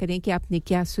रहा करें कि आपने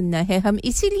क्या सुनना है हम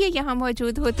इसीलिए यहां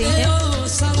मौजूद होते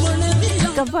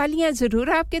हैं कव्वालियां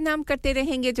जरूर आपके नाम करते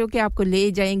रहेंगे जो कि आपको ले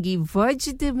जाएंगी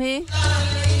वजद में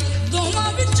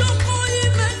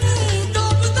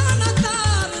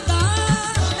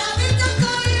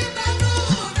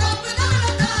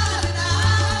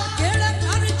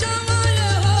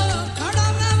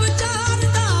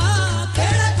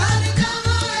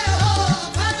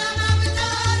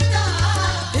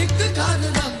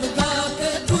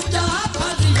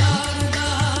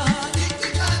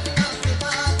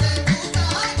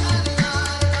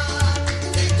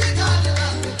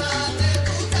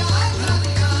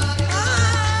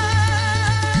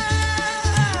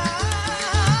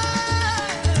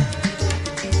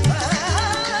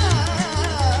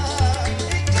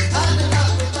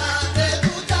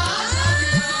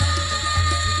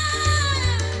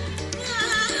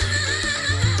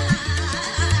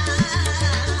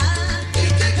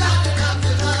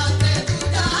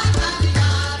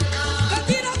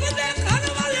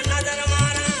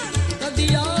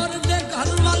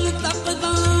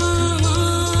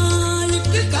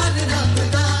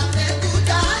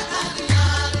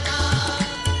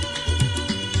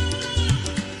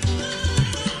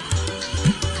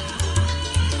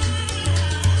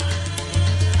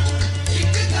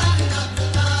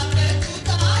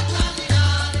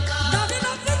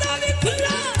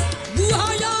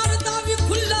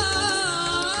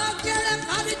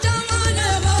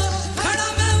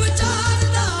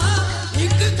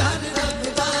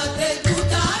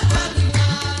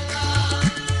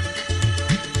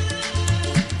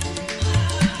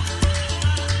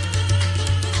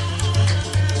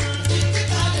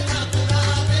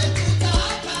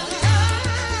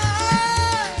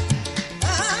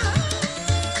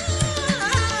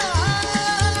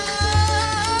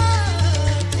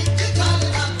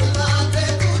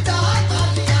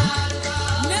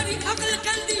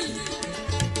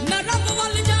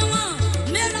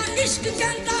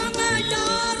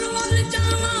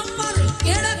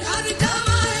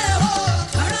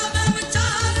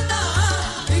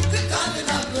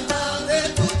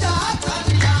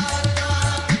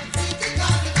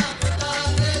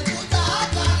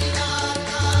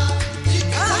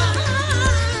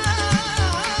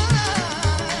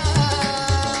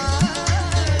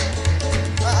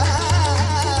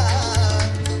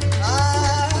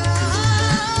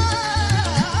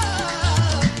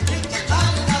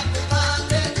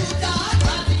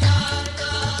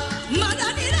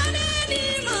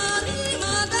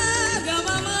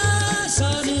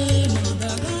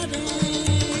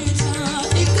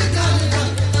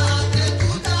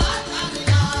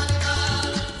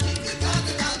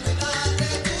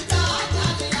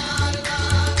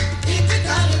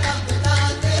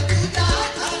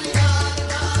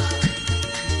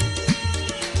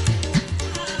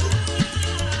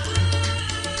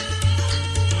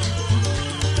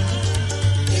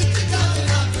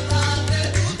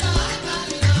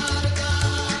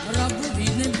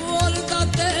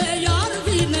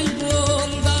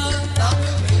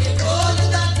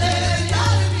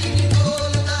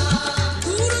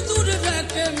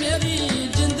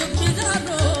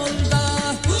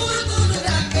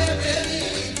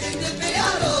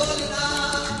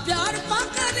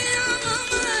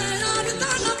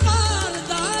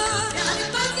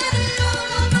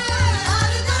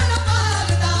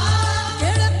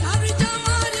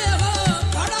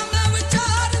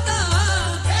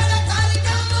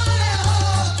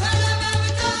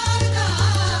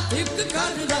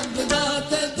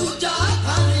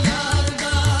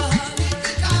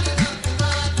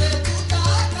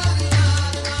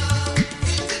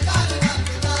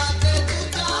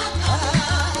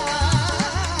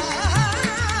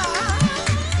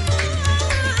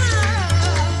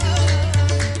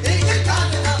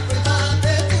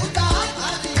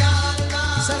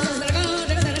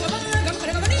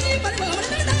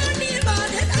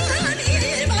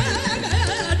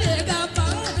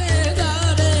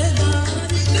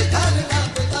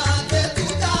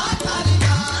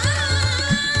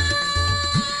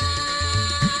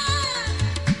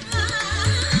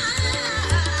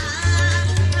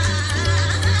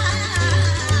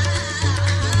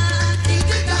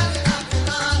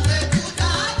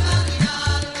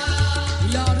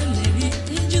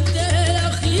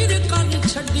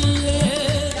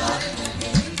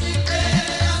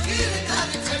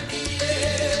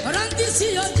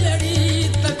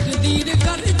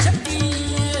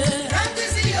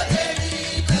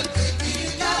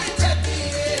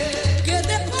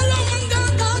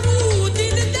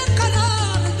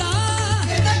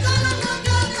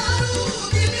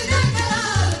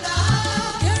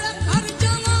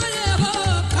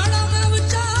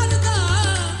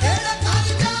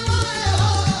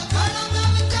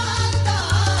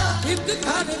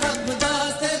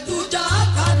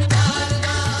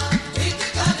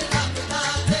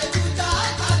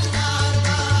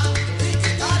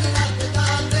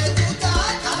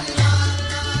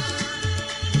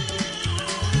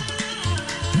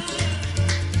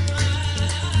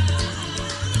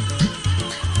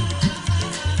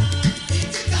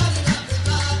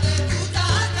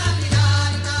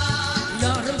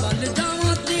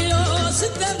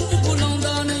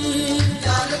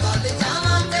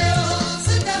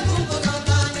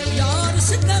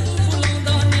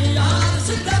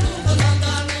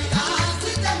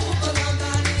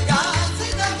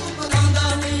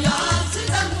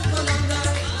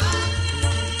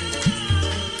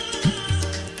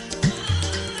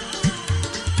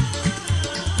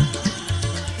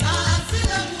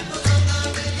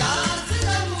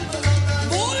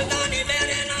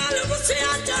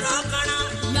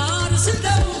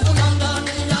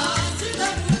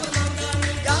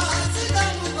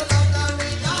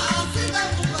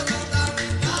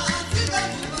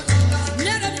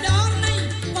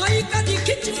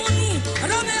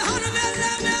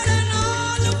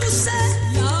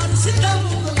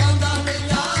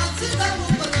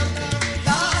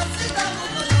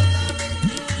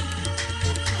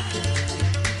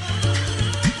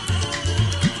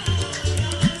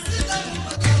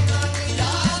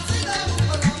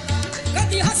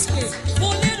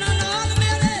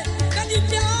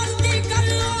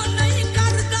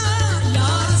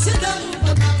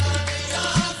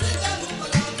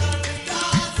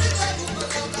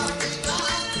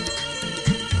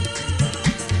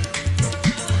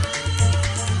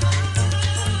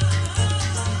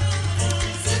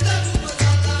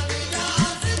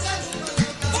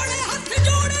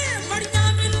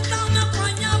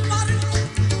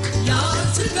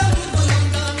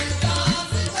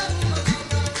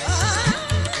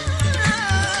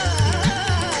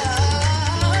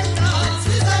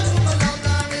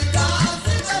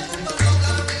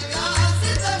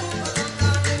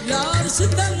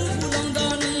ਸਿੱਧਾ ਨੂੰ ਬੁਲਾਉਂਦਾ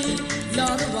ਨਹੀਂ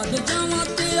ਯਾਰ ਵੱਲ ਜਾਵਾਂ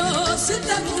ਤੇ ਉਹ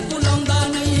ਸਿੱਧਾ ਨੂੰ ਬੁਲਾਉਂਦਾ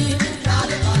ਨਹੀਂ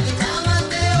ਯਾਰ ਵੱਲ ਜਾਵਾਂ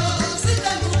ਤੇ ਉਹ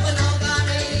ਸਿੱਧਾ ਨੂੰ ਬੁਲਾਉਂਦਾ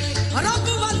ਨਹੀਂ ਰੱਬ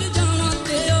ਵੱਲ ਜਾਵਾਂ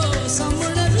ਤੇ ਉਹ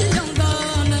ਸਾਹਮਣੇ ਵੀ ਆਉਂਦਾ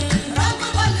ਨਹੀਂ ਰੱਬ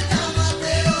ਵੱਲ ਜਾਵਾਂ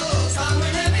ਤੇ ਉਹ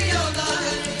ਸਾਹਮਣੇ ਵੀ ਆਉਂਦਾ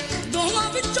ਨਹੀਂ ਦੋਵਾਂ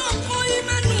ਵਿੱਚੋਂ ਕੋਈ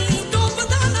ਮੈਨੂੰ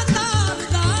ਡੋਬਦਾ ਨਾ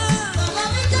ਤਾਰਦਾ ਦੋਵਾਂ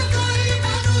ਵਿੱਚੋਂ ਕੋਈ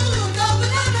ਮੈਨੂੰ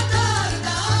ਡੋਬਦਾ ਨਾ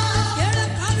ਤਾਰਦਾ ਕਿਹੜਾ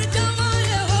ਕਰ ਜਾਵਾਂ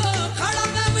ਇਹੋ ਖੜਾ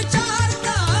ਮੈਂ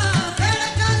ਵਿਚਾਰਦਾ ਕਿਹੜਾ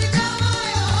ਕਰ ਜਾਵਾਂ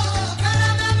ਇਹੋ ਖੜਾ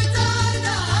ਮੈਂ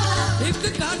ਵਿਚਾਰਦਾ ਇੱਕ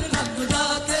ਕਰ ਰੱਬ ਦਾ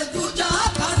ਤੇ ਦੂਜਾ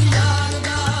ਕਰ ਯਾਰ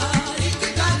ਦਾ ਇੱਕ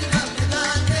ਕਰ ਰੱਬ ਦਾ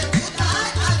ਤੇ ਦੂਜਾ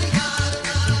ਕਰ ਯਾਰ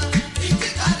ਦਾ ਇੱਕ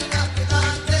ਕਰ ਰੱਬ ਦਾ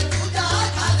ਤੇ ਦੂਜਾ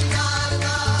ਕਰ ਯਾਰ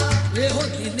ਦਾ ਇਹੋ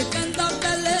ਦਿਨ ਕਹਿੰਦਾ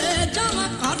ਪਹਿਲੇ ਜਾਵਾਂ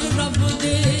ਕਰ ਰੱਬ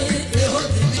ਦੇ ਇਹੋ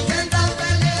ਦਿਨ ਕਹਿੰਦਾ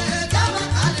ਪਹਿਲੇ ਜਾਵਾਂ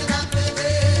ਕਰ ਰੱਬ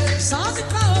ਦੇ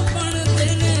ਸਾਧਕਾ ਬਣਦੇ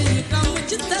ਨੇ ਕੰਮ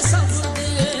ਜਿੱਤੇ ਸਭ ਦੇ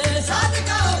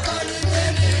ਸਾਧਕਾ ਬਣਦੇ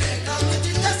ਨੇ ਕੰਮ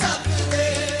ਜਿੱਤੇ ਸਭ ਦੇ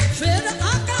ਫਿਰ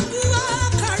ਆਕਾ ਬੂਆ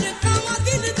ਖੜਕਾਵਾਂ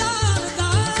ਦਿਲਦਾਰ ਦਾ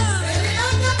ਫਿਰ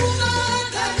ਆਕਾ ਬੂਆ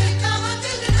ਖੜਕਾਵਾਂ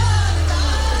ਦਿਲਦਾਰ ਦਾ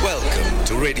Welcome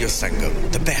to Radio Sangam,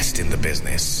 the best in the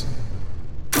business.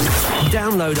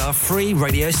 Download our free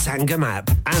Radio Sangam app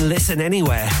and listen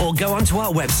anywhere or go onto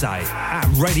our website at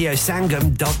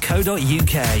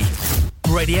radiosangam.co.uk.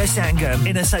 Radio Sangam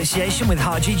in association with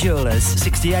Haji Jewellers,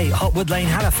 68 Hotwood Lane,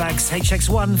 Halifax,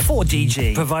 HX1 4DG.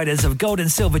 Providers of gold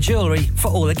and silver jewellery for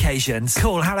all occasions.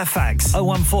 Call Halifax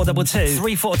 01422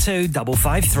 342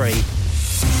 553.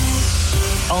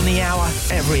 On the hour,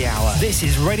 every hour. This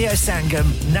is Radio Sangam,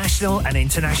 national and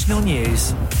international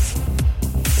news.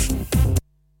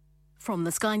 From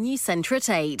the Sky News Centre at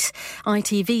 8.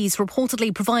 ITV's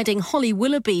reportedly providing Holly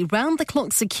Willoughby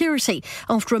round-the-clock security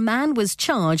after a man was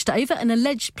charged over an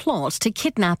alleged plot to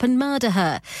kidnap and murder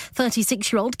her.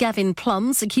 36-year-old Gavin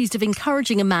Plums accused of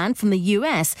encouraging a man from the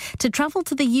US to travel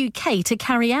to the UK to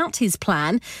carry out his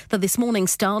plan. The This Morning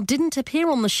star didn't appear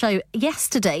on the show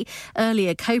yesterday.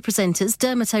 Earlier co-presenters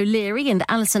Dermot O'Leary and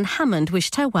Alison Hammond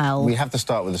wished her well. We have to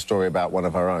start with a story about one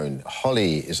of our own.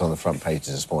 Holly is on the front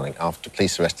pages this morning after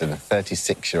police arrested a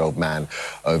 36-year-old man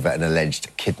over an alleged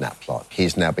kidnap plot.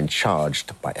 He's now been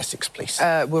charged by Essex Police.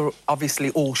 We're obviously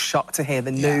all shocked to hear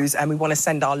the news, and we want to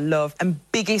send our love and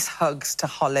biggest hugs to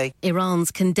Holly. Iran's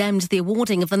condemned the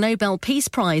awarding of the Nobel Peace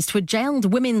Prize to a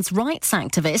jailed women's rights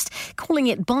activist, calling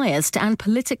it biased and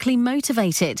politically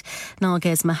motivated.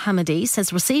 Narges Mohammadi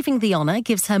says receiving the honour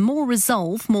gives her more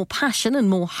resolve, more passion and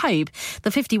more hope.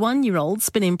 The 51-year-old's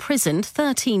been imprisoned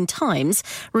 13 times.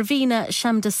 Ravina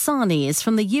Shamdasani is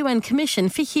from the UN Commission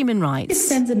for Human Rights. It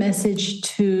sends a message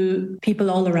to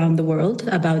people all around the world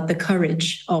about the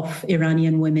courage of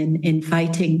Iranian women in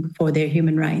fighting for their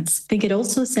human rights. I think it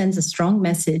also sends a strong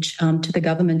message to the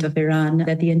government of Iran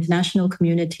that the international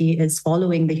community is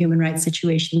following the human rights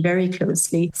situation very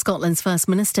closely. Scotland's First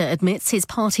Minister admits his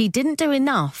party didn't do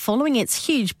enough following its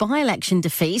huge by-election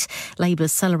defeat.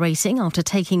 Labour's celebrating after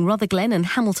taking Rutherglen and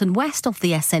Hamilton West off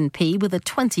the SNP with a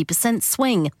 20%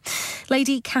 swing.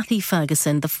 Lady Cathy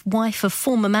Ferguson, the wife of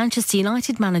former Manchester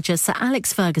United manager Sir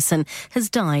Alex Ferguson, has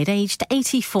died aged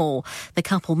 84. The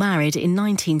couple married in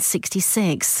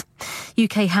 1966.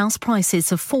 UK house prices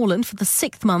have fallen for the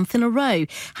sixth month in a row.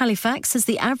 Halifax says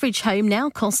the average home now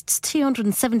costs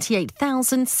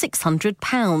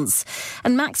 £278,600.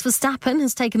 And Max Verstappen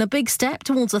has taken a big step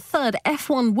towards a third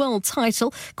F1 world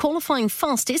title, qualifying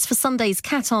fastest for Sunday's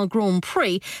Qatar Grand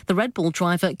Prix. The Red Bull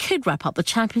driver could wrap up the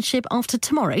championship after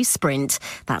tomorrow's sprint.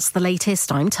 That's the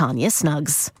latest. I'm Tanya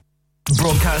Snuggs.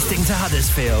 Broadcasting to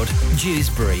Huddersfield,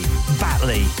 Dewsbury,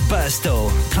 Batley,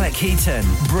 Birstall, Cleckheaton,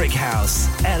 Brickhouse,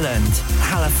 Elland,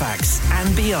 Halifax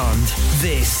and beyond.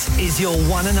 This is your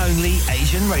one and only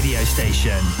Asian radio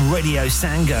station. Radio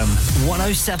Sangam,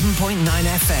 107.9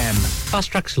 FM.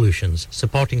 Fast Track Solutions,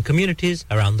 supporting communities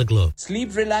around the globe.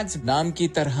 Sleep Relax नाम की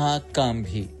तरह काम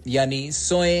भी, यानी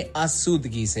सोए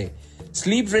आसूदगी से.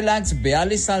 Sleep relax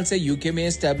 42 साल से यूके में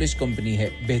एस्टैब्लिश कंपनी है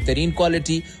बेहतरीन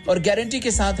क्वालिटी और गारंटी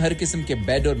के साथ हर किस्म के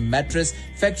बेड और मैट्रेस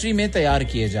फैक्ट्री में तैयार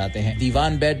किए जाते हैं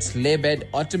दीवान bed slay bed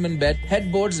ottoman bed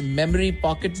headboards memory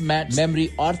pocket mat memory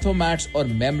ortho mats और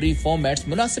मेमोरी फोम मैट्स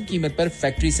मुनासिब कीमत पर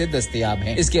फैक्ट्री से दस्तयाब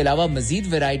हैं इसके अलावा मजीद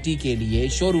वैरायटी के लिए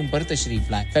शोरूम पर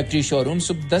तशरीफ लाएं फैक्ट्री शोरूम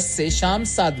सुबह 10 से शाम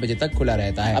 7 बजे तक खुला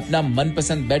रहता है अपना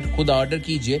मनपसंद बेड खुद ऑर्डर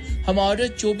कीजिए हम ऑर्डर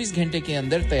 24 घंटे के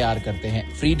अंदर तैयार करते हैं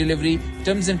free delivery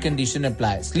terms and condition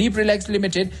apply. Sleep Relax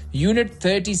Limited, Unit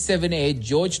 37A,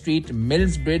 George Street,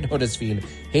 Millsbridge, Huddersfield,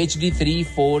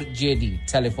 HD34JD.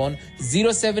 Telephone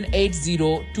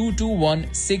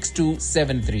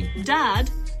 0780-221-6273. Dad,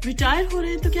 retire हो रहे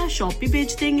हैं तो क्या शॉप भी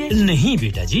बेच देंगे? नहीं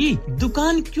बेटा जी,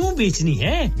 दुकान क्यों बेचनी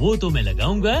है? वो तो मैं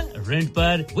लगाऊंगा रेंट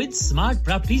पर with smart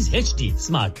properties HD.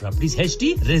 Smart properties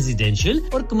HD residential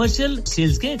और कमर्शियल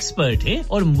सेल्स के एक्सपर्ट हैं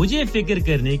और मुझे फिक्र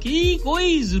करने की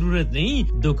कोई जरूरत नहीं।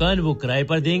 दुकान वो किराए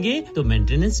पर देंगे तो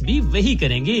मेंटेनेंस भी वही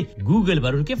करेंगे। गूगल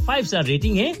पर उनके 5 स्टार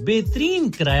रेटिंग है, बेहतरीन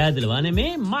किराया दिलवाने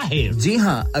में माहिर। जी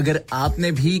हां, अगर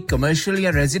आपने भी कमर्शियल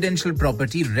या रेजिडेंशियल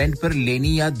प्रॉपर्टी रेंट पर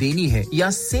लेनी या देनी है या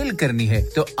सेल करनी है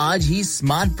तो आज ही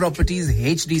स्मार्ट प्रॉपर्टीज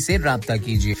एचडी से राब्ता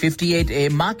कीजिए। 58A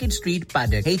market street,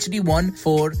 paddock,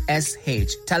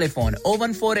 HD14SH। Telephone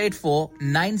 01484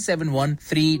 971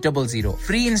 300।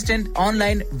 Free instant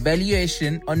online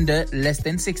valuation under less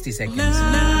than 60 seconds.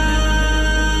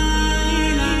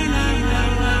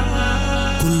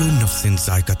 Kullu नफ्सिन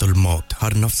जायकातुल मौत,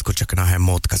 हर नफ्स को चखना है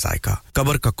मौत का जायका।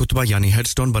 कब्र का कुतबा यानी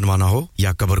हेडस्टोन बनवाना हो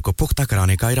या कब्र को पुख्ता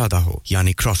कराने का इरादा हो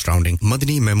यानी cross rounding,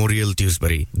 Madani memorial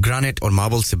Dewsbury granite और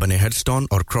मार्बल से बने हेडस्टोन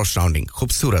और क्रॉस राउंडिंग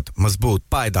खूबसूरत, मजबूत,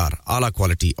 पायदार, आला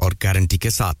क्वालिटी और गारंटी के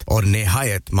साथ और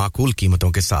निहायत माकूल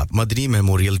कीमतों के साथ। मदनी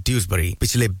मेमोरियल ड्यूसबरी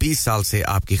पिछले 20 साल से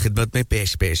आपकी खिदमत में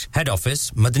पेश। Head office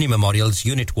Madani Memorials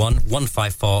Unit 1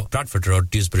 154 Bradford Road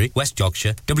Dewsbury West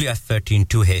Yorkshire WF13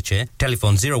 2HA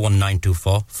telephone 01924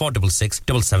 466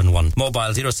 771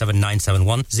 mobile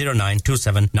 07971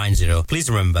 092790 please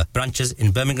remember branches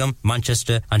in Birmingham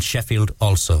Manchester and Sheffield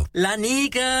also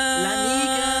Lanika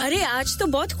अरे आज तो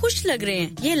बहुत खुश लग रहे हैं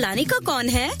ये लानिका कौन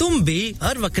है तुम भी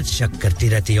हर वक्त शक करती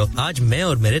रहती हो आज मैं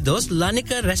और मेरे दोस्त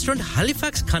लानिका रेस्टोरेंट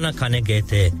हैलिफैक्स खाना खाने गए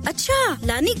थे अच्छा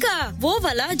लानिका वो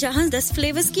वाला जहां 10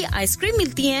 फ्लेवर्स की आइसक्रीम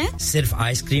मिलती है सिर्फ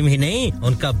आइसक्रीम ही नहीं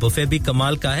उनका बुफे भी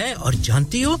कमाल का है और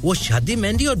जानती हो वो शादी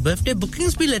मेहंदी और बर्थडे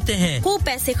बुकिंग्स भी लेते हैं खूब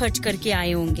पैसे खर्च करके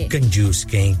आए होंगे कंजूस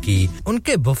कहीं की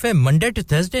उनके buffet Monday to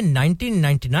Thursday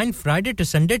 1999 Friday to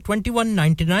Sunday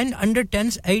 2199 under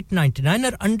 10s 899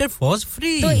 और अंडर 4s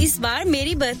फ्री तो इस बार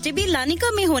मेरी बर्थडे भी लानिका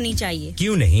में होनी चाहिए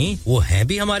क्यों नहीं वो है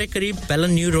भी हमारे करीब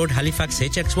पेलन new road Halifax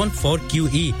HX1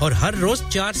 4QE और हर रोज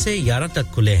 4 से 11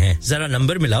 तक खुले हैं जरा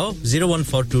नंबर मिलाओ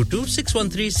 01422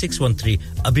 613 613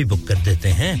 अभी बुक कर देते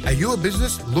हैं Are you a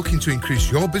business looking to increase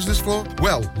your business flow?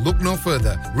 Well, look no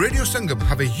further. Radio Sangam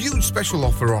have a huge special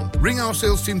offer on. Ring our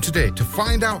sales team today to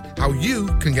find out how you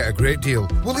can get a great deal.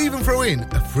 We'll even throw in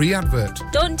a free advert.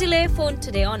 Don't delay phone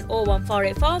today on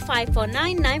 01484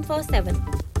 549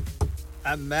 947.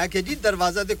 मैं के जी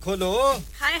दरवाजा दे खोलो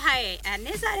हाय हाय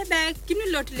एने सारे bag किनु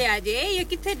लुट ले आजे ये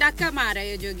किथे डाका मार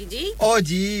रहे हो जोगी जी ओ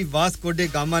जी वास्को डे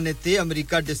गामा ने ते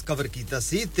अमेरिका डिस्कवर कीता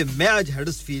सी ते मैं आज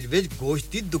हडर्सफील्ड विच गोश्त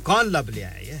दी दुकान लब ले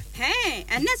आए हैं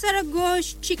एने सारा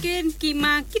गोश्त चिकन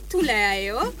कीमा किथु ले आए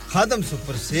हो खादम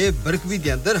सुपर से बरकवी दे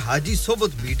अंदर हाजी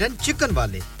सोबत मीट एंड चिकन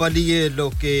वाले पलिए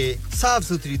लोके साफ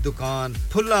सुथरी दुकान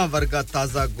फुल्ला वर्गा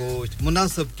ताजा गोश्त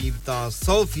मुनासिब कीमतां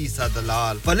 100%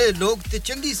 दलाल भले लोग ते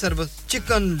चंगी service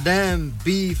chicken lamb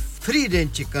beef free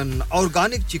range chicken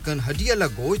organic chicken हड्डियाला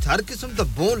गोश्त हर किस्म दा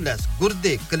बोनलेस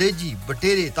गुर्दे कलेजी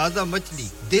बटेरे ताजा मछली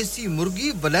देसी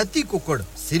मुर्गी बलाती कुकड़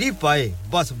सिरी पाए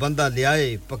बस बंदा ले आए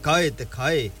पकाए ते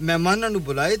खाए मेहमानां नु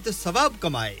बुलाए ते सवाब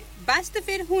कमाए बस तो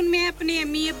फिर हुन मैं अपने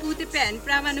अम्मी अब्बू ते भैन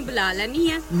भरावां नु बुला लनी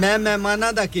है मैं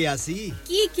मेहमानां दा किया सी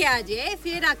की क्या जे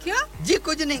फिर आखियो जी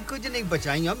कुछ नहीं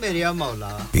बचाइयो मेरे आ मौला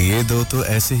ये दो तो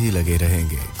ऐसे ही लगे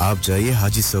रहेंगे आप जाइए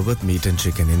Haji Sobat meat and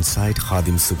chicken inside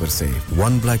Khadim super safe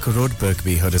 1 Black Road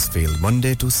Birkby Huddersfield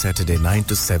Monday to Saturday 9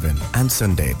 to 7 and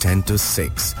Sunday 10 to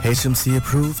 6 HMC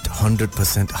approved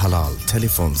 100% halal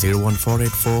telephone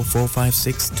 01484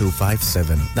 456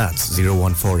 257 that's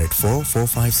 01484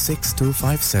 456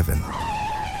 257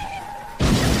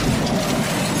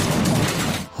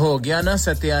 हो गया ना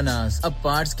सत्यानाश अब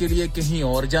पार्ट्स के लिए कहीं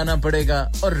और जाना पड़ेगा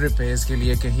और रिपेयर्स के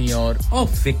लिए कहीं और ओ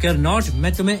फिकर नॉट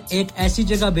मैं तुम्हें एक ऐसी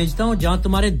जगह भेजता हूं जहां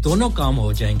तुम्हारे दोनों काम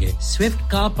हो जाएंगे स्विफ्ट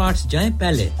कार पार्ट्स जाएं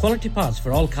पहले quality parts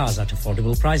for all cars at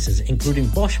affordable prices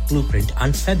including Bosch Blueprint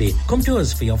and Febby come to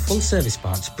us for your full service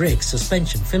parts brakes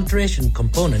suspension filtration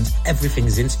components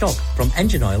everything is in stock from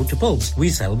engine oil to bulbs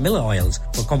we sell Miller oils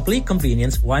for complete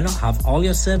convenience why not have all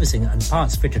your servicing and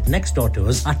parts fitted next door to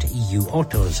us at EU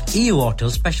Autos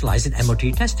specialize in MOT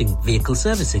testing, vehicle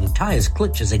servicing, tyres,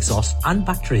 clutches, exhaust and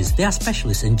batteries. They are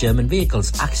specialists in German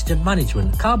vehicles, accident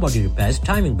management, car body repairs,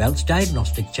 timing belts,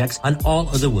 diagnostic checks and all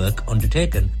other work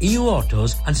undertaken. EU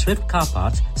Autos and Swift Car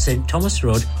Parts, St Thomas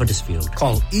Road, Huddersfield.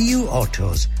 Call EU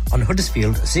Autos on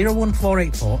Huddersfield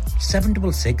 01484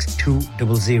 766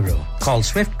 200. Call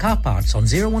Swift Car Parts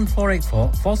on 01484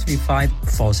 435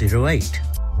 408.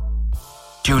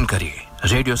 Tune kariye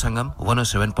Radio Sangam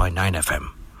 107.9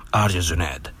 FM. RJ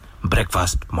Zunaid,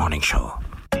 Breakfast Morning Show.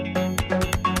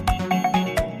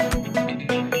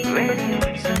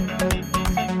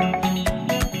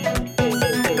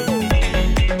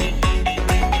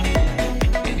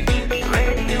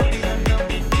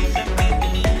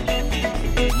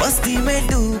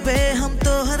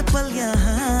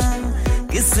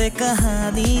 किससे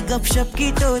कहानी गपशप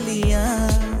की टोलियां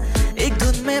एक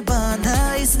धुन में बांधा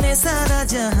इसने सारा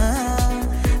जहां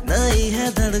नई है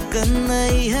धड़कन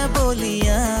नई है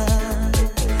बोलियां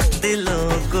दिलों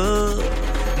को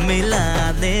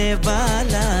मिलाने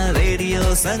वाला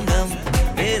रेडियो संगम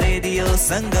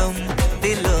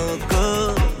दिलों को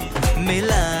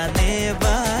मिलाने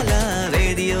वाला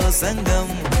रेडियो संगम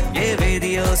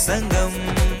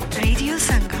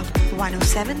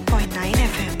 107.9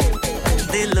 FM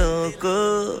दिलों को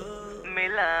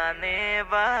मिलाने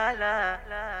वाला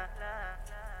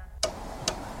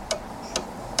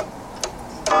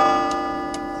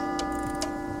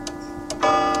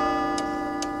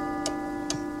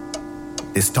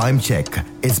This time check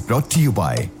is brought to you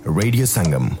by Radio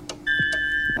Sangam.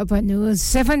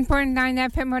 7.9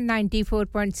 FM और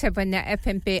 94.7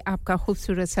 FM पे आपका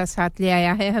खूबसूरत सा साथ ले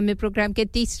आया है हमें प्रोग्राम के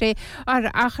तीसरे और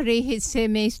आखिरी हिस्से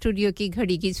में स्टूडियो की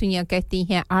घड़ी की सुइयां कहती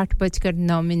हैं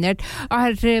 8:09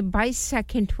 और 22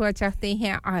 सेकंड हुआ चाहते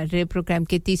हैं और प्रोग्राम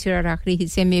के तीसरे और आखिरी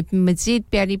हिस्से में मज़ीद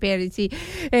प्यारी सी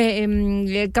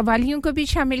कव्वालियों को भी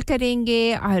शामिल करेंगे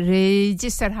और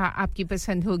जिस तरह आपकी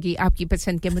पसंद होगी आपकी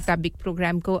पसंद के मुताबिक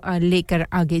प्रोग्राम को लेकर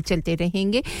आगे चलते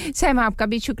रहेंगे सैम आपका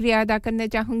भी शुक्रिया अदा करना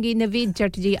चाहूंगी नवीद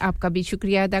जट जी आपका भी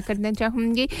शुक्रिया अदा करना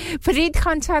चाहूंगी फरीद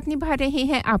खान साथ निभा रहे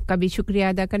हैं आपका भी शुक्रिया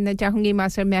अदा करना चाहूंगी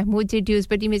मास्टर महमूद जी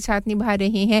ड्यूसबरी में साथ निभा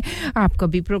रहे हैं आपको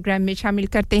भी प्रोग्राम में शामिल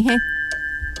करते हैं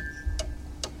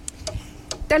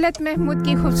तलत महमूद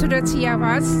की खूबसूरत सी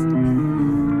आवाज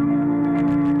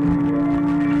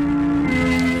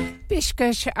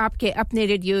पेशकश आपके अपने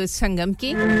रेडियो संगम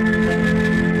की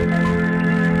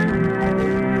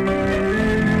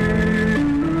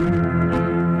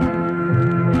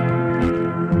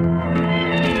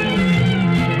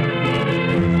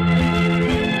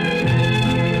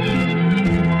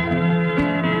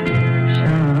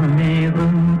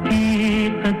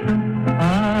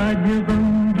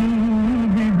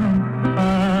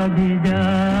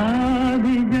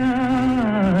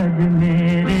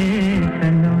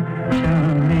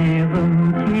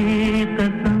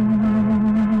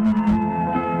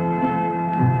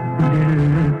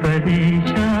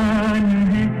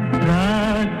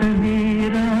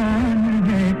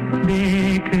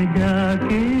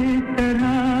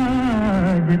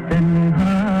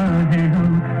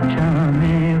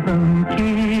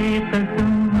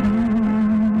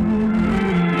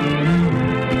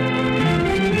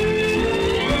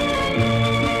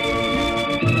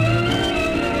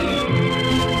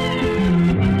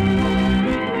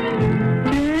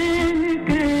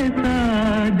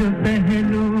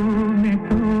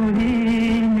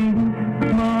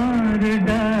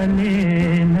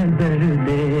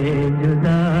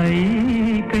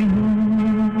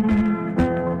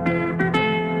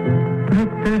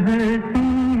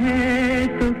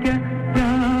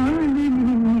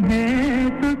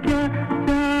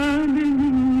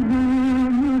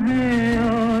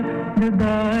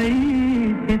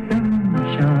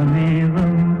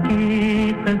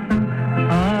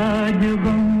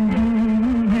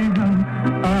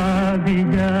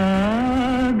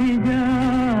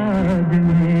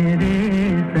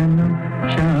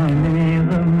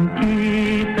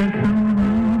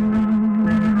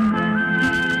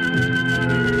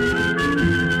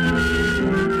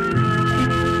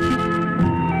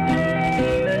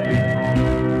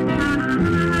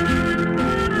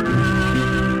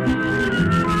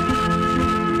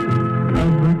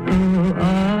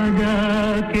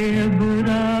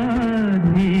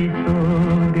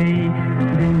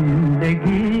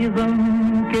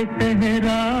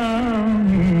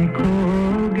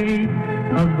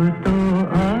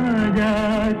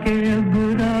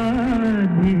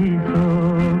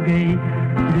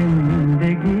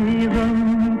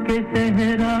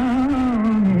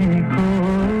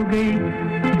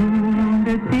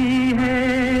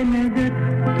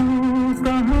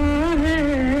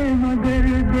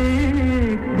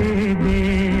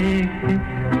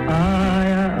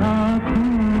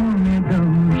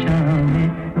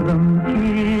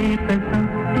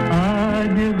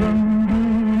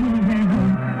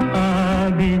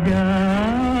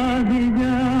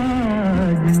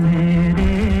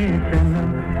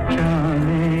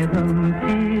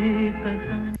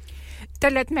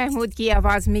तलत महमूद की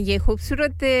आवाज में ये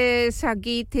खूबसूरत सा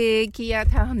गीत किया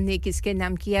था हमने किसके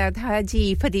नाम किया था जी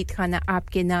फरीद खान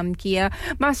आपके नाम किया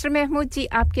मास्टर महमूद जी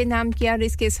आपके नाम किया और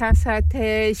इसके साथ-साथ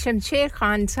शमशेर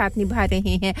खान साथ निभा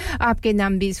रहे हैं आपके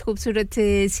नाम भी इस खूबसूरत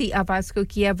सी आवाज को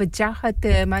किया वजाहत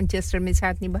मैनचेस्टर में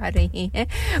साथ निभा रहे हैं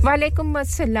वालेकुम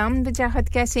अस्सलाम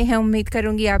वजाहत कैसे हैं उम्मीद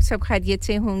करूंगी आप सब खैरियत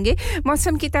से होंगे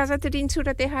मौसम की ताजा तरीन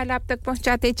सूरत हाल आप तक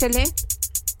पहुंचाते चलें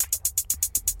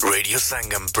Radio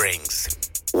Sangam brings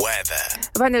weather.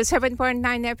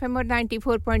 107.9 FM और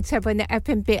 94.7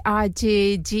 FM पे आज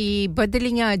जी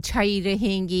बदलियां छाई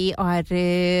रहेंगी और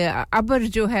अबर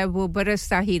जो है वो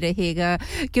बरसता ही रहेगा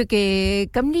क्योंकि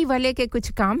कमली वाले के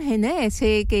कुछ काम है ना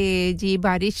ऐसे कि जी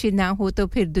बारिश ना हो तो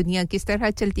फिर दुनिया किस तरह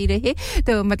चलती रहे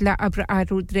तो मतलब अब्र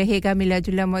आरूद रहेगा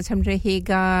मिला-जुला मौसम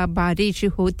रहेगा बारिश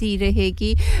होती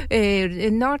रहेगी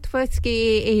नॉर्थ वेस्ट के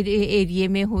एरिया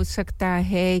में हो सकता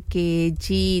है कि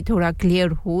जी थोड़ा क्लियर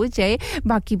हो जाए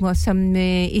बाकी मौसम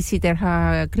में इसी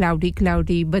तरह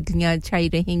क्लाउडी बदलियां छाई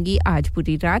रहेंगी आज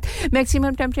पूरी रात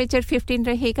मैक्सिमम टेंपरेचर 15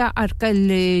 रहेगा और कल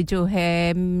जो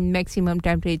है मैक्सिमम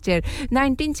टेंपरेचर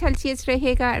 19 सेल्सियस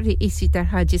रहेगा इसी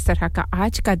तरह जिस तरह का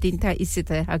आज का दिन था इसी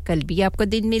तरह कल भी आपको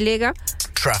दिन मिलेगा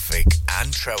Traffic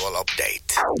and travel update.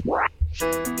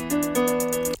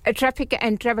 Traffic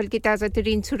and travel की ताज़ा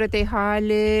तरीन सूरत हाल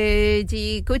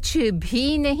जी कुछ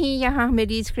भी नहीं यहाँ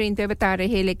मेरी स्क्रीन पे बता रहे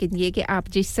हैं लेकिन ये कि आप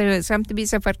जिस समत भी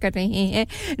सफ़र कर रहे हैं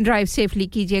ड्राइव सेफली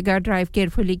कीजिएगा ड्राइव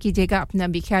केयरफुली कीजिएगा अपना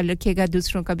भी ख्याल रखिएगा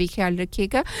दूसरों का भी ख्याल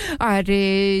रखिएगा और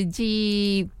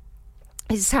जी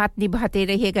साथ निभाते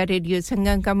रहिएगा रेडियो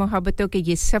संगम का मोहब्बतों के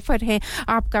ये सफर है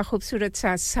आपका खूबसूरत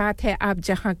साथ है आप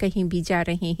जहां कहीं भी जा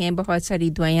रहे हैं बहुत सारी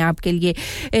दुआएं आपके लिए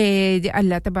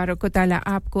अल्लाह तबारक व तआला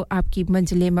आपको आपकी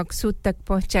मंजिल मकसूद तक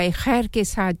पहुंचाए खैर के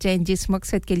साथ जाएं जिस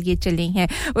मकसद के लिए चले हैं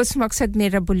उस मकसद में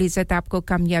रब्बुल इज्जत आपको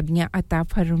कामयाबियां अता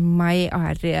फरमाए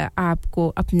और आपको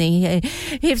अपने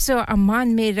हिफ्ज़ व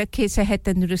अमान में रखे सेहत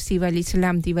तंदुरुस्ती वाली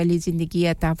सलामती वाली जिंदगी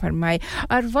अता फरमाए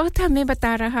और वक्त हमें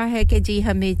बता रहा है कि जी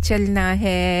हमें चलना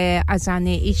है अज़ान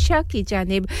इशा की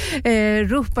जानिब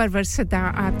रूह परवर सदा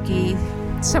आपकी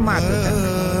समात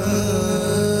तक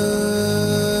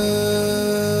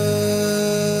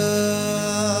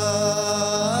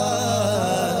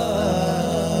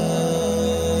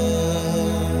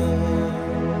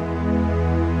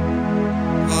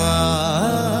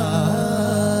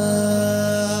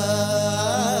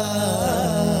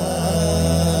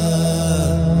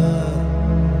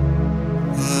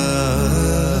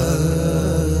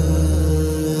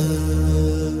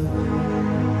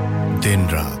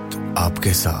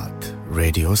आपके साथ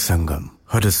रेडियो संगम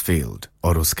हडर्सफील्ड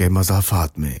और उसके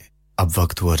मज़ाफ़ात में अब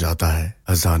वक्त हुआ जाता है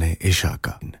अज़ान इशा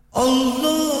का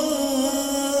अल्लाहु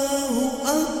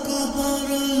अकबर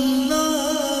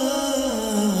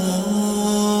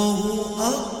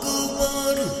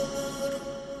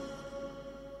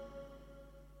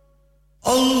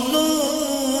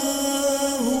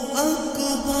अल्लाहु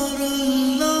अकबर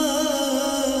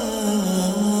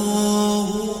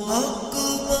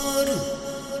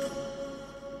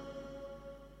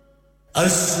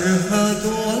أشهد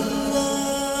أن لا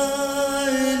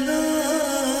إله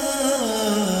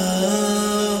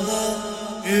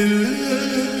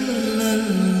إلا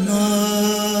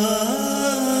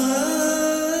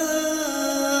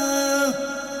الله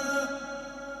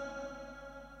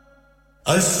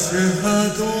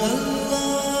أشهد أن لا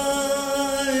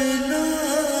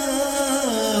إله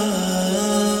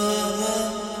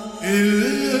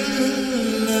إلا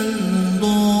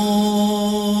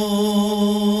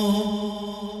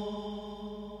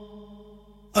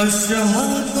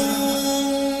أشهد أن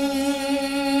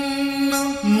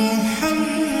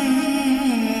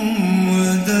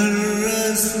محمدًا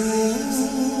رسول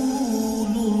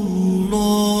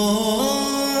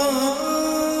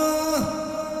الله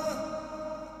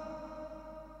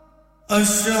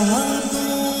أشهد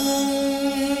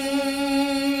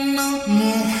أن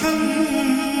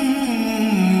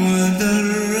محمدًا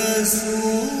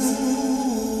رسول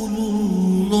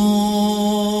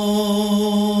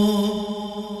الله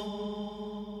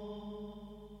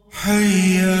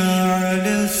حي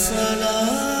على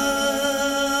الصلاة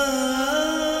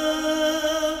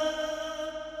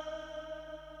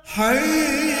حي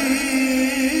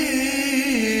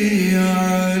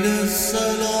على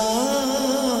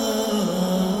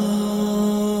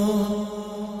الصلاة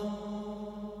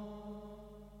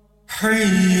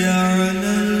حي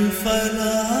على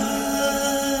الفلاح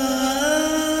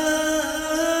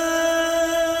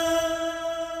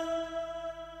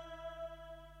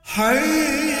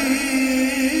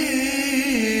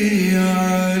حي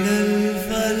على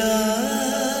الفلاح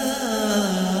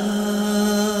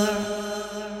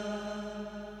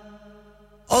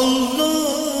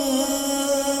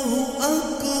الله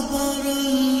أكبر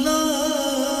الله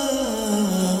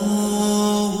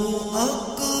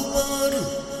أكبر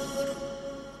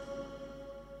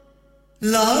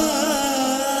لا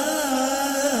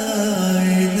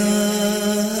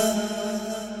إله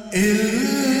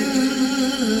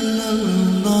إلا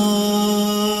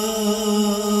الله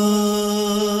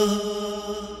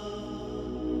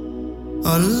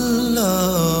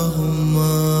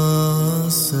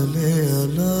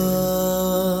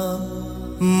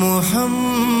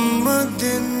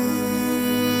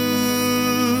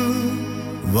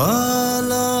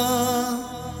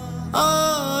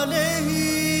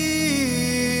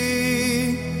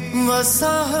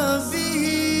وصحبه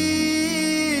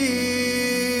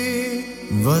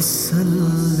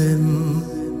وسلم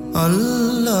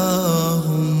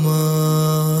اللهم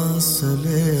صل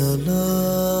على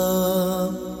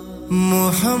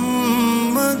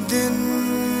محمد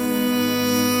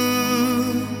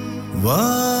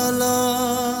وعلى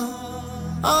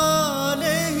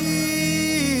آله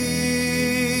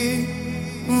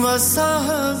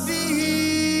وصحبه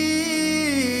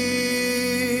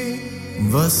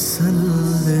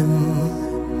وسلم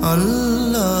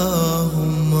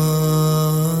اللهم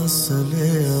صل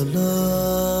على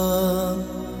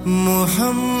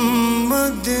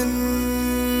محمد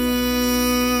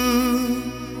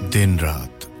दिन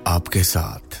रात आपके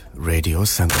साथ radio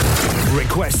Sangam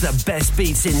Request the best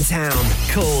beats in town.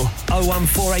 Call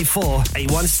 01484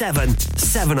 817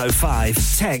 705.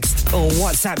 Text or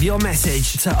WhatsApp your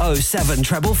message to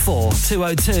 07444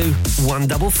 202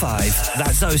 155.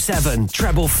 That's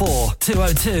 07444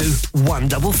 202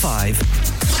 155.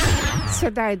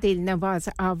 सदाए दिल नवाज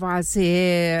आवाज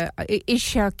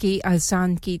इशा की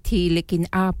अजान की थी लेकिन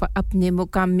आप अपने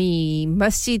मुकामी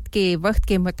मस्जिद के वक्त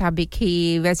के मुताबिक ही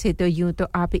वैसे तो यूं तो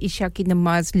आप इशा की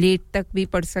नमाज लेट तक भी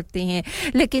पढ़ सकते हैं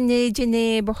लेकिन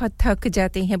जिन्हें बहुत थक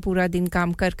जाते हैं पूरा दिन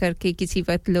काम कर करके किसी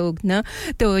वक्त लोग ना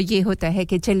तो ये होता है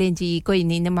कि चलें जी कोई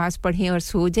नहीं नमाज पढ़ें और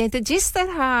सो जाएं तो जिस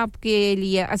तरह आपके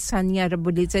लिए आसानियां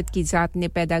रब्बुल इज्जत की जात ने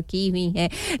पैदा की हुई हैं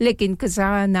लेकिन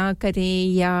कज़ा ना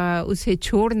करें या उसे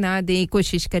छोड़ ना दें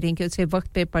कोशिश करें कि उसे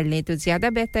वक्त पे पढ़ लें तो ज़्यादा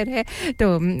बेहतर है तो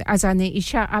अज़ान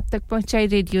इशा आप तक पहुंचाई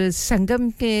रेडियो संगम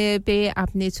के पे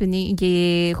आपने सुनी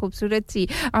ये खूबसूरत सी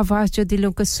आवाज़ जो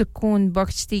दिलों को सुकून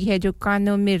बख्शती है जो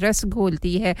कानों में रस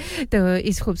घोलती है तो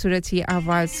इस खूबसूरत सी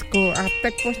आवाज़ को आप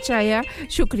तक पहुंचाया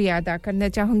शुक्रिया अदा करना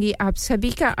चाहूँगी आप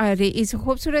सभी का और इस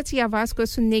खूबसूरत सी आवाज़ को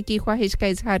सुनने की ख्वाहिश का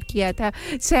इजहार किया था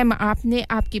सैम आपने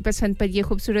आपकी पसंद पर ये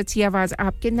खूबसूरत सी आवाज़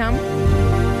आपके नाम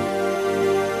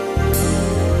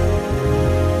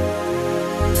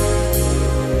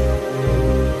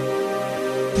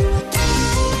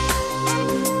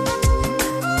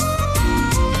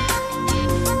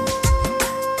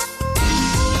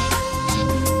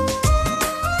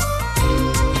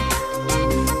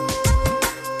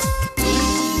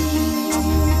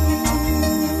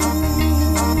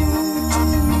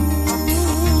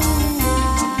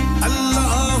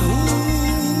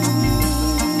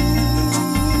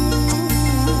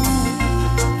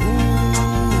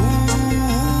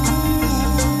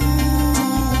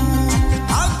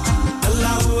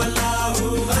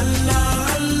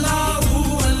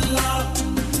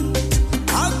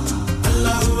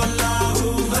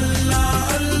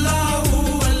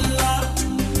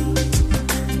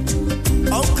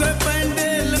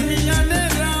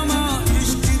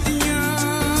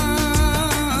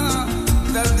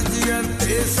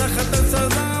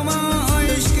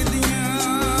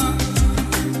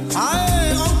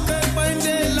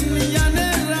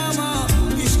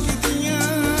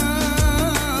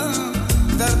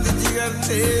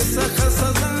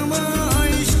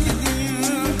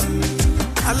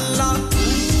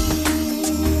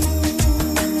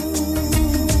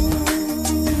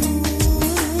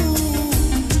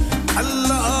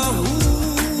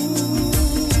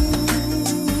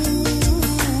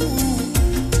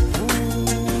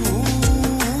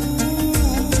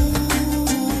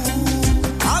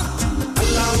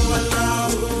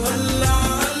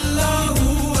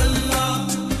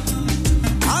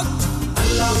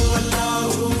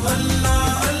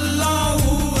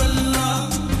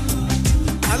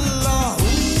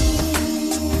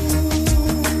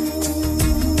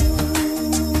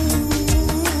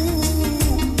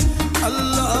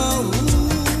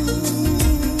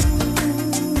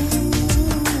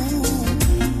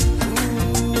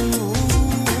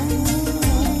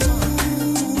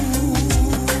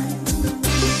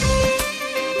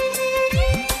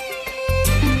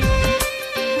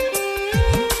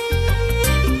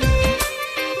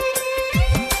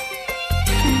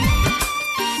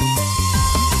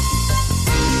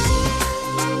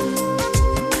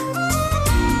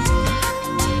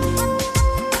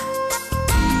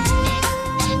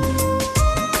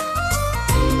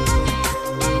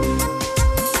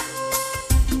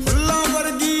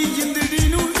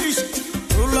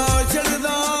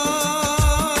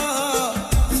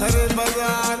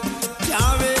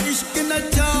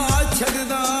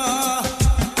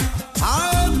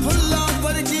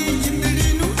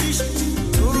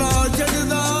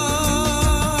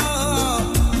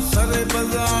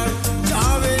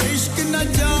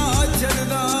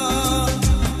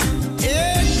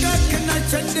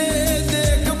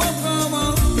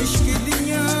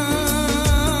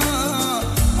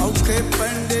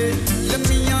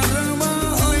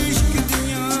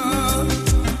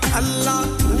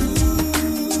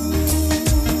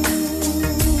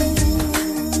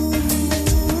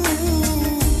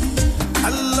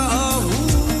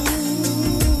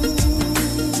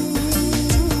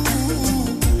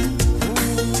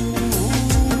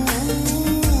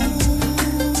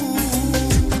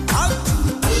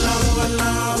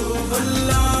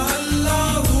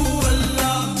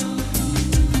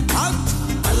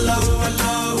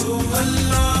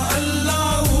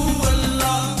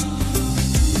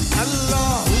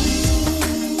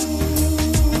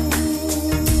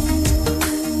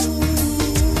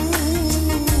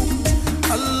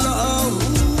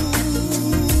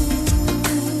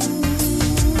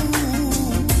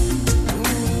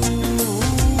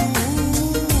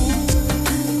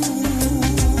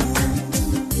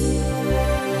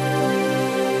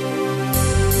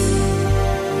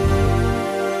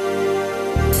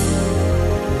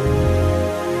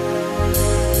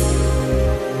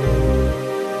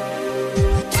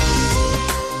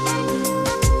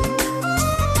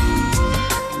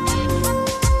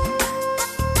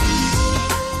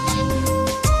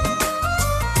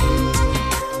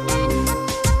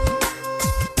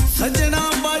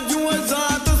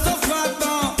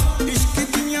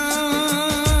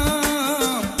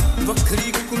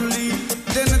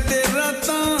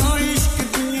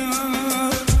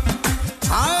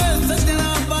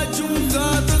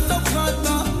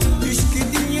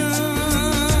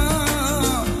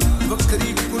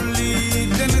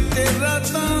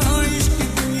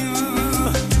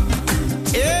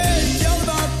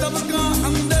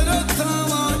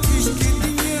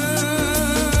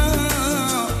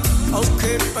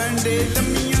औखे पंडे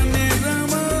लमियां ने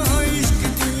रामा इश्क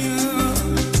दियां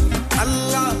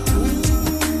अल्लाह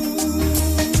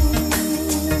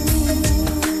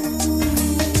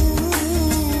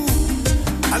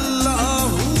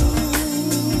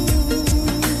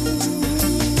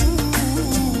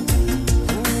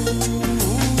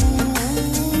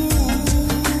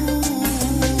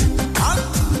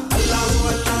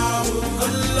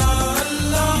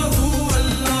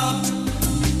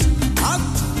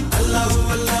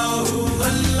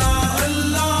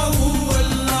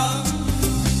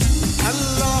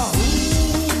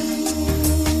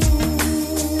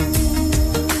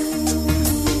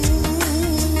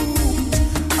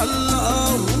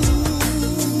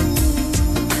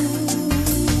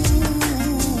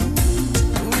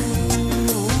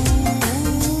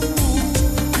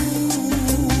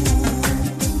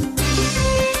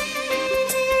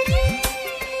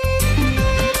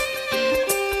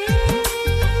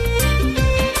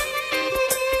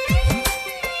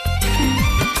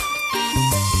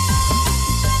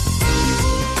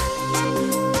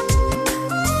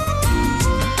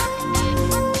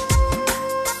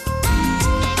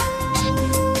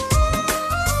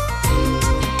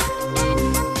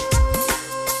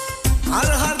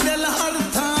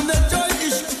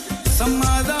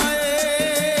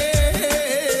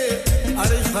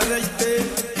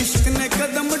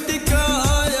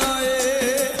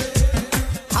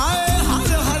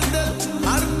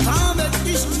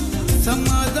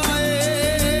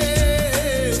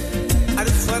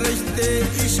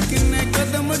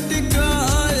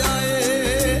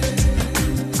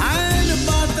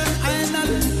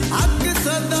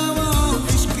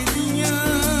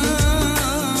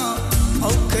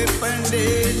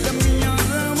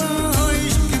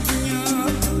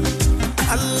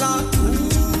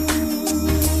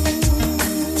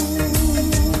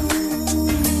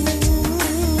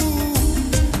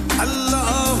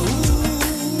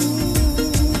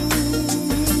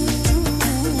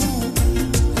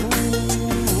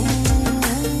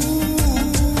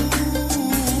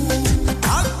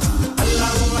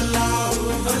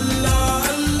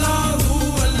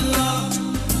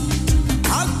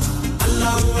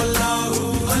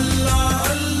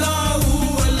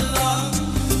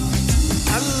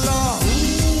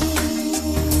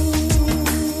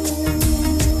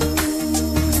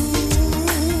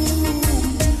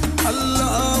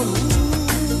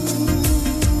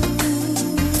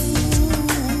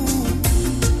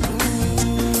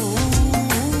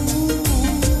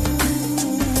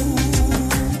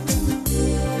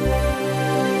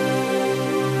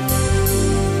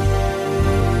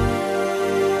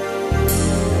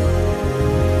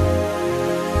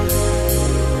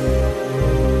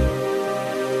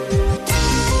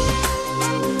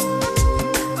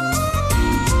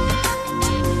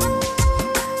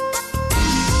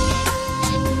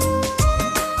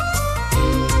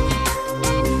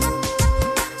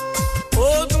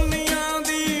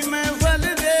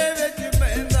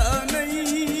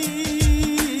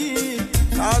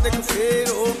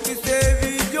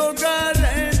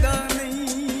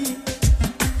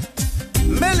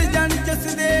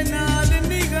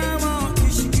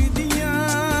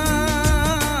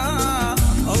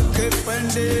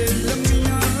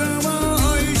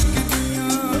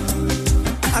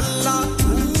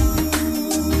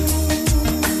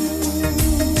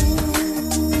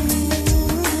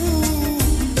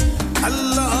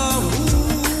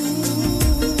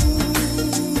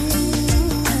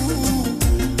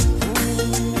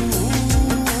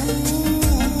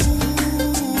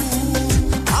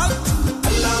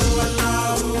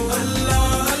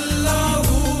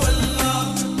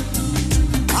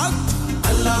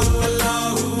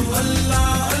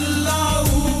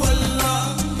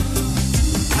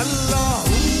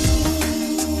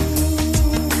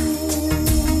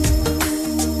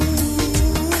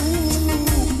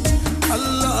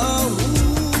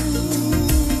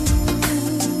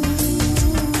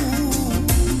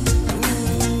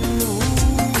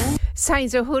साईं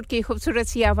ज़हूर की खूबसूरत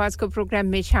सी आवाज़ को प्रोग्राम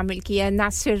में शामिल किया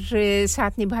नासिर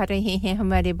साथ निभा रहे हैं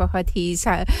हमारे बहुत ही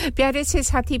प्यारे से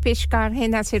साथी पेशकार हैं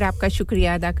नासिर आपका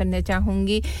शुक्रिया अदा करना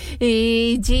चाहूँगी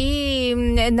जी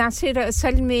नासिर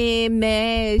असल में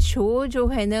मैं शो जो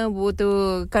है ना वो तो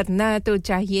करना तो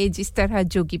चाहिए जिस तरह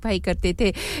जोगी भाई करते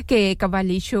थे कि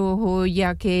कव्वाली शो हो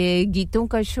या कि गीतों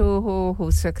का शो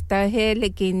हो सकता है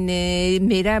लेकिन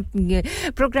मेरा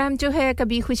प्रोग्राम जो है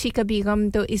कभी खुशी कभी गम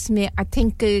तो इसमें आई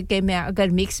थिंक कि मैं अगर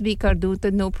मिक्स भी कर दूं तो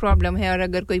नो प्रॉब्लम है और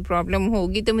अगर कोई प्रॉब्लम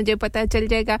होगी तो मुझे पता चल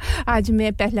जाएगा आज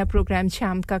मैं पहला प्रोग्राम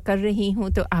शाम का कर रही हूं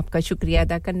तो आपका शुक्रिया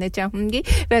अदा करना चाहूंगी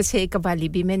वैसे कव्वाली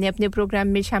भी मैंने अपने प्रोग्राम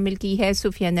में शामिल की है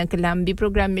सूफियाना कलाम भी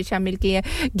प्रोग्राम में शामिल किया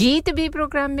है गीत भी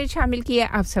प्रोग्राम में शामिल किया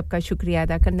आप सबका शुक्रिया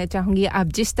अदा करना चाहूंगी आप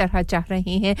जिस तरह चाह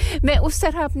रहे हैं मैं उस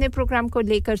तरह अपने प्रोग्राम को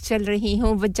लेकर चल रही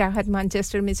हूं वजाहत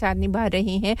मैनचेस्टर में साथ निभा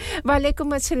रही हैं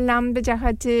वालेकुम अस्सलाम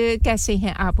वजाहत कैसे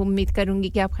हैं आप उम्मीद करूंगी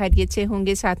कि आप खैरियत से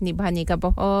होंगे साथ निभाने का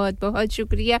बहुत बहुत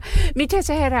शुक्रिया मीठा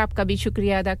शहर आपका भी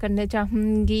शुक्रिया अदा करना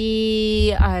चाहूंगी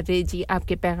अरे जी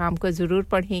आपके पैगाम को जरूर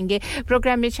पढ़ेंगे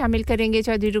प्रोग्राम में शामिल करेंगे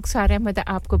चौधरी रुखसार अहमद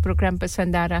आपको प्रोग्राम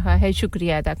पसंद आ रहा है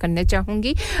शुक्रिया अदा करना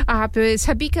चाहूंगी आप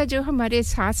सभी का जो हमारे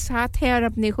साथ साथ है और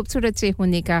अपने खूबसूरत से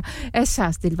होने का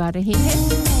एहसास दिलवा रहे हैं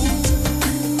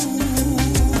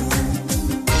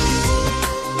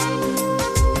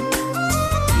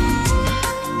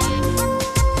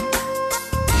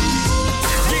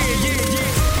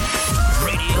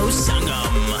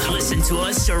To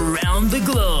us around the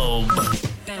globe.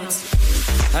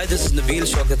 Hi, this is Nabeel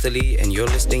Shaukat Ali and you're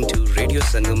listening to Radio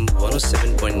Sangam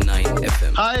 107.9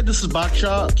 FM. Hi, this is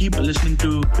Baksha. Keep listening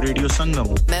to Radio Sangam.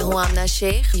 मैं हूँ आमना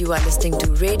Sheikh. You are listening to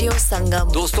Radio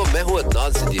Sangam. दोस्तों मैं हूँ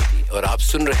अदनान सिद्दीकी और आप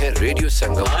सुन रहे हैं radio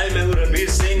संगम. Hi, मैं हूँ रणवीर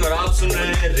सिंह और आप सुन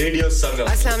रहे हैं रेडियो संगम.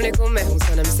 अस्सलाम वालेकुम मैं हूँ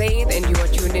सनम Saeed and you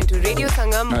are tuned into Radio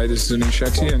Sangam. Hi, this is Sunil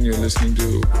Shetty and you're listening to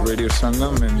Radio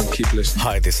Sangam and keep listening.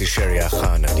 Hi, this is Sharia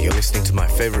Khan and you're listening to my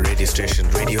favorite radio station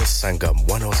Radio Sangam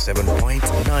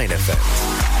 107.9 FM.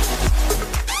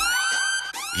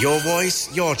 Your voice,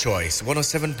 your choice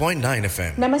 107.9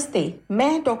 FM. नमस्ते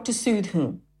मैं doctor सूद हूं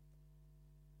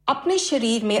अपने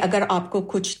शरीर में अगर आपको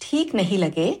कुछ ठीक नहीं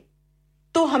लगे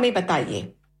तो हमें बताइए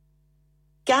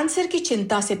कैंसर की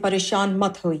चिंता से परेशान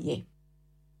मत होइए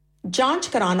जांच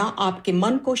कराना आपके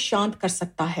मन को शांत कर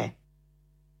सकता है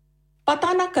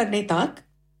पता न करने तक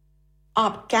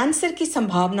आप कैंसर की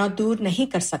संभावना दूर नहीं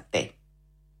कर सकते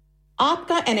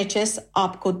आपका एनएचएस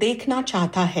आपको देखना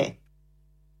चाहता है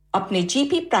अपने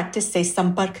जीपी प्रैक्टिस से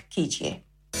संपर्क कीजिए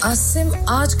आसिम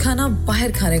आज खाना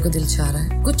बाहर खाने को दिल चाह रहा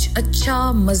है कुछ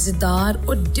अच्छा मजेदार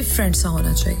और डिफरेंट सा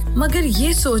होना चाहिए मगर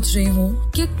ये सोच रही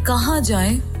हूँ कि कहाँ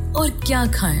जाएं और क्या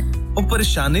खाएं ओ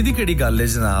परेशानी दी केड़ी गल है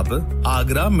जनाब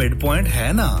आगरा मिड पॉइंट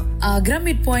है ना आगरा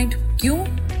मिड पॉइंट क्यों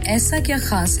ऐसा क्या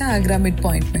खास है आगरा मिड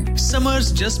पॉइंट में Summers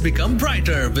just become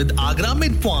brighter with Agra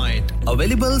Midpoint.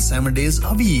 Available 7 days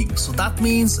a week. So that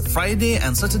means Friday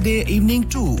and Saturday evening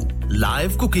too.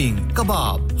 Live cooking,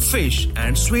 kebab, fish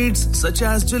and sweets such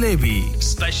as jalebi.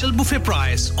 Special buffet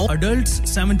price. Adults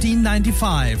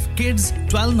 $17.95, kids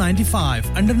 $12.95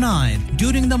 under 9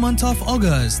 during the month of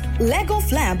August. Leg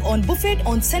of lamb on buffet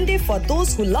on Sunday for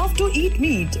those who love to eat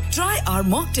meat. Try our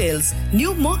mocktails.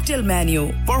 New mocktail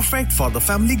menu. Perfect for the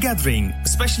family gathering,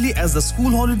 especially as the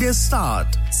school holidays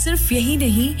start. सिर्फ यही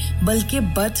नहीं बल्कि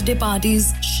birthday parties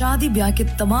शादी ब्याह के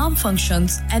तमाम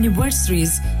functions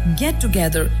anniversaries get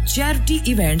together charity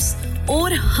events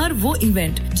और हर वो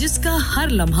इवेंट जिसका हर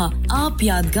लम्हा आप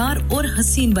यादगार और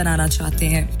हसीन बनाना चाहते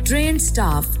हैं ट्रेन्ड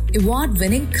स्टाफ अवार्ड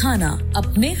विनिंग खाना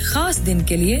अपने खास दिन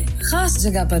के लिए खास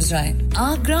जगह पर जाएं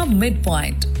Agra mid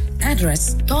point Address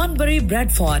Thornbury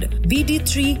Bradford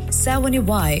BD3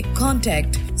 7Y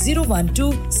Contact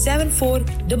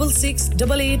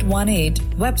 01274668818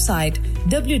 Website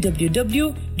www.agra.com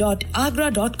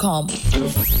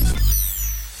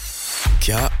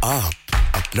क्या आप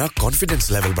अपना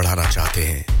कॉन्फिडेंस लेवल बढ़ाना चाहते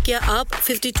हैं क्या आप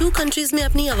 52 कंट्रीज में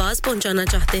अपनी आवाज पहुंचाना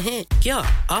चाहते हैं क्या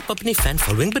आप अपनी फैन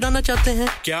फॉलोइंग बनाना चाहते हैं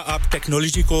क्या आप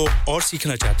टेक्नोलॉजी को और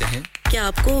सीखना चाहते हैं क्या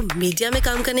आपको मीडिया में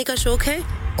काम करने का शौक है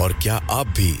और क्या आप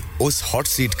भी उस हॉट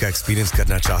सीट का एक्सपीरियंस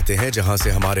करना चाहते हैं जहां से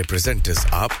हमारे प्रेजेंटर्स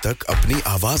आप तक अपनी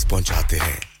आवाज पहुंचाते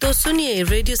हैं तो सुनिए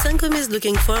radio Sangam is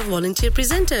looking for volunteer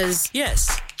presenters yes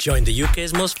join the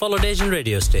UK's most followed Asian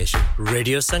radio station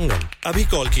Radio Sangam अभी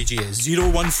कॉल कीजिए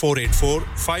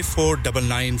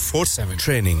 01484549947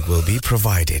 training will be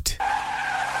provided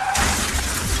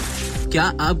क्या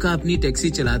आपका अपनी टैक्सी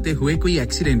चलाते हुए कोई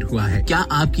एक्सीडेंट हुआ है क्या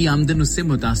आपकी आमदन उससे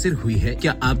मुतासिर हुई है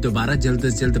क्या आप दोबारा जल्द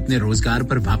से जल्द अपने रोजगार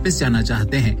पर वापस जाना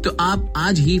चाहते हैं तो आप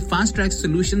आज ही फास्ट ट्रैक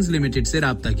सॉल्यूशंस लिमिटेड से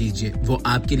राब्ता कीजिए वो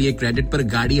आपके लिए क्रेडिट पर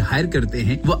गाड़ी हायर करते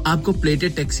हैं वो आपको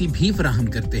प्लेटेड टैक्सी भी फराहम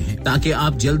करते हैं ताकि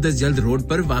आप जल्द से जल्द रोड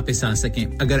पर वापस आ सकें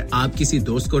अगर आप किसी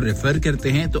दोस्त को रेफर करते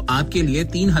हैं तो आपके लिए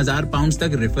 3000 पाउंड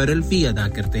तक रेफरल फी अदा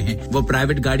करते हैं वो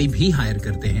प्राइवेट गाड़ी भी हायर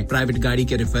करते हैं प्राइवेट गाड़ी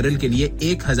के रेफरल के लिए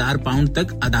 1000 पाउंड तक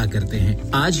अदा करते हैं हैं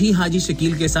आज ही हाजी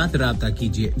शकील के साथ राब्ता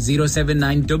कीजिए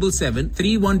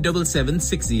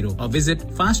 07977317760 और visit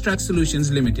fast track solutions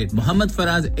limited Mohammad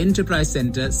Faraz enterprise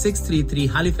centre 633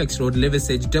 Halifax road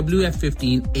Liversedge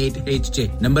WF15 8HJ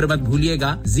number मत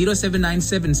भूलिएगा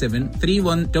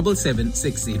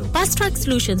 07977317760 Fast Track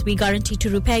Solutions we guarantee to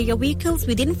repair your vehicles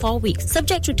within 4 weeks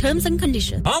subject to terms and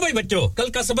conditions हां भाई बच्चों कल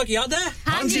का सबक याद है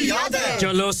हां जी याद है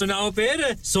चलो सुनाओ फिर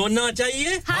सोना चाहिए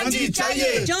हां जी चाहिए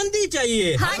चांदी चाहिए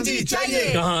हां जी चाहिए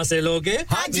कहां से लोगे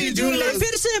हाजी जूलर्स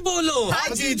फिर से बोलो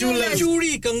हाजी जूलर्स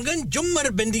चूड़ी कंगन झुमर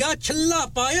बिंदिया छल्ला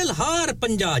पायल हार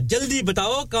पंजा जल्दी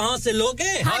बताओ कहां से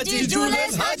लोगे हाजी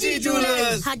जूलर्स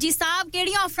हाजी साहब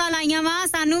केड़ी ऑफर लाईयां वा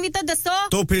सानू भी तो दसो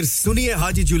तो फिर सुनिए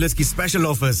हाजी जूलर्स की स्पेशल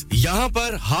ऑफर्स यहां पर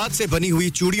हाथ से बनी हुई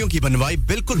चूड़ियों की बनवाई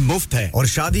बिल्कुल मुफ्त है और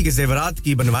शादी के जेवरात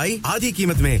की बनवाई आधी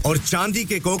कीमत में और चांदी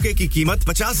के कोके की कीमत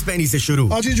 50 पैसे से शुरू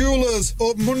Haji Jewellers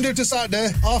open Monday to Saturday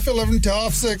 11:30 to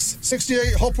 6:30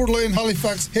 68 Hopwood Lane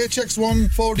Halifax HX1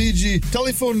 4DG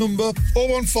telephone number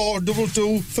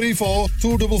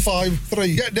 01422342553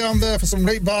 get down there for some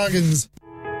great bargains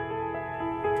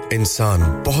इंसान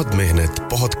बहुत मेहनत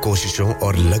बहुत कोशिशों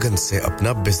और लगन से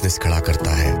अपना बिजनेस खड़ा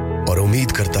करता है और उम्मीद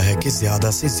करता है कि ज्यादा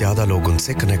से ज्यादा लोग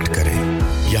उनसे कनेक्ट करें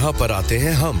यहाँ पर आते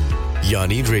हैं हम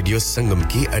यानी रेडियो संगम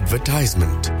की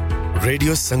एडवर्टाइजमेंट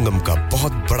रेडियो संगम का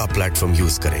बहुत बड़ा प्लेटफॉर्म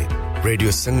यूज करें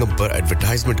रेडियो संगम पर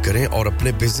एडवर्टाइजमेंट करें और अपने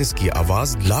बिजनेस की आवाज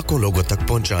लाखों लोगों तक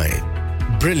पहुंचाएं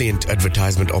Brilliant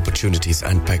advertisement opportunities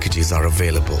and packages are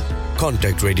available.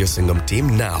 Contact Radio Singham team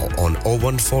now on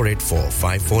 01484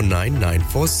 549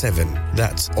 947.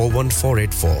 That's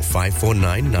 01484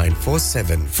 549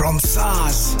 947. From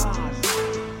SARS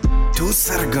to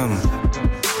Sargam,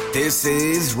 this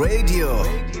is Radio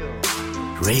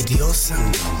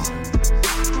Sangam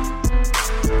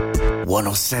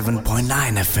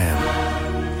 107.9 FM.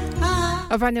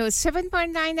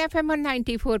 107.9 FM और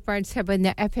 94.7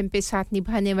 FM पे साथ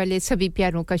निभाने वाले सभी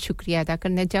प्यारों का शुक्रिया अदा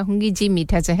करना चाहूंगी जी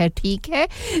मीठा जहर ठीक है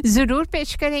जरूर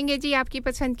पेश करेंगे जी आपकी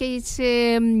पसंद के इस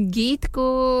गीत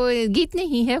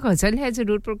नहीं है गजल है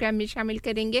जरूर प्रोग्राम में शामिल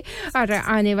करेंगे और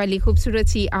आने वाली खूबसूरत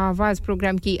सी आवाज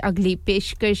प्रोग्राम की अगली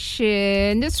पेशकश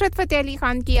नुसरत फतेह अली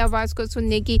खान की आवाज को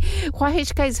सुनने की ख्वाहिश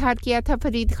का इजहार किया था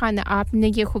फरीद खान आपने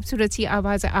ये खूबसूरत सी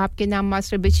आवाज आपके नाम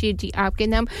मास्टर बशीर जी आपके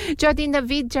नाम चौधरी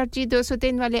नवीद जर्जी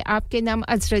 203 वाले आपके नाम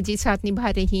अजरा जी साथ निभा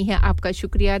रही हैं आपका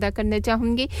शुक्रिया अदा करना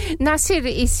चाहूंगी नासिर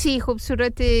इसी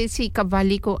खूबसूरत सी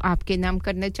कव्वाली को आपके नाम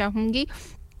करना चाहूंगी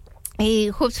ये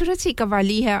खूबसूरत सी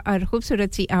कव्वाली है और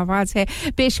खूबसूरत सी आवाज है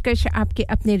पेशकश आपके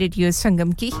अपने रेडियो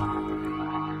संगम की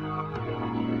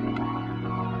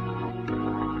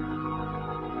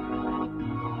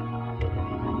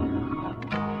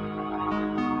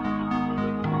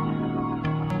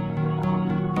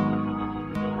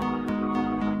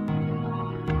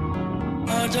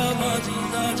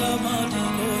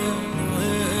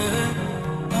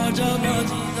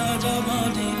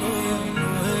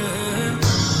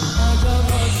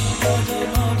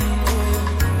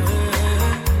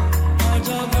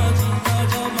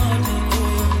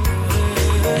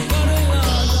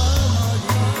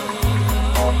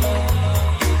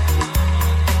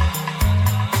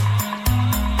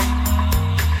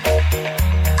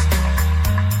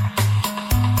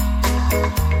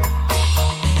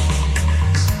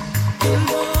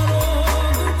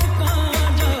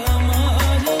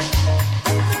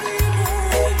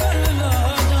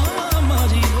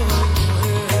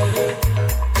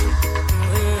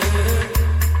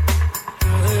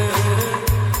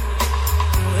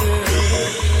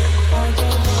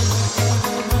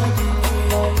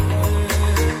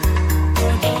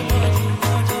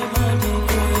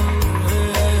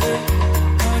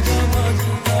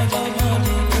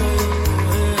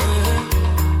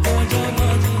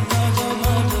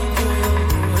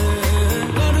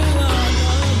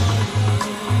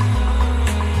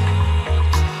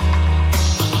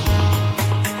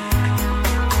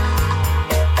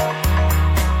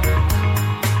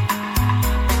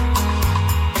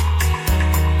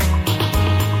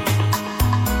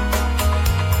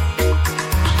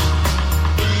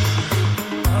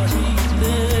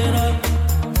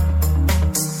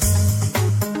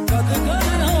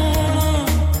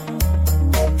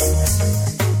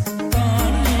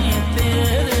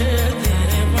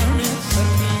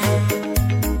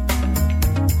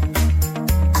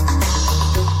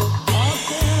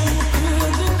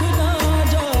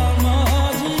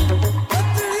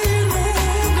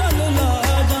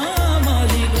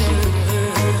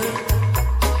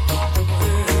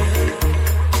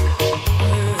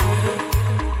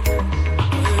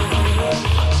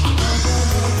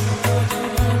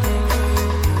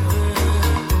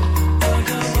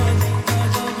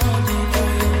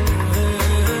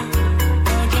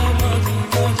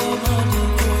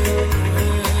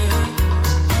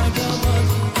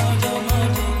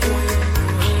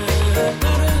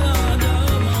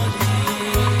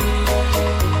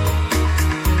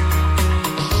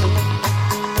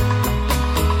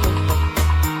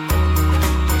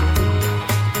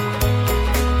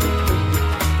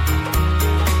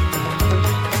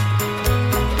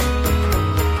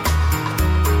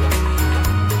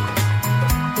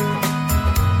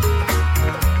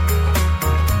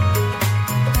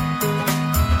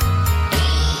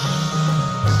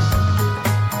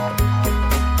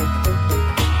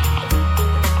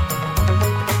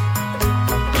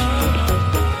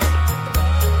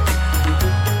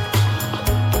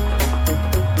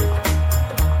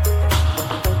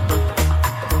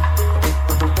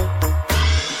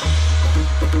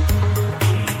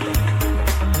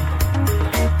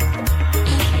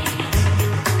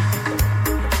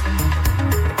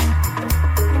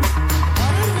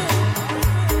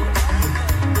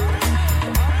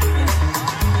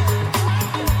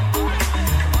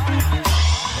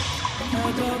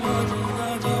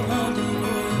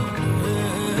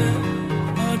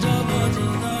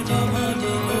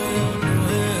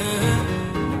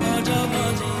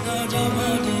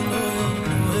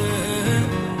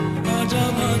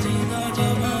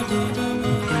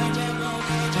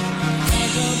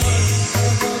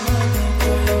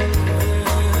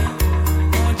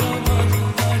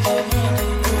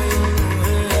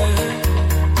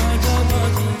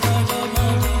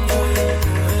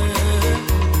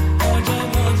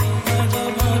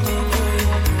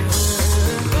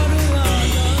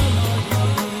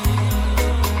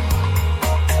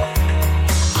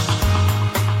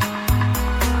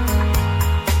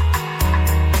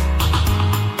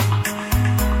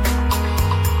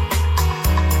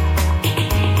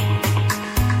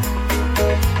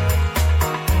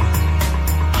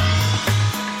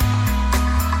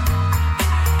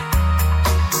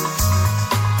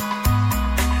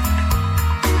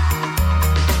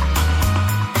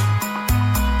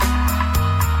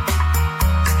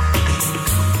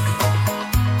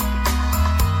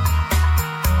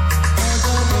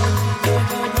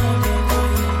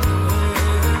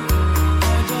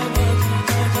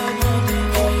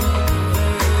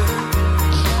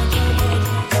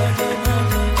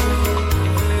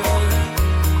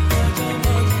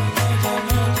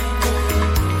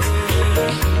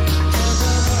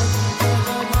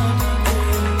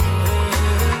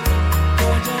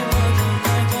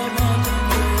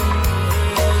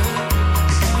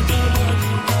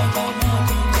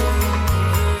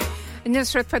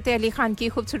नुसरत फतेह अली खान की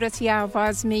खूबसूरत सी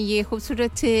आवाज़ में ये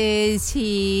खूबसूरत सी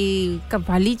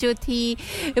कव्वाली जो थी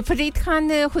फरीद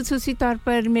खान खुसूसी तौर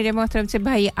पर मेरे मोहतरम से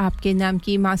भाई आपके नाम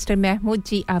की मास्टर महमूद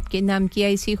जी आपके नाम की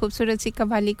ऐसी खूबसूरत सी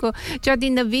कव्वाली को चौधरी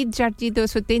नवीद जाट जी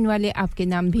 203 वाले आपके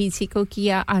नाम भी इसी को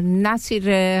किया और नासिर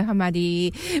हमारी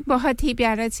बहुत ही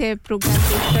प्यारा से program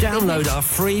Download our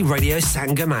free Radio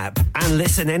Sangam app and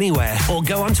listen anywhere or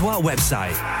go onto our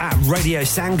website at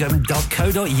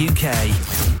radiosangam.co.uk.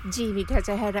 जी मीठा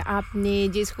जहर आपने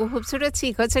जिसको खूबसूरत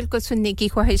सी गजल को सुनने की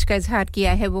ख्वाहिश का इजहार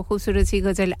किया है वो खूबसूरत सी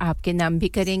गजल आपके नाम भी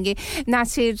करेंगे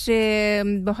नासिर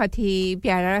बहुत ही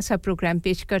प्यारा सा प्रोग्राम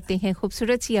पेश करते हैं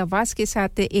खूबसूरत सी आवाज के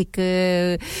साथ एक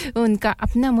उनका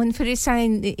अपना मुनफरिद सा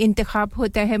इंतखाब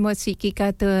होता है मौसीकी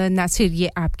का तो नासिर ये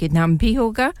आपके नाम भी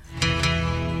होगा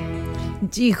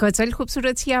जी गजल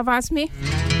खूबसूरत सी आवाज में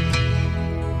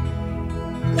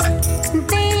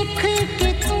देख